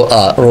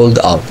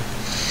rolled out.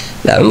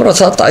 لا عمره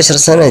 13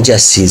 سنة جاء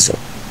السيزون،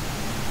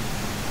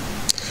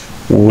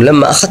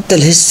 ولما أخذت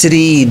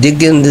الهيستوري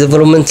digging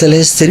developmental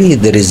history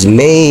there is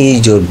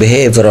major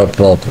behavioral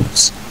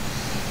problems،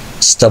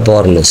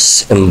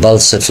 stubbornness،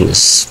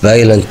 impulsiveness،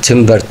 violent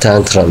temper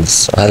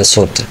tantrums، هذا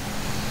صورته.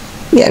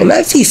 يعني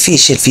ما في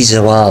فيش الفيزا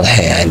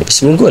واضحة يعني،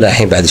 بس بنقولها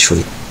الحين بعد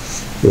شوي.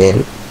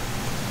 يعني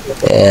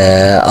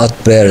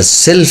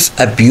outbursts،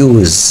 self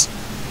abuse،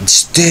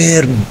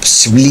 disturbed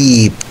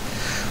sleep،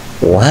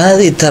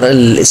 وهذه ترى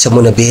اللي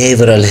يسمونها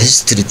behavioral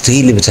history هي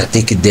اللي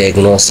بتعطيك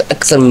الدياجنوز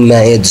اكثر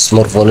مما هي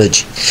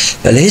ديسمورفولوجي.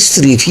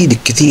 فالهيستوري يفيدك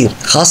كثير،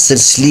 خاصة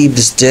السليب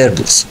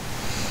disturbance.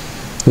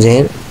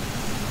 زين،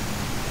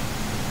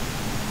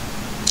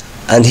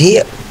 and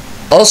he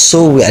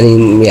also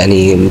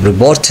يعني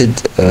reported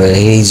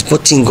he's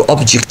putting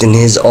object in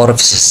his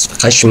orifices،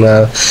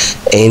 خشمة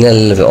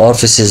anal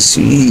orifices،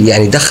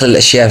 يعني دخل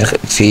الاشياء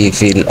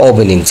في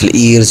الاوبننج في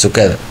الايرز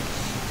وكذا.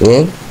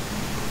 زين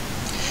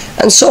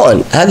and so on.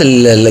 هذا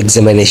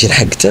الاكزامينيشن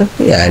حقته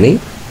يعني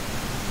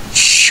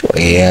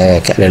شوية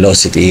كأنه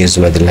لوسيد ايرز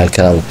وما ادري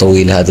هالكلام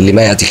الطويل هذا اللي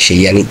ما يعطيك شيء،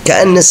 يعني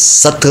كأنه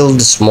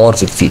subtle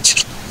dysmorphic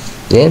feature.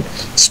 زين،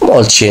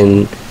 small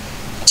chin،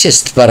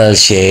 chest barrel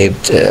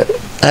shaped،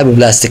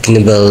 hypoplastic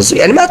nipples،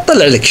 يعني ما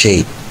تطلع لك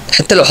شيء،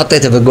 حتى لو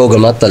حطيته في جوجل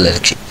ما تطلع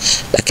لك شيء.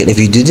 لكن if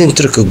you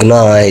didn't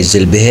recognize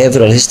the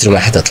behavioral history ما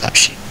حتطلع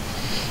بشيء.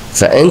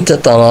 فأنت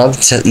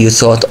طلبت you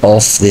thought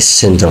of this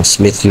syndrome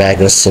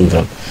Smith-Magnus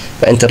syndrome،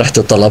 فأنت رحت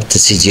وطلبت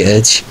السي جي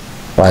اتش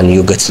and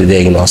you got the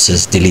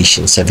diagnosis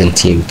deletion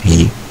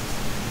 17p11.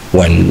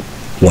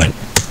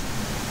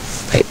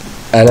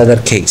 Another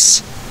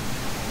case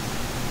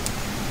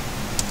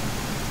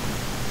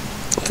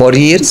 4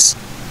 years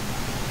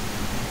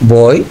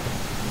boy،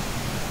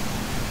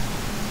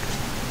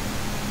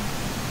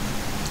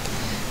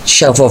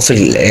 شافوه في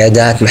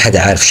العيادات ما حدا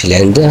عارف شو اللي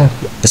عنده،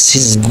 بس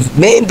his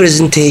main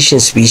presentation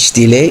speech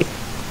delay،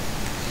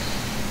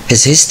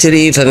 his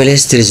history family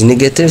history is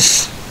negative،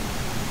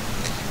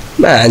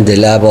 ما عنده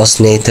لا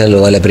postnatal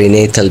ولا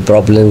prenatal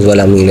problems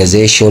ولا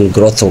immunization،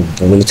 growth of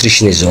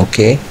nutrition is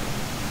okay.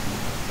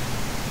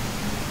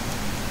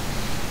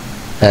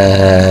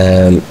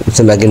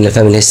 مثل ما قلنا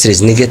family history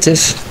is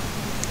negative.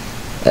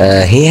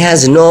 He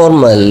has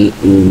normal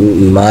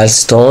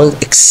milestones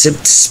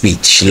except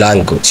speech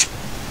language.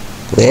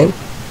 زين،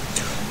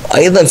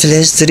 أيضا في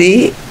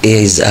الهيستوري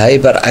is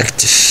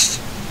hyperactive،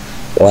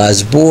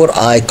 was poor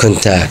eye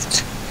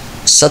contact،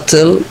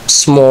 subtle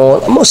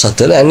small مو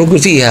subtle يعني نقول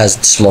فيه has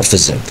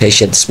dysmorphism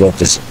facial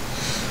dysmorphism،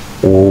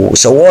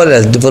 وسووا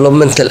له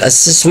developmental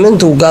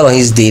assessment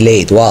وقالوا he's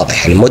delayed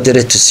واضح يعني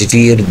moderate to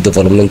severe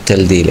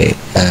developmental delay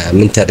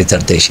mental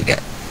retardation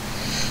يعني.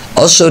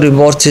 Also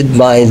reported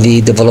by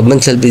the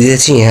developmental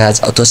pediatrician he has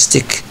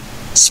autistic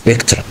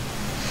spectrum.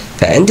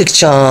 فعندك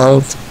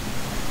child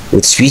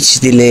with speech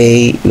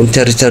delay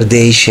mental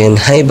retardation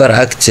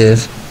hyperactive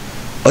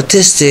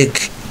autistic،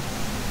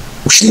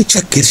 وش اللي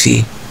تفكر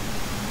فيه؟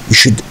 You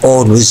should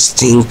always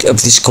think of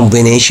this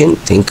combination,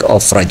 think of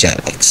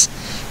Fragile X.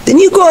 Then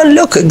you go and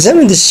look,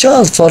 examine this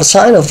child for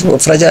sign of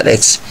Fragile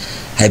X.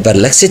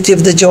 Hyperlaxity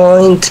of the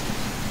joint,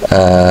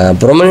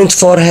 prominent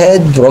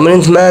forehead,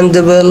 prominent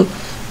mandible,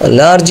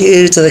 large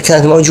ears إذا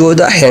كانت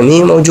موجودة، أحيانا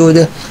مي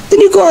موجودة. Then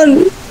you go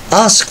and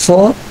ask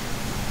for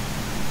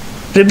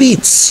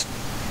repeats.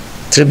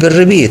 triple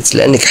repeat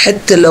لأنك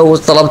حتى لو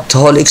طلبت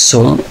whole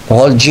exome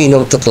whole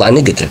genome تطلع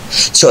negative.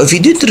 So if you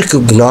didn't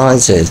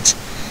recognize it,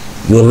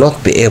 you will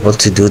not be able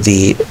to do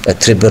the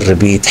triple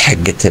repeat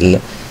حقت ال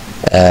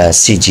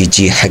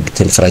CGG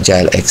حقت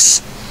الفراجايل X.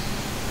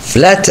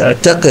 فلا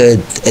تعتقد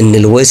ان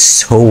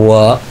الويس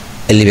هو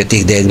اللي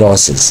بيعطيك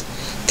diagnosis.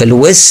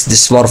 فالويس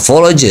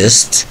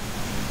dysmorphologist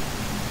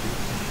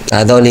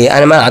هذولي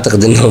انا ما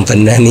اعتقد انهم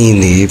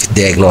فنانين في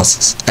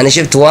الدياجنوسيس. انا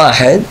شفت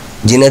واحد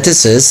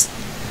جينيتيسيست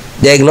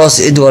diagnosed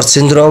Edwards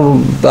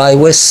syndrome by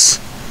Wes.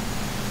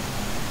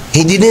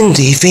 He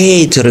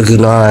failed to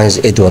recognize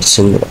Edwards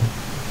syndrome.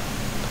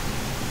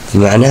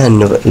 معناه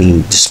انه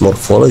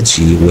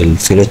الديسمورفولوجي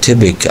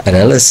والفينوتيبيك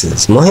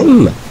اناليسيس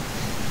مهمه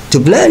to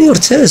plan your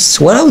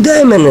tests. ولو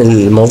دائما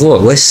الموضوع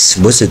ويس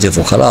بوزيتيف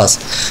وخلاص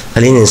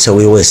خلينا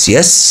نسوي ويس.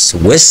 yes,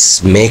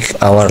 ويس make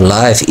our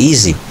life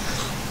easy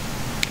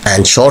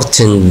and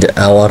shortened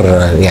our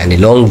يعني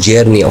long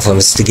journey of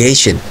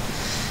investigation.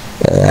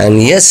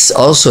 And yes,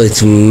 also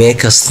it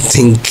make us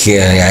think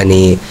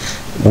يعني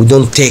we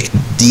don't take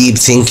deep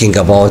thinking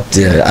about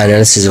the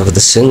analysis of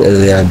the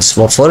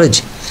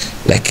dysmorphology.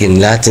 لكن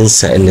لا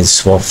تنسى ان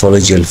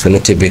dysmorphology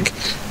والphenotypic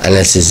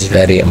analysis is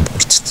very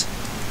important.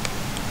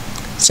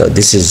 So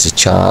this is a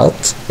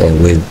chart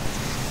with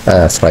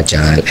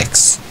fragile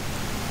X.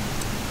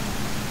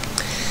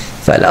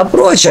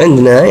 فالابروش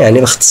عندنا يعني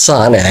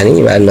باختصار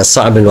يعني مع انه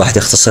صعب الواحد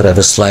يختصرها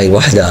في سلايد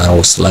واحدة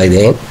او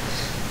سلايدين.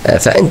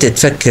 فانت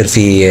تفكر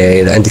في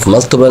اذا عندك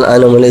multiple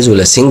anomalies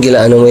ولا single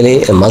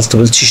anomaly,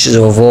 multiple tissues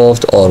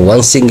involved or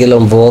one single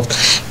involved.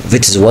 if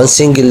it is one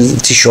single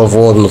tissue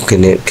involved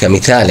ممكن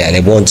كمثال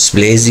يعني bone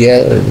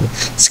dysplasia,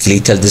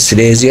 skeletal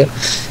dysplasia,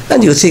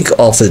 and you think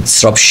of the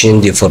disruption,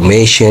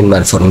 deformation,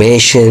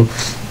 malformation,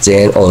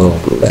 then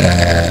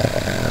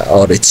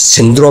or it's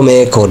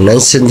syndromic or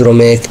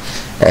non-syndromic.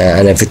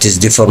 And if it is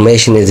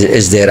deformation,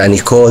 is there any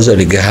cause or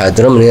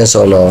oligohydramnios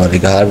or no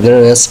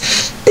oligohydramnios?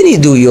 Then you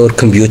do your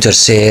computer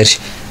search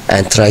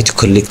and try to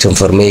collect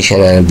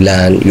information and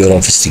plan your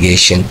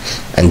investigation.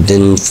 And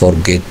don't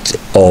forget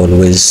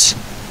always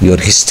your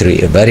history,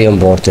 very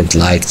important,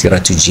 like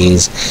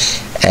teratogens.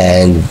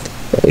 And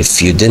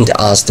if you didn't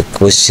ask the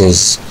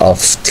questions of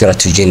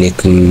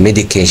teratogenic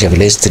medication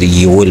history,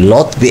 you will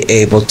not be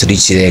able to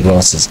reach the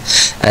diagnosis.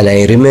 And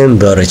I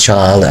remember a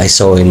child I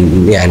saw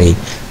in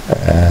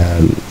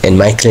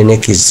my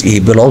clinic. He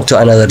belonged to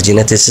another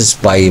geneticist,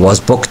 was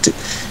booked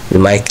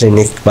in my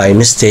clinic by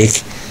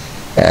mistake,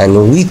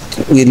 and we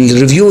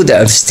reviewed the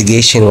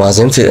investigation was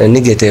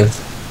negative,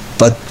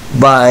 but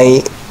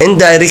by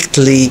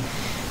indirectly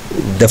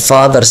the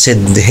father said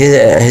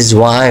his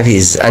wife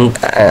is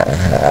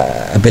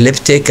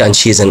epileptic and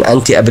she is an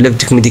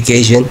anti-epileptic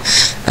medication,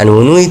 and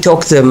when we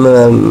talked them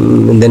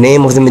the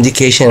name of the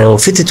medication and we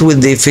fit it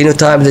with the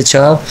phenotype of the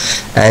child,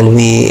 and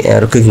we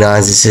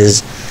recognize this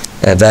is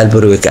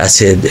valproic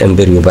acid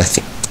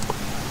embryopathy.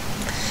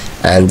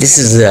 And this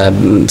is a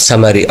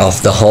summary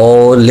of the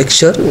whole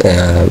lecture.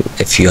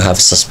 If you have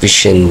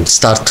suspicion,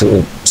 start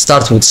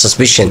with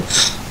suspicion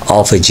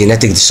of a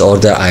genetic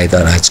disorder,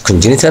 either it's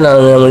congenital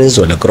anomalies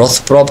or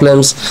growth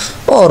problems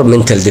or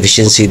mental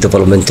deficiency,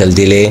 developmental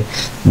delay.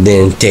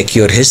 Then take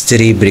your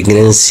history,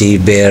 pregnancy,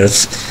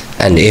 birth,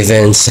 and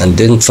events, and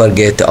don't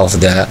forget of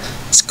the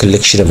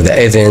collection of the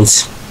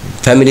events.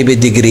 Family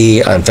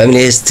pedigree and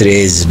family history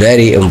is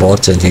very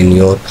important in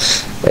your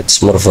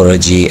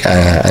dysmorphology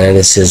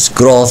analysis.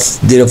 Growth,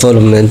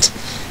 development,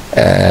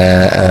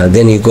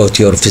 then you go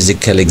to your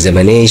physical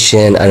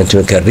examination,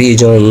 anatomical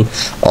region,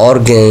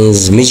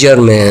 organs,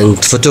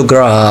 measurement,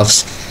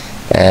 photographs,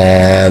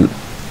 and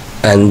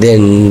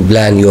then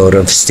plan your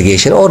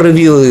investigation or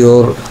review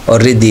your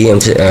already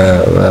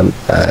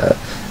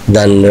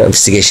done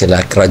investigation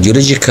like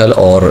radiological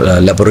or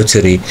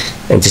laboratory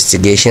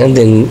investigation, and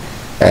then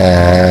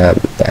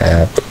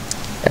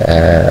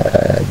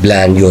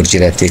plan your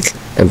genetic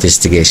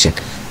investigation.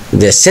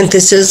 The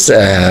synthesis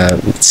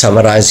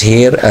summarized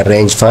here: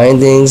 arrange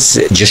findings,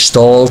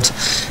 gestalt,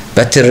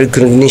 pattern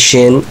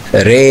recognition,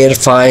 rare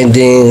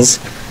findings,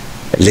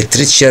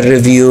 literature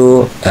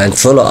review, and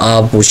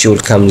follow-up, which will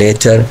come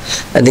later,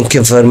 and then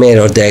confirm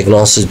or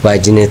diagnosis by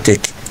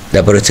genetic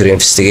laboratory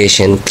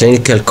investigation,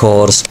 clinical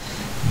course,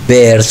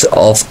 birth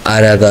of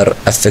another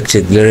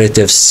affected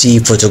relative, see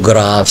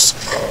photographs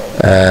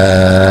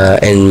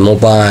in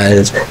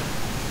mobile,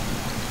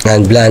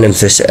 and plan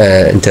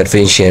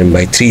intervention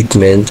by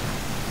treatment,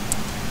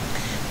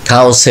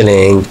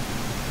 counseling,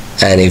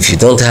 and if you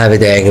don't have a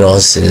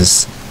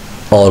diagnosis,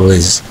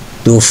 always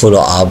do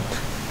follow up,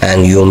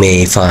 and you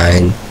may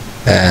find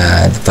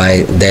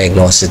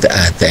diagnosis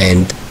at the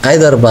end,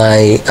 either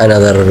by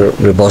another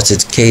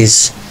reported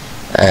case,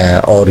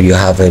 or you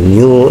have a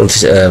new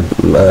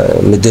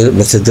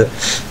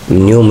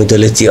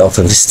modality of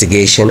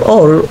investigation,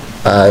 or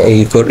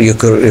you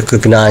could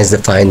recognize the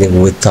finding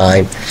with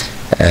time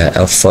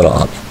of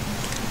follow-up.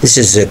 This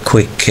is a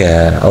quick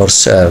or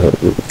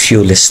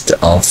few list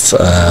of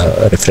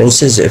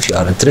references if you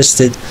are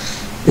interested.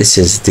 This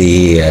is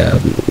the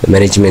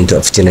management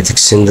of genetic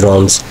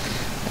syndromes,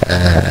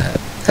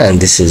 and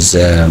this is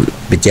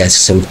pediatric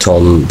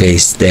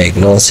symptom-based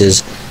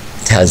diagnosis.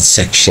 It has a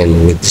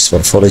section with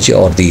dysmorphology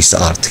or these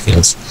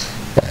articles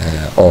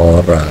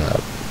or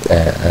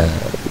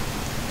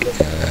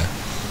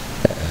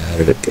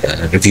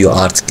review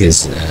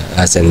articles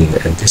as in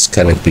this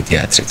current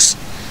pediatrics.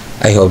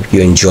 I hope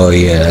you enjoy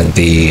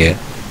the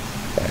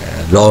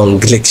long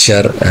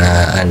lecture,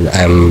 and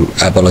I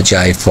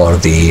apologize for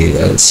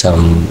the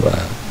some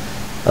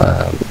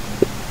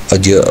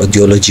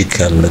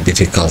audiological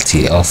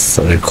difficulty of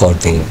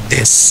recording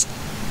this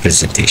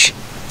presentation.